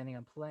you planning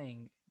on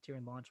playing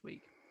during launch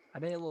week? I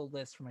made a little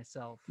list for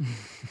myself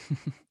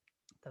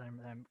that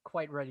I'm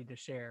quite ready to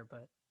share.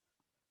 But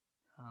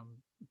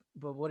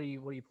what are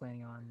you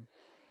planning on?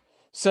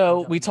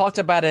 So we jumping talked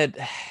into? about it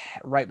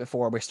right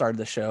before we started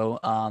the show.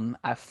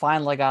 I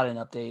finally got an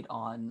update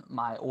on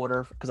my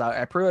order because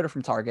I pre-ordered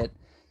from Target.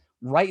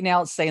 Right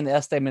now, it's saying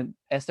the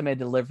estimated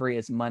delivery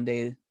is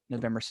Monday,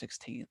 November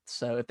 16th.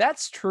 So if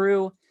that's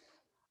true,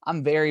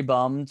 I'm very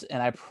bummed,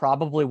 and I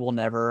probably will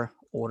never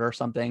order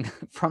something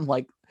from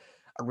like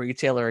a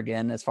retailer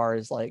again, as far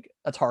as like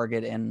a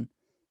Target and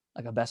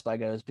like a Best Buy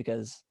goes,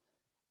 because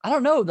I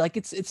don't know, like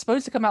it's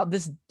supposed to come out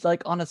this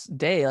like on a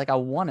day, like I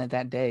want it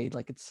that day.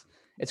 Like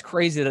it's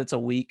crazy that it's a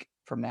week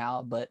from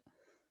now, but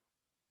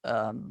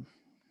um,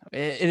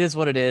 it is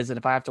what it is, and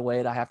if I have to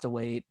wait, I have to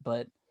wait.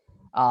 But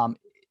um,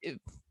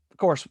 of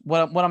course, what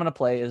I'm gonna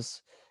play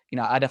is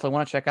I definitely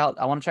want to check out.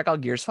 I want to check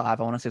out Gears 5.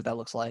 I want to see what that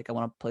looks like. I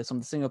want to play some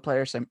of the single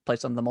player, play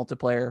some of the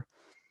multiplayer.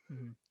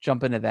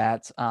 Jump into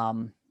that.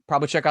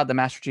 Probably check out the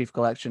Master Chief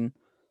Collection,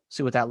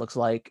 see what that looks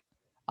like.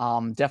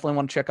 Definitely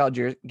want to check out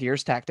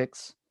Gears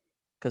Tactics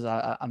because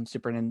I'm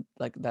super in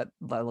like that.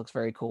 That looks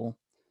very cool.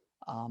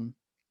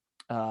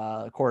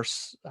 Of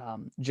course,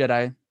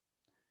 Jedi,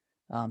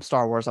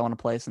 Star Wars. I want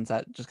to play since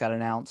that just got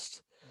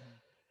announced.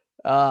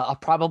 I'll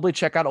probably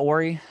check out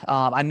Ori.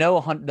 I know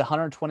the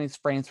 120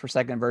 frames per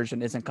second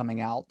version isn't coming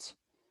out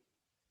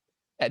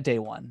at day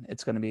one.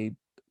 It's going to be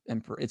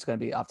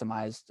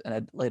optimized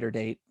at a later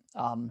date.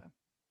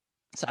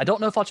 So I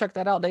don't know if I'll check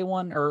that out day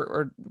one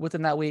or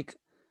within that week.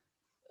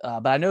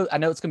 But I know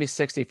it's going to be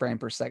 60 frame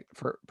per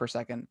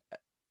second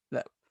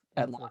that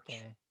at launch. 4K.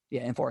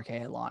 Yeah, in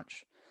 4K at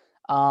launch.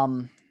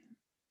 I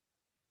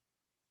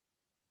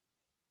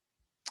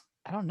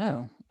don't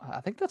know.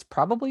 I think that's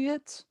probably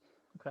it.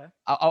 Okay.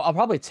 I'll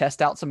probably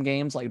test out some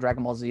games like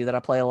Dragon Ball Z that I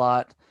play a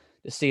lot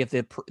to see if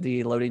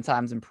the loading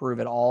times improve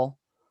at all.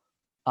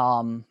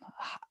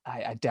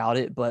 I doubt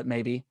it, but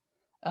maybe.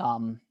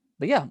 But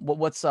yeah,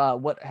 what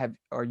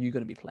are you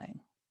going to be playing?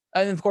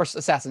 And of course,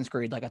 Assassin's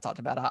Creed, like I talked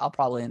about, I'll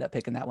probably end up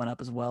picking that one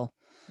up as well.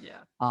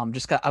 Yeah.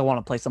 I want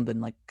to play something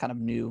like kind of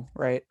new,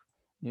 right?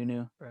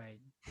 New. Right.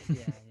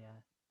 Yeah.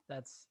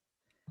 That's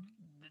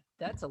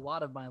a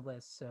lot of my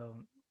list. So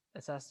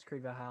Assassin's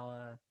Creed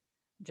Valhalla,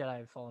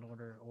 Jedi Fallen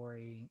Order,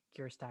 Ori,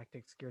 Gears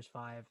Tactics, Gears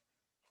 5.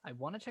 I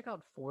want to check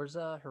out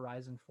Forza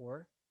Horizon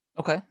 4.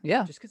 Okay,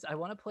 yeah. Just because I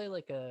want to play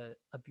like a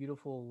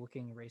beautiful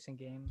looking racing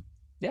game.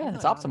 Yeah,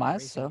 it's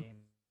optimized, so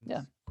games.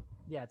 Yeah.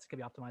 Yeah, it's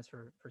gonna be optimized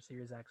for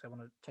Series X. I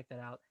want to check that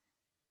out.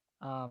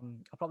 I'll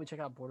probably check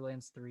out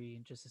Borderlands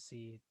 3 just to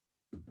see,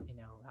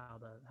 how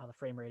the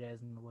frame rate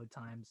is and the load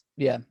times.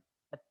 Yeah.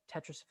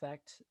 Tetris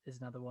Effect is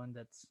another one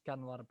that's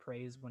gotten a lot of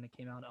praise when it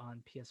came out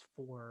on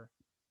PS4.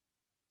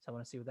 So I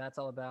want to see what that's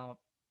all about.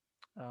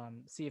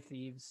 Sea of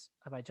Thieves,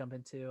 I might jump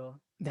into.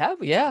 That'd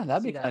be kind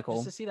of cool.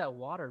 Just to see that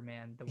water,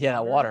 man.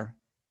 That water.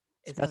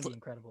 It's gonna be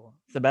incredible.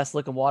 It's the best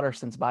looking water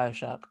since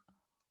BioShock.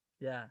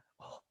 Yeah.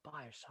 Oh,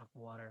 BioShock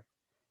water.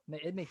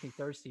 It makes me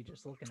thirsty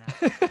just looking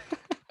at it.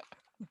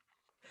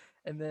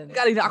 And then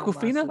got any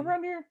Aquafina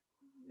around here?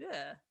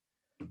 Yeah.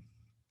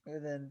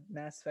 And then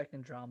Mass Effect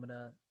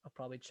Andromeda, I'll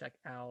probably check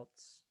out.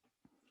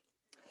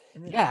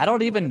 Yeah, I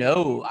don't even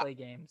know. Play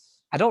games.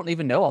 I don't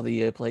even know all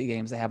the play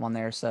games they have on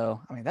there. So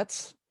I mean,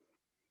 that's.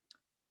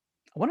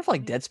 I wonder if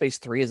like Dead Space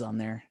 3 is on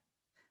there.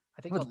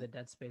 I think all the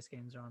Dead Space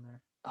games are on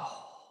there.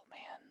 Oh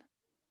man,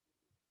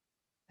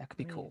 that could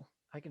be cool.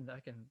 I can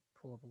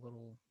pull up a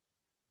little.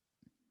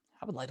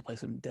 I would like to play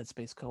some Dead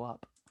Space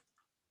co-op.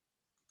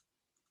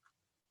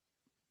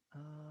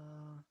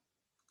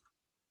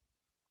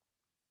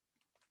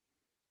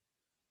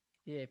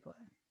 EA Play.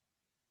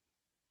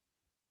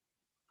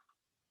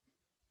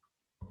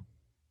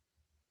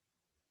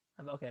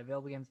 Okay,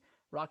 available games: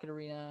 Rocket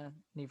Arena,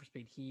 Need for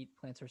Speed Heat,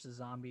 Plants vs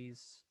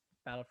Zombies,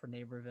 Battle for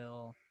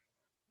Neighborville,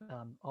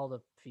 all the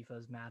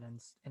FIFA's,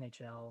 Madden's,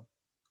 NHL,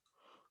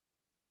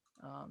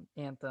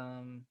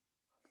 Anthem.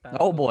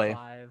 Oh boy!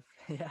 5.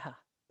 Yeah,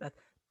 that.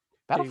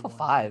 Battlefield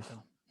 5.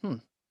 I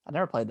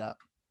never played that.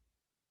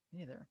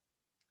 Neither.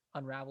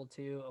 Unravel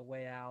 2, A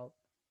Way Out.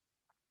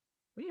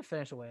 We need to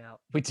finish A Way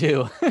Out. We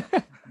do.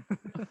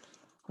 Oh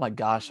my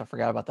gosh, I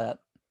forgot about that.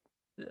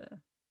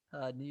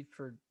 Yeah.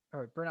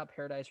 Burnout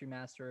Paradise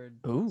Remastered.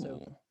 Ooh.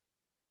 So,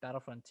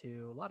 Battlefront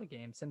 2. A lot of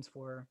games. Sims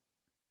 4.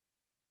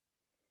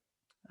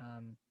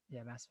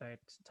 Mass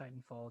Effect,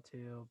 Titanfall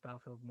 2,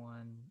 Battlefield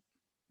 1,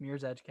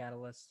 Mirror's Edge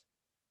Catalyst.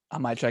 I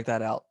might check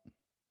that out.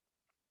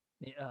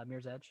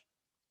 Mirror's Edge?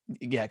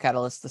 Yeah,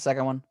 Catalyst, the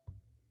second one.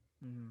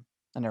 Mm-hmm.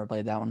 I never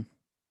played that one.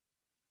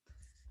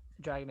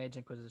 Dragon Age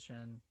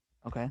Inquisition.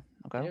 Okay.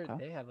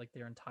 They have like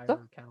their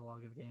entire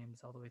catalog of games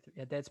all the way through.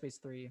 Yeah, Dead Space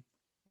 3.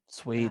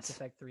 Sweet. Mass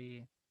Effect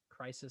 3.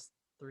 Crysis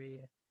 3.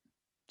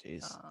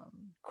 Jeez.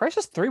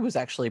 Crysis 3 was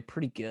actually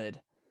pretty good.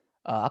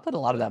 I played a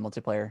lot of that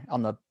multiplayer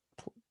on the...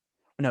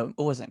 No,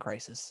 it wasn't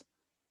Crysis.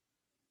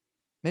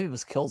 Maybe it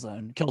was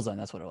Killzone. Killzone,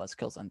 that's what it was.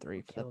 Killzone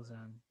 3.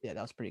 Killzone. Yeah,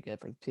 that was pretty good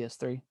for the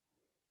PS3.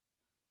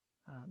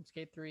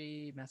 Skate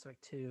 3, Mass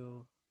Effect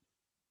 2,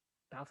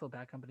 Battlefield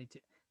Bad Company 2.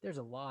 There's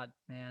a lot,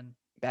 man.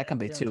 Bad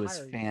Company 2 is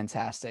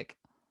fantastic.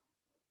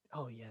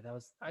 Oh yeah, that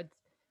was I'd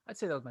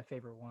say that was my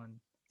favorite one.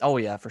 Oh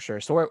yeah, for sure.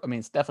 It's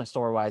definitely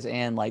story-wise,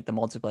 and like the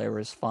multiplayer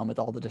was fun with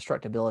all the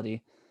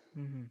destructibility.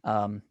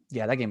 Mm-hmm.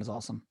 Yeah, that game is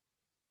awesome.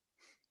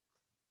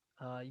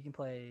 You can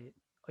play.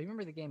 Oh, you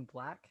remember the game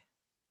Black?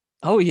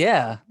 Oh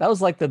yeah, that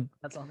was like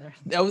That's on there.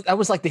 That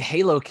was like the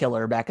Halo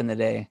killer back in the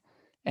day,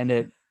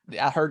 and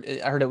I heard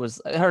it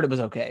was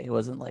okay. It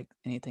wasn't like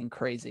anything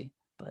crazy,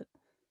 but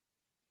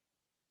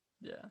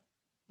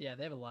yeah,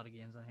 they have a lot of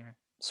games on here.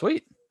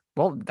 Sweet.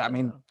 Well, I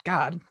mean,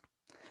 God,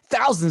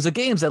 thousands of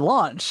games at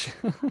launch.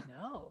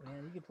 No,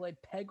 man, you can play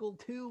Peggle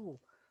 2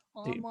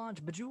 on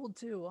launch, Bejeweled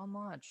 2 on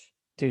launch.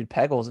 Dude,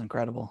 Peggle's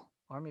incredible.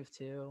 Army of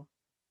 2.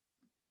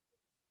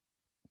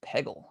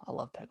 Peggle, I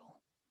love Peggle.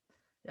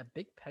 Yeah,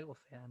 big Peggle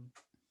fan.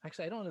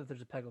 Actually, I don't know if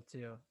there's a Peggle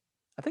 2.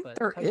 I think But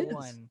there Peggle is,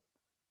 1,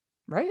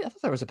 right? I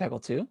thought there was a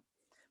Peggle 2.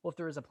 well, if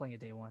there is a playing a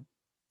day 1.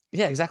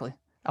 Yeah, exactly.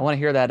 I want to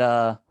hear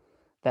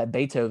that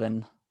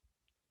Beethoven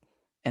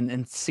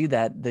and see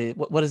that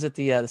what is it,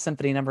 the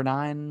Symphony Number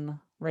 9,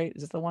 right?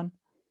 Is it the one?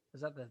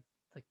 Is that the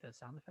like the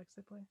sound effects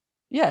they play?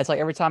 Yeah, it's like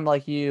every time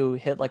like you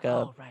hit like a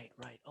Oh, right,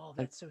 right. Oh, like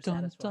that's so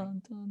dun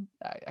satisfying. dun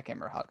dun. I can't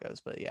remember how it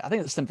goes, but yeah, I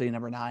think it's Symphony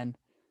Number 9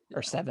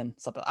 or Yeah, 7,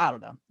 something. I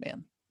don't know,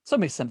 man. So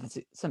many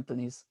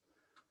symphonies.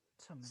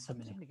 so So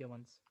many. many good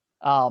ones.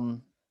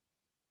 Um,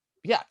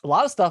 yeah, a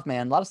lot of stuff,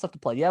 man. A lot of stuff to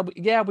play.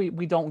 Yeah,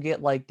 we don't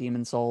get like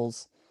Demon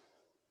Souls,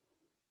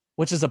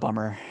 which is a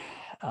bummer.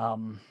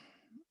 Um,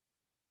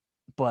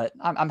 but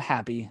I'm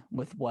happy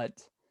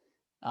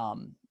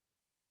um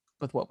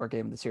with what we're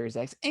getting with the Series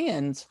X.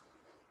 And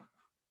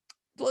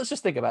let's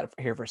just think about it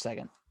here for a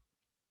second.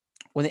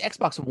 When the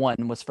Xbox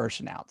One was first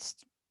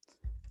announced,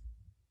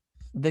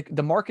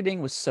 the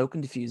marketing was so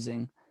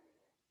confusing.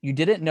 You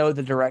didn't know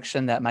the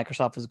direction that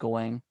Microsoft was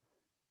going.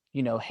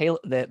 You know, Halo,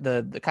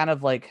 the kind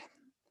of like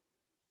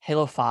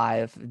Halo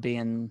 5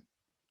 being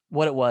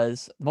what it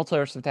was. The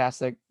multiplayer was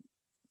fantastic.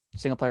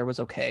 Single player was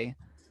okay.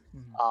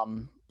 Mm-hmm.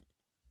 Um,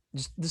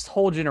 just this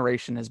whole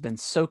generation has been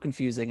so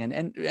confusing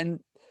and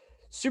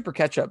super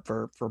catch up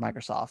for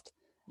Microsoft.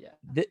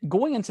 Yeah.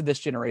 Going into this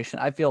generation,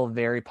 I feel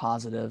very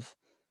positive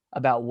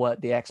about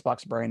what the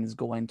Xbox brand is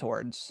going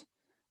towards.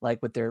 Like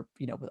with their,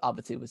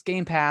 obviously with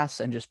Game Pass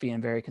and just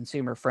being very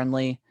consumer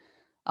friendly.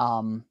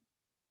 Um,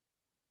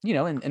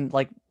 and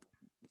like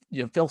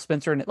Phil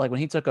Spencer, and like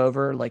when he took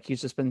over, like he's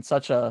just been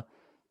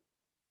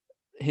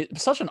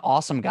he's such an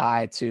awesome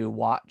guy to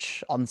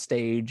watch on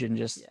stage and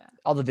just Yeah.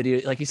 all the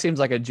video. Like he seems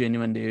like a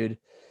genuine dude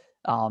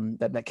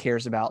that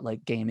cares about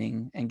like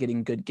gaming and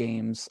getting good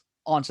games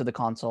onto the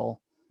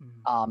console,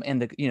 Mm-hmm.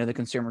 and the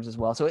consumers as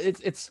well. So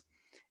it's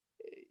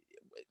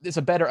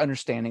a better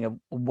understanding of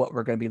what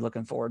we're going to be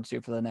looking forward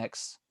to for the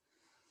next,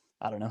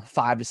 I don't know,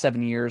 5 to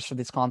 7 years for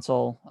this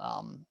console.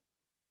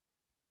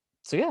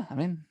 So yeah, I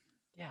mean,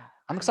 Yeah.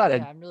 I'm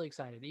excited. I'm really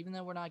excited. Even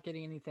though we're not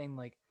getting anything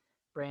like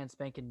brand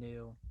spanking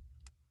new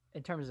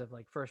in terms of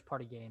like first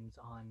party games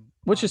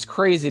Which is on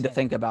crazy this to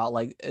think handheld. about.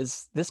 Like,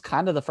 is this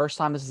kind of the first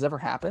time this has ever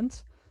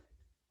happened?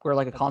 Where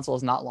like a But console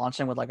is not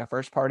launching with like a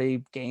first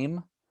party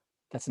game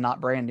that's not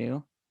brand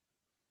new.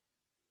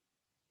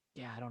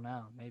 yeah, I don't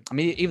know. Maybe I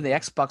mean, even the maybe.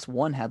 Xbox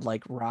One had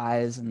like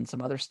Rise and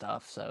some other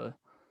stuff, so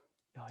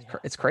Oh yeah,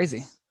 it's crazy.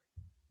 Rise.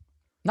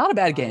 Not a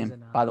bad Rise game,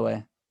 and by the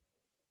way.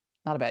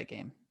 Not a bad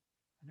game.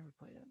 I never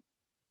played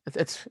it.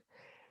 It's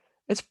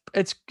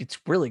it's it's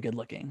really good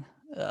looking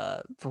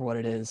for what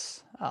it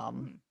is.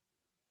 Hmm.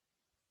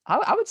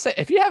 I would say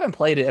if you haven't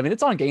played it, I mean,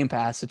 it's on Game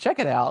Pass, so check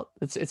it out.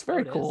 It's Oh,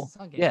 very it is. cool. It's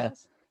on Game Yeah,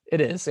 Pass.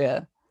 it is.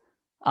 Yeah.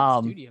 What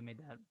Um, studio made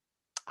that?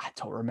 I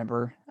don't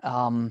remember.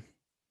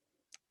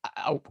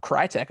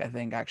 Crytek, I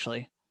think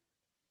actually.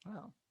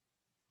 Oh,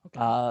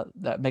 okay.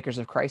 The makers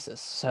of Crisis.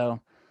 So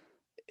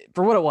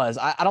for what it was,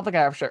 I don't think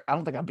I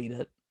don't think I beat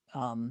it.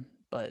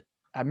 But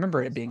I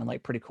remember it That's being fun.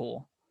 like pretty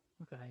cool.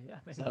 Okay, yeah.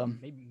 So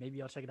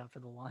Maybe I'll check it out for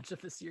the launch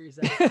of the Series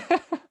X.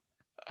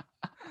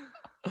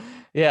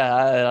 yeah,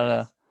 I don't know,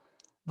 Nice.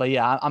 but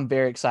yeah, I'm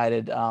very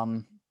excited.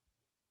 And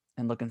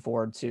looking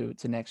forward to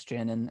next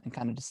gen and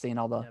kind of just seeing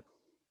all the Yep.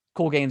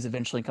 cool games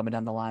eventually coming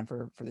down the line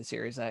for the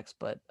Series X.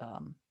 But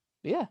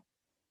yeah,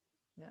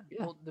 Yeah.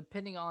 yeah, Well,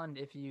 depending on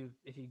if you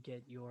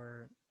get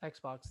your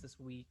Xbox this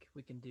week,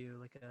 we can do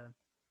like a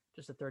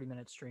just a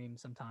 30-minute stream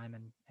sometime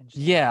and just kind of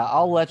yeah. talk about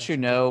I'll our let you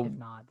impressions. If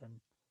know. not, then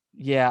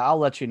Yeah, I'll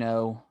let you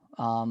know.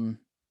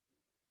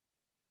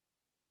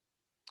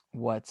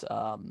 What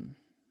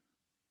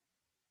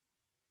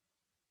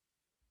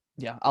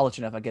Yeah, I'll let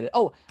you know if I get it.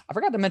 Oh, I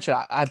forgot to mention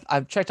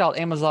I've checked out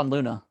Amazon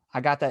Luna.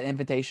 I got that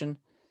invitation.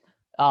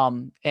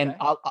 And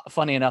okay.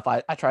 funny enough,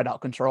 I tried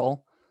out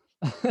Control.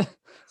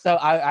 So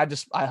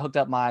I hooked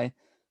up my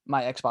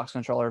Xbox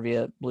controller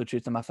via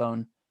Bluetooth to my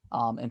phone,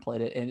 and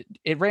played it, and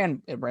it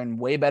ran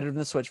way better than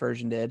the Switch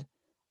version did.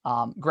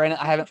 Granted, Does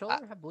I your haven't.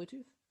 controller have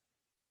Bluetooth?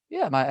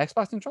 Yeah, my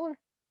Xbox controller.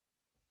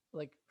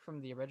 Like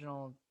from the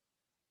original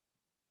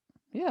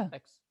Yeah,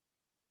 X?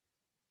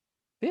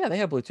 yeah, they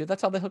have Bluetooth.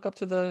 That's how they hook up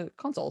to the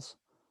consoles.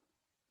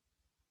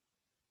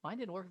 Mine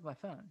didn't work with my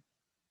phone.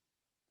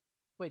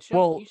 Wait, can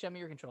Well, you show me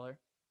your controller?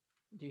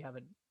 Do you have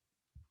it?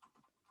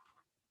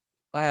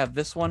 I have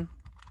this one,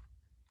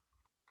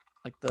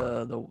 like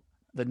the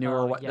newer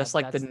Oh one. yeah, That's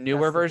like the that's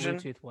newer the version.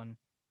 Bluetooth one.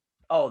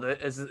 Oh,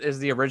 is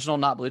the original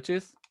not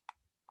Bluetooth?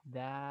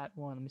 That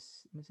one. Let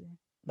me see.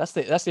 That's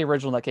the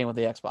original that came with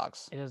the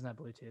Xbox. It doesn't have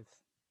Bluetooth.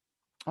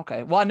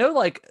 Okay. Well, I know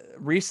like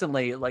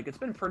recently, like it's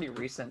been pretty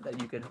recent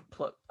that you could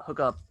hook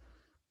up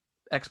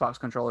Xbox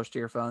controllers to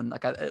your phone,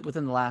 like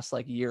within the last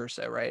like year or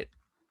so, right?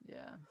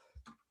 Yeah,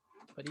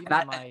 but And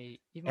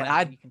even and my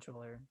I Wii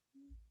controller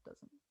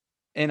doesn't.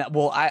 and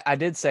well, I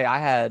did say I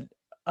had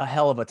a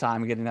hell of a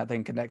time getting that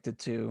thing connected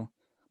to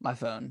my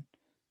phone.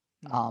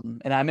 Hmm.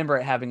 And I remember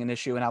it having an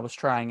issue when I was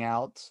trying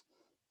out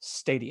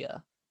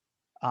Stadia.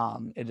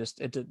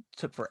 It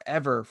took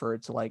forever for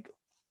it to like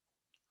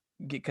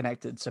get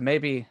connected. So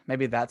maybe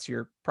that's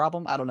your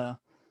problem. I don't know.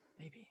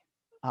 Maybe.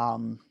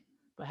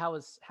 But how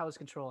was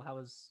Control? How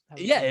was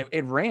Yeah, playing with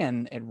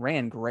it it?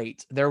 ran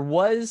great. There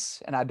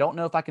was, and I don't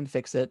know if I can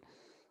fix it,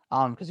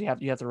 because you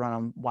have to run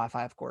on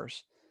Wi-Fi, of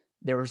course.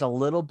 There was a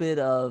little bit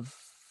of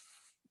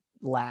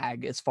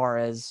lag as far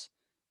as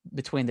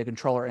between the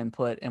controller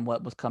input and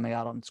what was coming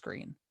out on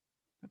screen.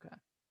 Okay.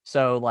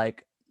 So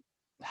like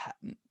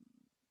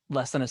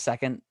less than a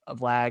second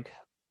of lag,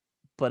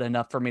 but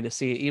enough for me to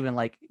see it, even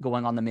like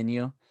going on the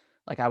menu.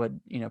 Like I would,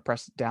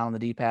 press down on the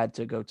D-pad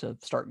to go to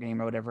start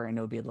game or whatever, and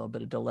it would be a little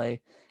bit of delay.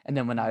 And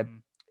then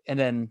and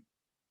then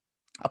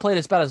I played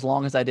it about as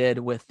long as I did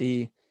with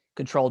the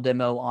Control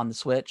demo on the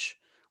Switch,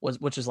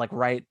 which is like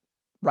right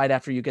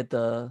after you get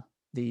the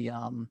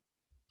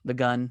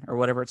gun or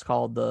whatever it's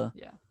called.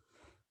 Yeah.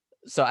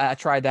 So I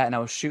tried that and I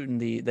was shooting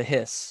the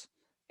hiss,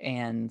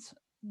 and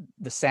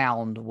the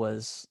sound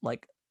was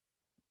like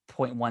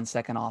 0.1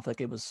 second off.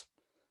 Like it was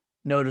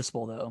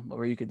noticeable though,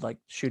 where you could like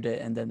shoot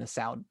it and then the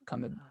sound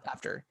come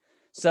after.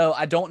 So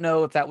I don't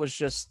know if that was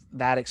just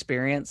that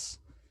experience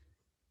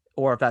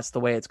or if that's the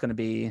way it's going to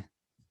be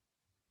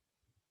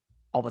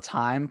all the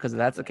time. Because if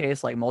that's the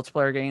case, like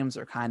multiplayer games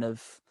are kind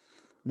of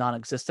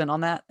non-existent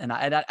on that. And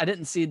I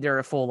didn't see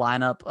their full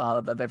lineup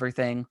of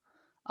everything,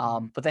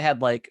 but they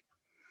had like,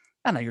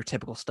 I don't know, your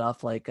typical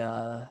stuff like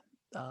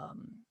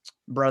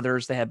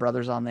Brothers. They had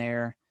Brothers on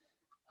there.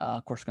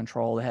 Of course,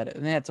 Control. They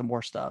had some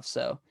more stuff.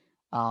 So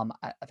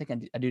I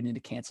think I do need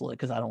to cancel it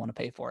because I don't want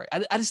to pay for it.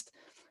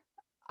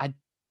 I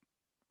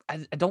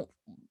don't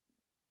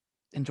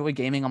enjoy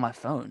gaming on my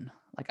phone.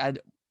 Like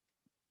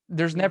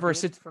there's never a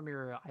from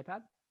your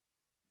iPad.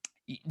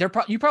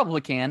 You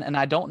probably can, and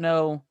I don't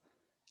know.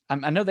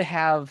 I know they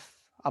have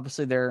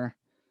obviously their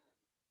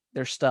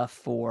stuff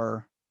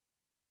for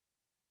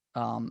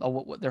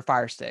their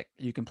Fire Stick.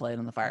 You can play it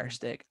on the Fire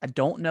Stick. I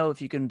don't know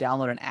if you can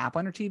download an app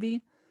on your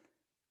TV.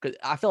 Because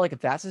I feel like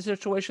if that's the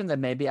situation, then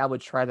maybe I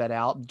would try that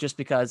out. Just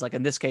because, like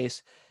in this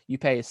case, you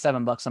pay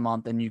 $7 a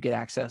month and you get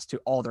access to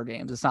all their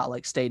games. It's not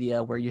like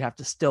Stadia where you have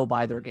to still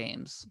buy their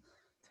games.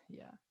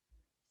 Yeah.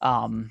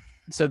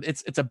 So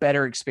it's a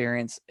better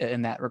experience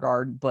in that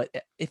regard. But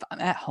if I'm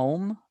at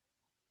home,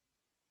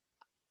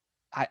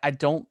 I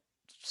don't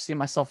see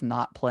myself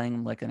not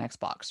playing like an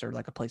Xbox or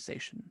like a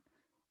PlayStation.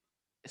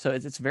 So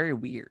it's very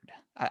weird.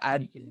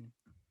 Can you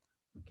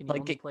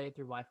like only play it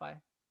through Wi-Fi?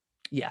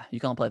 Yeah,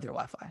 you can only play it through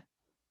Wi-Fi.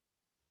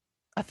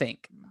 I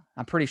think.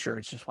 I'm pretty sure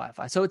it's just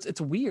Wi-Fi. So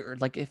it's weird.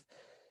 Like if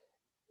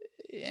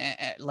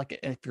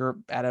you're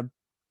at a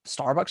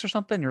Starbucks or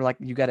something, you're like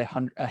you got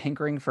a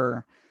hankering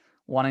for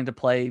wanting to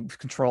play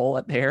Control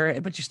at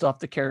there, but you still have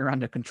to carry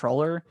around a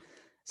controller.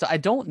 So I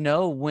don't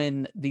know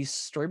when these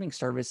streaming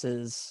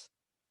services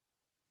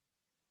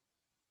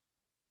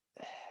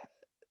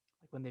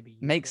when they be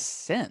makes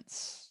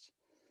sense.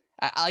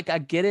 I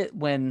get it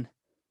when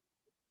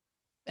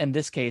in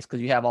this case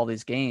because you have all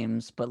these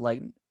games, but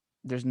like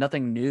there's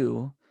nothing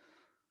new.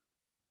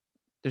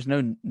 There's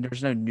no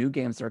new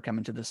games that are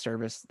coming to the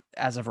service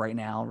as of right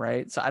now,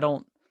 right? So I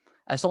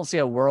just don't see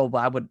a world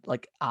where I would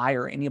like I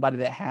or anybody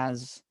that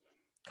has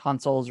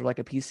consoles or like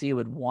a PC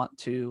would want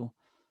to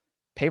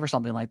pay for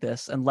something like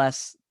this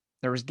unless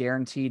there was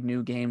guaranteed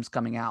new games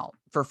coming out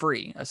for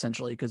free,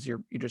 essentially, because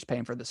you're just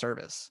paying for the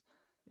service.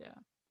 Yeah.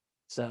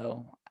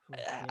 So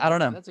yeah, I don't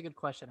know. That's a good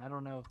question. I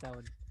don't know if that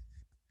would.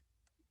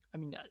 I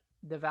mean,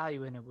 the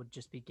value in it would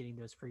just be getting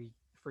those free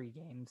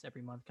games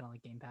every month, kind of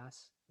like Game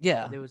Pass.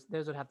 Yeah, those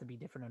would have to be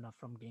different enough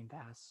from Game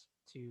Pass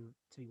to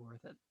be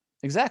worth it.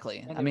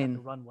 Exactly. And I mean, have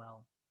to run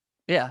well.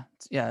 Yeah.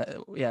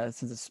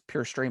 Since it's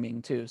pure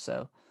streaming too,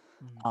 so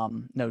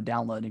no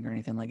downloading or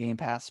anything like Game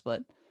Pass.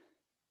 But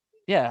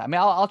yeah, I mean,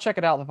 I'll check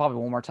it out probably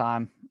one more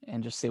time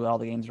and just see what all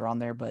the games are on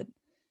there. But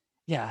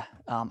yeah,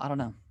 I don't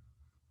know.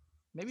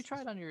 Maybe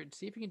try it on your.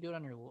 See if you can do it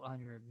on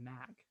your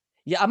Mac.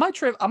 Yeah, I might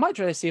try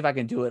to see if I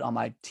can do it on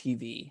my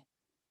TV.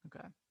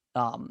 Okay.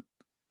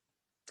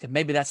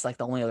 Maybe that's like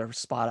the only other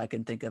spot I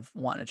can think of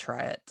wanting to try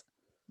it.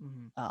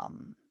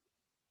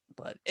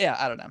 But yeah,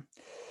 I don't know.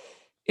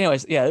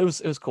 Anyways, yeah, it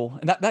was cool,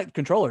 and that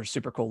controller is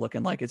super cool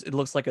looking. Like it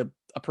looks like a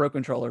Pro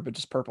controller, but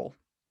just purple.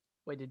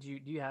 Wait, do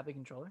you have a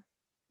controller?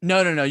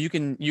 No. You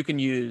can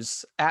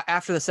use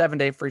after the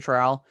 7-day free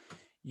trial,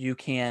 you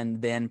can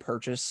then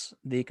purchase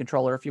the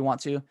controller if you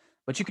want to.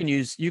 But you can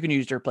use your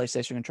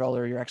PlayStation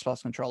controller, your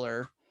Xbox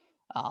controller,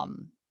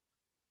 to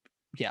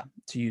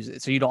use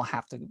it. So you don't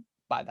have to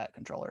buy that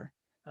controller.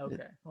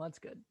 Okay, well that's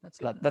good. That's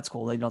good. That's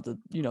cool. They don't have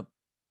to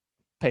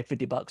pay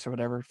 $50 or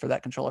whatever for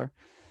that controller.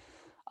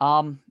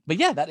 But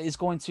yeah, that is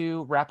going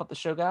to wrap up the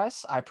show,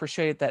 guys. I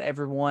appreciate that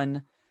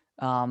everyone,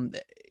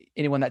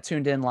 anyone that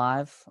tuned in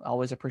live, I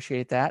always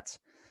appreciate that.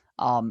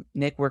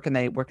 Nick, where can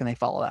they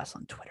follow us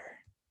on Twitter?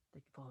 They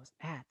can follow us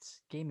at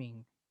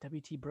Gaming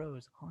WT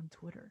Bros on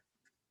Twitter.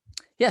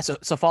 Yeah, so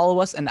follow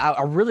us, and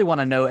I really want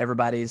to know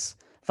everybody's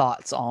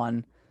thoughts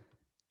on,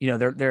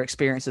 their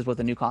experiences with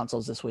the new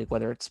consoles this week,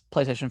 whether it's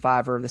PlayStation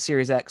 5 or the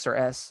Series X or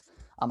S.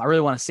 I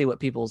really want to see what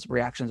people's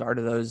reactions are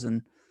to those,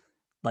 and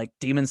like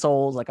Demon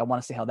Souls, like I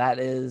want to see how that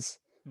is.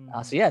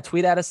 So yeah,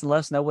 tweet at us and let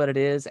us know what it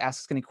is.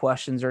 Ask us any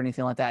questions or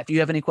anything like that. If you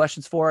have any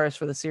questions for us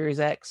for the Series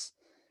X,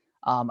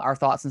 our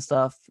thoughts and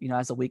stuff,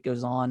 as the week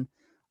goes on.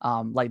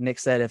 Like Nick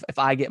said, if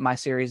I get my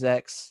Series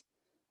X,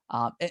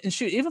 and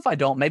shoot, even if I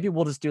don't, maybe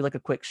we'll just do like a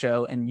quick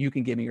show and you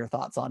can give me your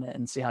thoughts on it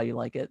and see how you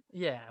like it.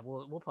 Yeah,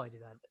 we'll probably do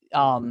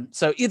that.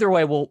 So either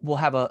way, we'll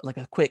have a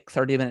quick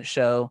 30-minute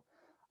show,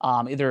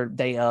 either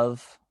day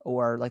of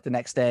or like the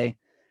next day,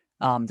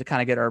 to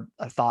kind of get our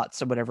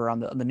thoughts or whatever on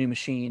the new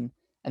machine.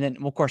 And then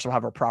of course we'll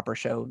have our proper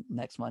show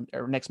next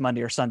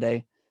Monday or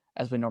Sunday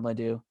as we normally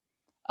do.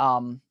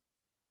 And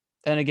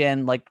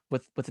again, like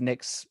with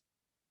Nick's,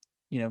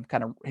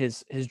 kind of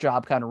his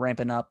job kind of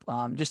ramping up,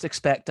 just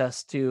expect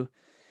us to,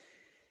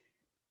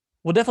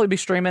 we'll definitely be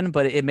streaming,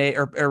 but it may,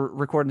 or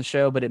recording the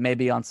show, but it may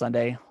be on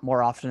Sunday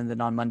more often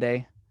than on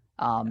Monday.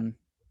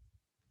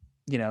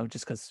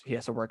 Just because he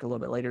has to work a little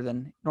bit later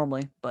than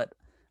normally. But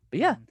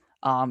yeah,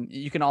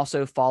 you can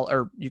also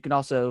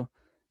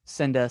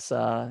send us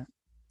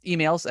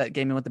emails at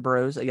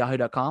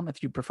gamingwiththebros@yahoo.com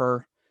if you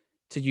prefer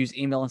to use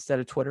email instead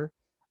of Twitter.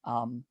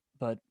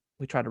 But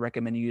we try to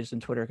recommend you using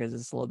Twitter because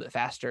it's a little bit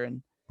faster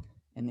and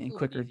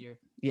quicker.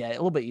 Yeah, a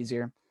little bit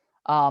easier.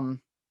 And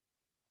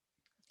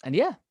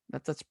yeah,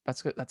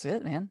 that's good. That's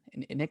it, man.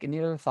 Nick, any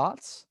other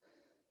thoughts?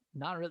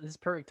 Not really. This is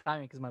perfect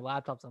timing because my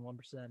laptop's on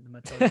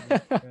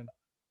 1%.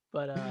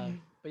 But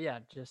yeah,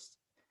 just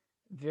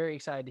very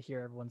excited to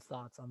hear everyone's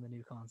thoughts on the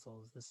new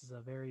consoles. This is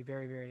a very,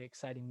 very, very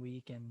exciting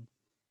week, and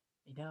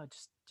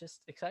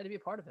just excited to be a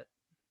part of it.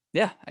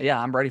 Yeah,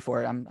 I'm ready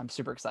for it. I'm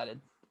super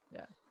excited.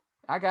 Yeah.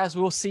 All right, guys,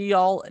 we'll see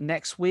y'all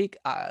next week.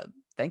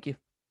 Thank you.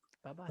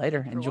 Bye-bye.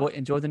 Later.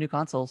 Enjoy the new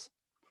consoles.